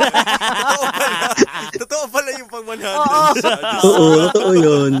 Totoo pala yung pag 100. Oo, totoo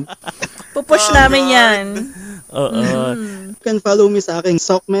 'yun. Pupush namin yan. Oo. You can follow me sa aking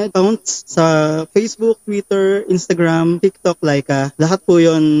Sockmed accounts sa Facebook, Twitter, Instagram, TikTok, Laika. Lahat po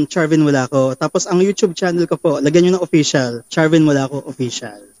 'yon Charvin Mulako. Tapos ang YouTube channel ko po, lagyan niyo ng official, Charvin Mulako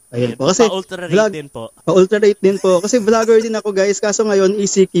official. Ayun po. Kasi Pa-ultra-rate din po. Pa-ultra-rate din po. Kasi vlogger din ako guys. Kaso ngayon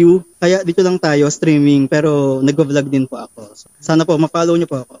ECQ. Kaya dito lang tayo streaming. Pero nagvo-vlog din po ako. So, sana po ma-follow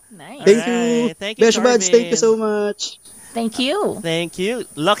niyo po ako. Nice. Thank you. Thank you, Besh Buds, thank you Charvin. so much. Thank you. Thank you.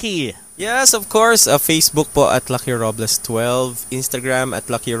 Lucky. Yes, of course. Facebook po at Lucky Robles 12. Instagram at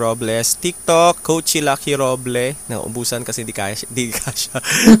Lucky Robles. TikTok, Coachy Lucky Roble. Naubusan kasi di kaya siya.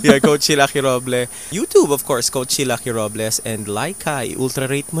 Yeah, Coachy Lucky Roble. YouTube, of course, Coachy Lucky Robles. And Laika,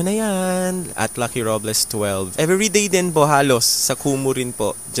 i-ultra-rate mo na yan. At Lucky Robles 12. Everyday din po halos. Sa Kumu rin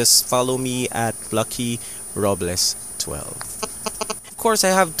po. Just follow me at Lucky Robles 12. Of course,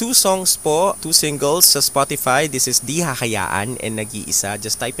 I have 2 songs po, 2 singles sa Spotify. This is Di Hakayaan and Nag-iisa.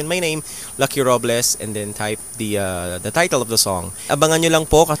 Just type in my name, Lucky Robles, and then type the title of the song. Abangan nyo lang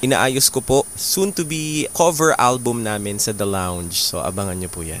po, kasi inaayos ko po soon to be cover album namin sa The Lounge. So, abangan nyo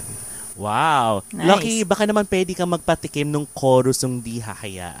po yan. Wow. Nice. Lucky, baka naman pwede kang magpatikim nung chorus ng Di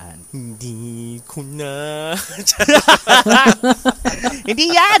Hakayaan. Hindi ko na... Hindi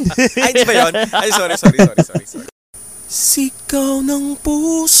yan! Ay, di ba yun? Ay, sorry. Sigaw ng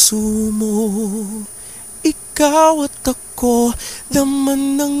puso mo, ikaw at ako,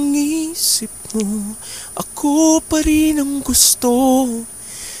 laman ng isip mo, ako pa rin ang gusto.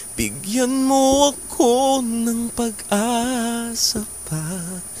 Bigyan mo ako ng pag-asa pa,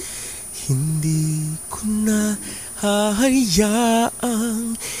 hindi ko na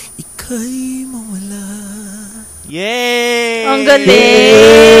hahayaang ika'y mawala. Yay! Ang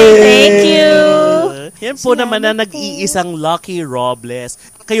galing! Thank you! Yan po naman na nag-iisang Lucky Robles.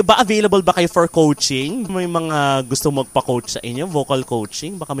 Kayo ba, available ba kayo for coaching? May mga gusto magpa-coach sa inyo? Vocal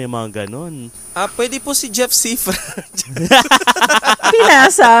coaching? Baka may mga ganun. Pwede po si Jeff Cifra.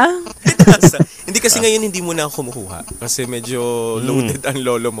 Pinasa. Hindi kasi ngayon hindi mo na ako kumukuha. Kasi medyo loaded ang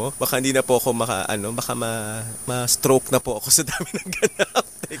lolo mo. Baka hindi na po ako baka ma-stroke na po ako sa dami ng ganap.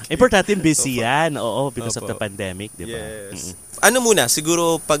 Importante busy yan. Oo, because of the pandemic, di ba? Yes. Ano muna,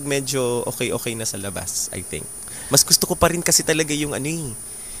 siguro pag medyo okay na sa labas, I think. Mas gusto ko pa rin kasi talaga yung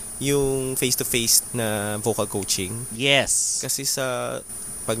yung face-to-face na vocal coaching. Yes. Kasi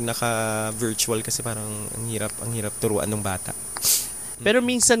pag naka-virtual kasi parang ang hirap turuan ng bata. Pero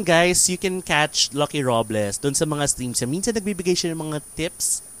minsan guys, you can catch Lucky Robles doon sa mga streams. Minsan nagbibigay siya ng mga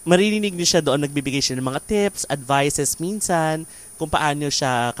tips. Maririnig niyo siya doon, nagbibigay siya ng mga tips, advices minsan, kung paano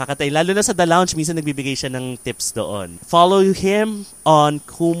siya kakatay. Lalo na sa The Lounge, minsan nagbibigay siya ng tips doon. Follow him on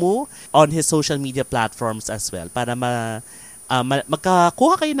Kumu, on his social media platforms as well, para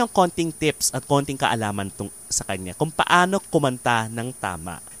magkakuha kayo ng konting tips at konting kaalaman sa kanya kung paano kumanta ng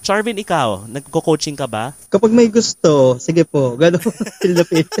tama. Charvin, ikaw, nagko-coaching ka ba? Kapag may gusto, sige po, gano'n. Feel the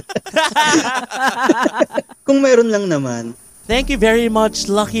pain. Kung meron lang naman. Thank you very much,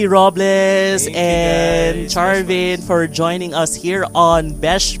 Lucky Robles Thank you, and guys. Charvin, for joining us here on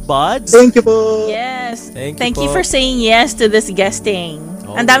Besh Buds. Thank you po. Yes. Thank you you po. for saying yes to this guesting.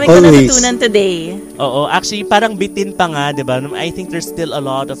 Oh. Ang dami ko Always. natutunan today. Oo, actually parang bitin pa nga, 'di ba? I think there's still a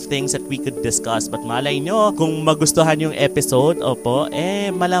lot of things that we could discuss, but malay nyo, kung magustuhan yung episode,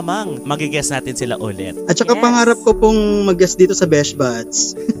 malamang magigess natin sila ulit. At saka Yes. pangarap ko pong mag-guest dito sa Besh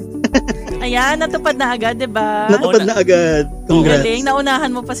Buds. Ayan, natupad na agad, di ba? Natupad na agad. Ang Congrats. galing,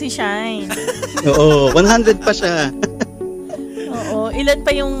 naunahan mo pa si Shine. Oo, 100 pa siya. Oo, ilan pa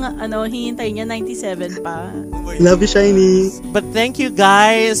yung hihintay niya? 97 pa. Love you, Shiny. But thank you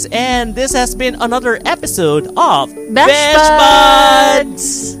guys, and this has been another episode of Besh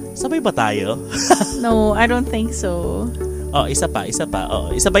Buds! Sabay ba tayo? No, I don't think so. Isa pa.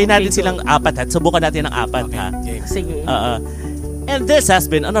 Isabay natin Okay, silang apat at subukan natin ang apat ha. Game. Sige. And this has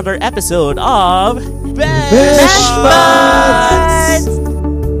been another episode of Besh Besh Buds! Buds!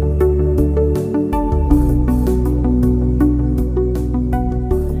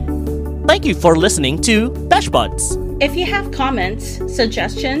 Thank you for listening to Besh Buds. If you have comments,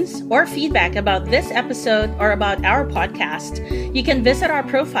 suggestions, or feedback about this episode or about our podcast, you can visit our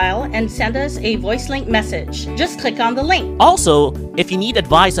profile and send us a voice link message. Just click on the link. Also, if you need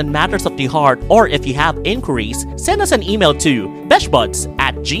advice on matters of the heart or if you have inquiries, send us an email to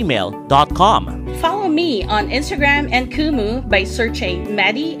beshbuds@gmail.com. Follow me on Instagram and Kumu by searching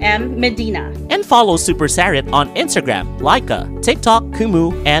Maddie M. Medina. And follow Super Sarit on Instagram, Laika, TikTok,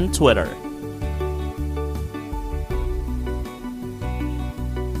 Kumu, and Twitter.